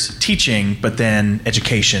 there's teaching, but then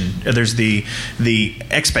education. There's the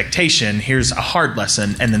expectation, here's a hard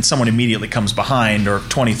lesson, and then someone immediately comes behind, or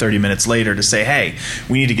 20, 30 minutes later, to say, hey,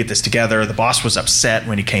 we need to get this together. The boss was upset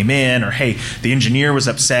when he came in, or hey, the engineer was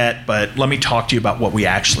upset, but let me talk to you about what we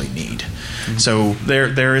actually need. So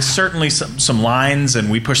there is certainly some lines, and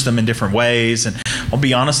we push them in different ways. And I'll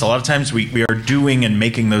be honest, a lot of times we are doing and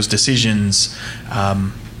making those decisions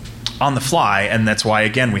on the fly, and that's why,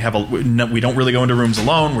 again, we don't really go into rooms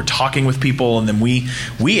alone. We're talking with people, and then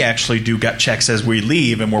we actually do gut checks as we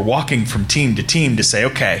leave, and we're walking from team to team to say,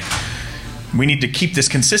 okay, we need to keep this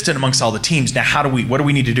consistent amongst all the teams. Now, what do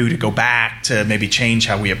we need to do to go back to maybe change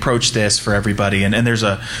how we approach this for everybody? And there's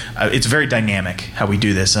it's very dynamic how we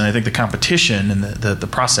do this. And I think the competition and the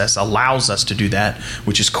process allows us to do that,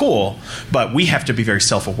 which is cool, but we have to be very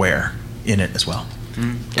self-aware in it as well.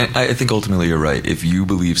 And I think ultimately you're right. If you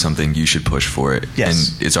believe something, you should push for it.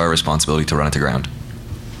 Yes. And it's our responsibility to run it to ground.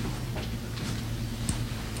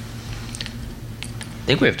 I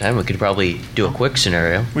think we have time. We could probably do a quick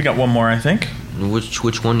scenario. We got one more, I think.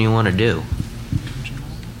 Which one do you want to do?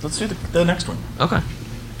 Let's do the next one. Okay.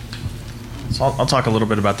 So I'll talk a little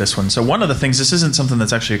bit about this one. So one of the things, this isn't something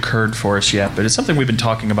that's actually occurred for us yet, but it's something we've been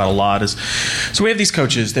talking about a lot, is, so we have these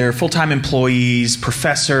coaches. They're full-time employees,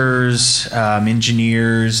 professors,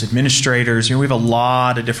 engineers, administrators. We have a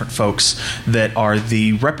lot of different folks that are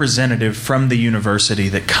the representative from the university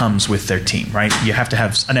that comes with their team, right? You have to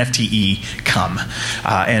have an FTE come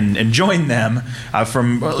and join them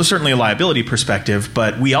from certainly a liability perspective,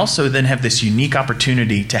 but we also then have this unique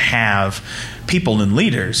opportunity to have people and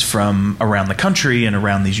leaders from around the country and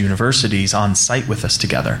around these universities on site with us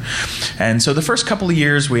together. And so the first couple of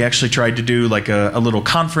years, we actually tried to do like a little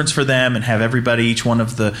conference for them and have everybody, each one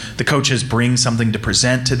of the coaches, bring something to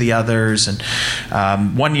present to the others.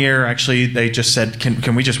 And one year, actually, they just said,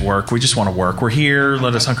 can we just work? We just want to work. We're here.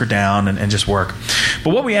 Let us hunker down and just work.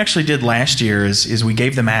 But what we actually did last year is we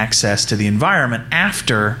gave them access to the environment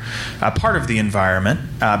after part of the environment,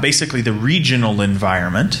 basically the regional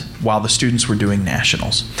environment, while the students were doing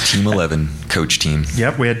nationals. Team 11, coach team.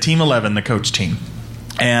 Yep, we had Team 11, the coach team.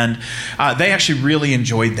 And they actually really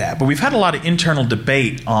enjoyed that. But we've had a lot of internal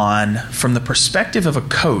debate on, from the perspective of a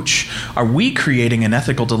coach, are we creating an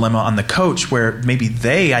ethical dilemma on the coach where maybe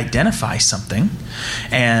they identify something,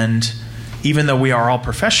 and even though we are all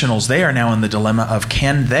professionals, they are now in the dilemma of,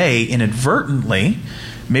 can they inadvertently,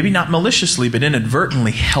 maybe not maliciously, but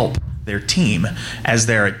inadvertently help their team as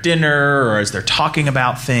they're at dinner or as they're talking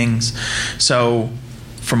about things. So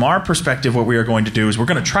from our perspective, what we are going to do is we're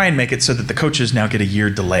going to try and make it so that the coaches now get a year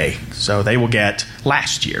delay. So they will get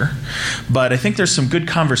last year. But I think there's some good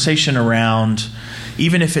conversation around,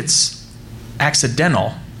 even if it's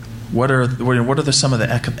accidental, what are some of the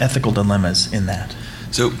ethical dilemmas in that?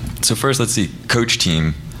 So first, let's see, coach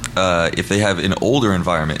team. If they have an older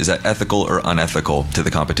environment, is that ethical or unethical to the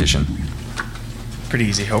competition? Pretty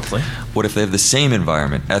easy, hopefully. What if they have the same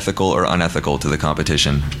environment, ethical or unethical to the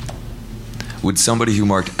competition? Would somebody who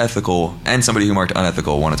marked ethical and somebody who marked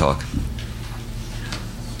unethical want to talk?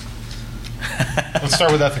 Let's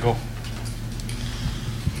start with ethical.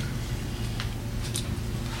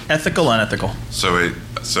 Ethical, unethical. So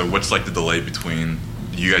what's like the delay between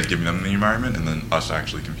you guys giving them the environment and then us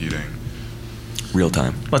actually competing? Real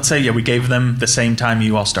time. Let's say, we gave them the same time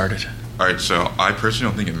you all started. All right, so I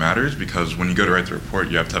personally don't think it matters, because when you go to write the report,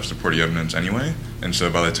 you have to have supporting evidence anyway. And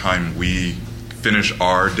so by the time we finish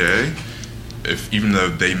our day, even though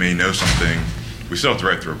they may know something, we still have to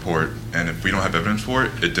write the report. And if we don't have evidence for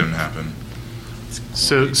it, it didn't happen.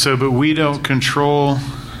 But we don't control.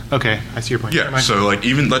 Okay, I see your point. Yeah. So like,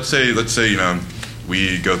 even let's say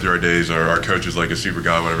we go through our days, our coach is like a super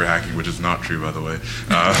god, whatever, hacking, which is not true, by the way.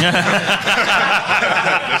 Let's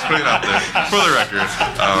put it out there for the record.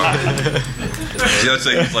 Let's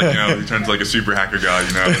say he's like, he turns like a super hacker guy,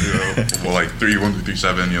 well, like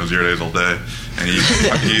 1-3-7, 0 days all day, and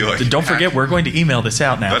he like. Don't forget, we're going to email this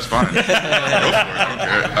out now. That's fine. Go for it. I don't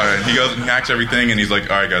care. And he goes and hacks everything, and he's like,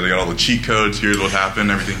 all right, guys, I got all the cheat codes. Here's what happened,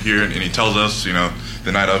 everything here, and he tells us,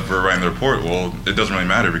 the night of we're writing the report. Well, it doesn't really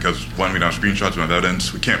matter, because one, we don't have screenshots, we don't have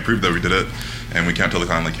evidence, we can't prove that we did it, and we can't tell the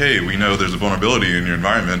client like, hey, we know there's a vulnerability in your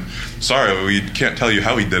environment. Sorry, we can't tell you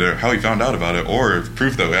how we did it, how we found out about it, or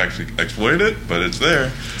proof that we actually exploited it, but it's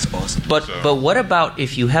there. It's awesome. But what about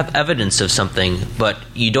if you have evidence of something, but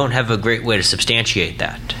you don't have a great way to substantiate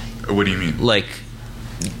that? What do you mean? Well,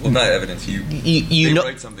 not evidence. They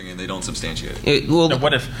write something and they don't substantiate it.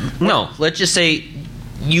 What if? No, let's just say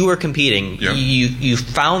you were competing. Yeah. You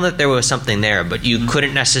found that there was something there, but you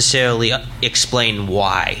couldn't necessarily explain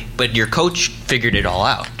why. But your coach figured it all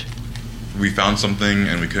out. We found something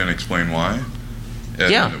and we couldn't explain why.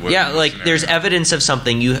 Like there's evidence of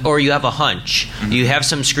something, or you have a hunch. Mm-hmm. You have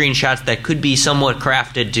some screenshots that could be somewhat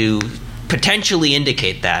crafted to potentially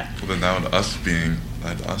indicate that. Well, then that would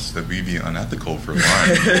that we be unethical for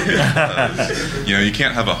lying. Because, you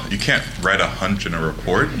can't write a hunch in a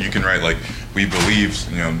report. You can write like, we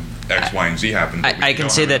believe X, Y, and Z happened. I can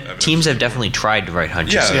say that teams have definitely tried to write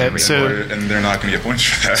hunches. And they're not going to get points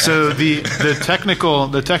for that. So the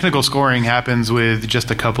technical scoring happens with just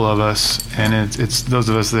a couple of us, and it's those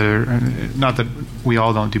of us that are, not that we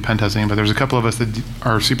all don't do pen testing, but there's a couple of us that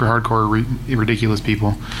are super hardcore, ridiculous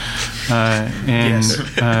people, and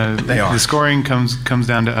they are. The scoring comes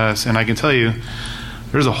down to us, and I can tell you,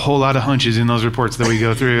 there's a whole lot of hunches in those reports that we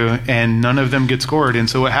go through, and none of them get scored. And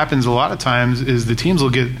so what happens a lot of times is the teams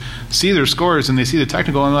will see their scores, and they see the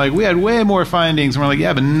technical, and they're like, we had way more findings. And we're like,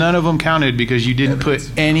 yeah, but none of them counted because you didn't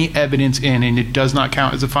put any evidence in, and it does not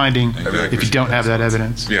count as a finding if you don't have that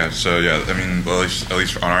evidence. Yeah, so I mean, well, at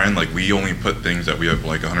least on our end, like, we only put things that we have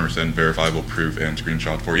like 100% verifiable proof and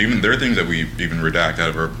screenshot for. Even there are things that we even redact out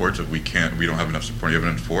of our reports if we don't have enough supporting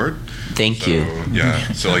evidence for it. Thank you. Yeah,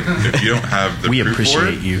 so like, if you don't have the we proof appreciate for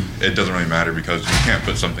it, you. It doesn't really matter, because you can't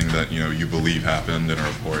put something that you believe happened in a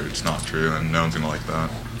report. It's not true, and no one's gonna like that.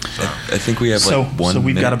 So. I think we have like 1 minute. So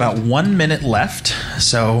we've got about 1 minute left.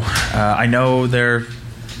 So I know they're.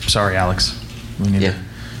 Sorry, Alex. We need to.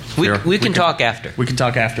 We can talk after. We can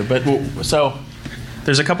talk after. But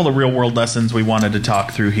there's a couple of real world lessons we wanted to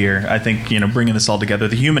talk through here. I think, bringing this all together,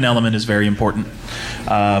 the human element is very important.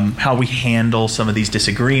 How we handle some of these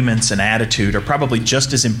disagreements and attitude are probably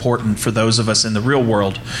just as important for those of us in the real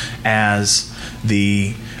world as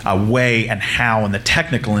the way and how and the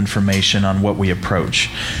technical information on what we approach.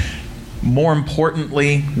 More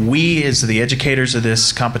importantly, we as the educators of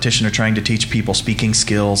this competition are trying to teach people speaking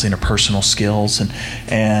skills, interpersonal skills,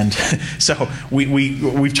 and so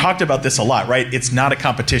we've talked about this a lot, right? It's not a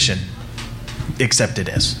competition, except it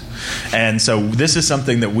is. And so this is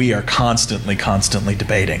something that we are constantly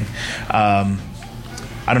debating.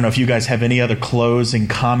 I don't know if you guys have any other closing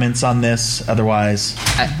comments on this. Otherwise,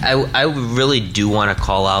 I really do want to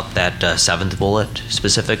call out that seventh bullet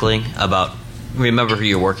specifically about remember who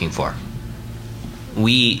you're working for.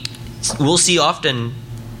 We'll see often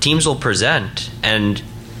teams will present and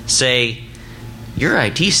say, your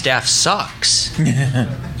IT staff sucks.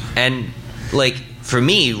 And like for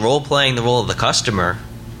me, role-playing the role of the customer,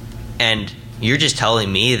 and you're just telling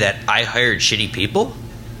me that I hired shitty people,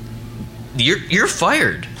 you're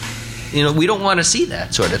fired. We don't want to see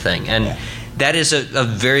that sort of thing. And that is a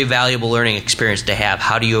very valuable learning experience to have.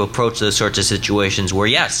 How do you approach those sorts of situations where,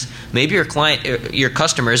 yes, maybe your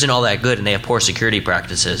customer isn't all that good and they have poor security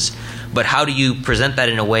practices, but how do you present that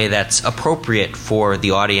in a way that's appropriate for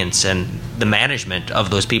the audience and the management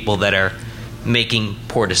of those people that are making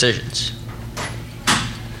poor decisions?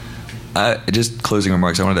 Just closing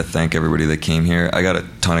remarks, I wanted to thank everybody that came here. I got a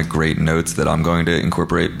ton of great notes that I'm going to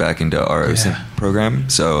incorporate back into our OSINT program.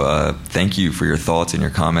 So thank you for your thoughts and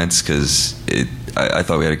your comments, because I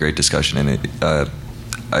thought we had a great discussion, and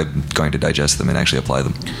I'm going to digest them and actually apply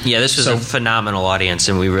them. Yeah, this was a phenomenal audience,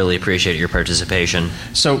 and we really appreciate your participation.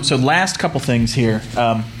 So last couple things here.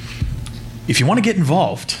 If you want to get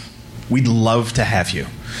involved, we'd love to have you.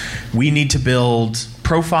 We need to build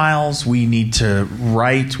profiles, we need to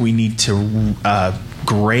write, we need to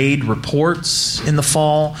grade reports in the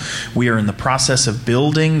fall. We are in the process of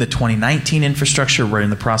building the 2019 infrastructure. We're in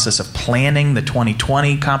the process of planning the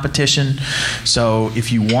 2020 competition. So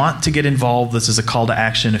if you want to get involved, this is a call to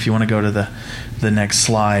action. If you want to go to the next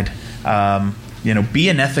slide. Be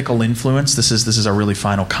an ethical influence. This is our really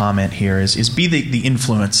final comment here, is be the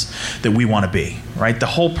influence that we want to be, right? The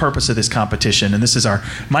whole purpose of this competition, and this is our,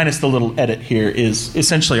 minus the little edit here, is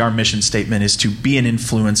essentially our mission statement is to be an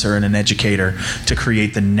influencer and an educator to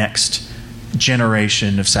create the next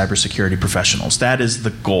generation of cybersecurity professionals. That is the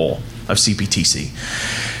goal of CPTC.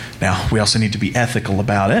 Now, we also need to be ethical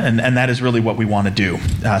about it, and that is really what we want to do.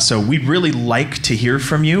 So we'd really like to hear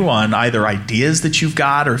from you on either ideas that you've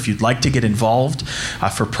got, or if you'd like to get involved.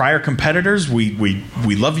 For prior competitors, we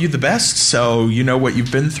love you the best, so you know what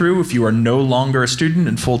you've been through. If you are no longer a student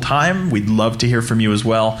and full-time, we'd love to hear from you as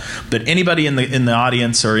well. But anybody in the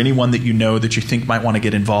audience, or anyone that you know that you think might want to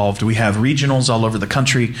get involved, we have regionals all over the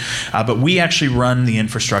country, but we actually run the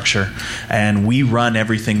infrastructure, and we run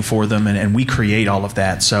everything for them, and we create all of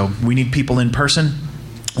that. So we need people in person.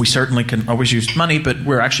 We certainly can always use money, but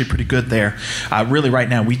we're actually pretty good there. Really, right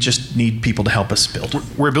now, we just need people to help us build.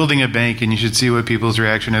 We're building a bank, and you should see what people's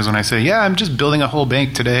reaction is when I say, yeah, I'm just building a whole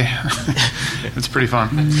bank today. It's pretty fun.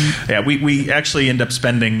 Yeah, we actually end up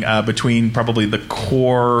spending between probably the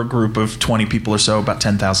core group of 20 people or so about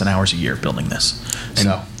 10,000 hours a year building this.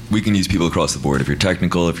 So we can use people across the board. If you're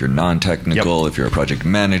technical, if you're non-technical, if you're a project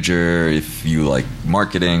manager, if you like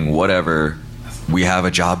marketing, whatever, we have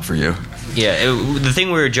a job for you. Yeah, the thing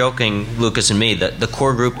we were joking, Lucas and me, that the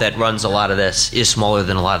core group that runs a lot of this is smaller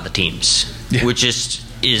than a lot of the teams, which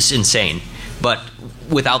is insane. But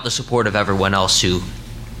without the support of everyone else who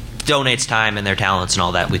donates time and their talents and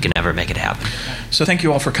all that, we can never make it happen. So thank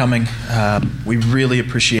you all for coming. We really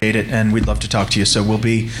appreciate it, and we'd love to talk to you. So we'll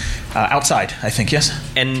be outside, I think, yes?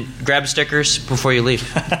 And grab stickers before you leave.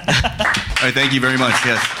 All right, thank you very much,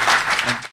 yes.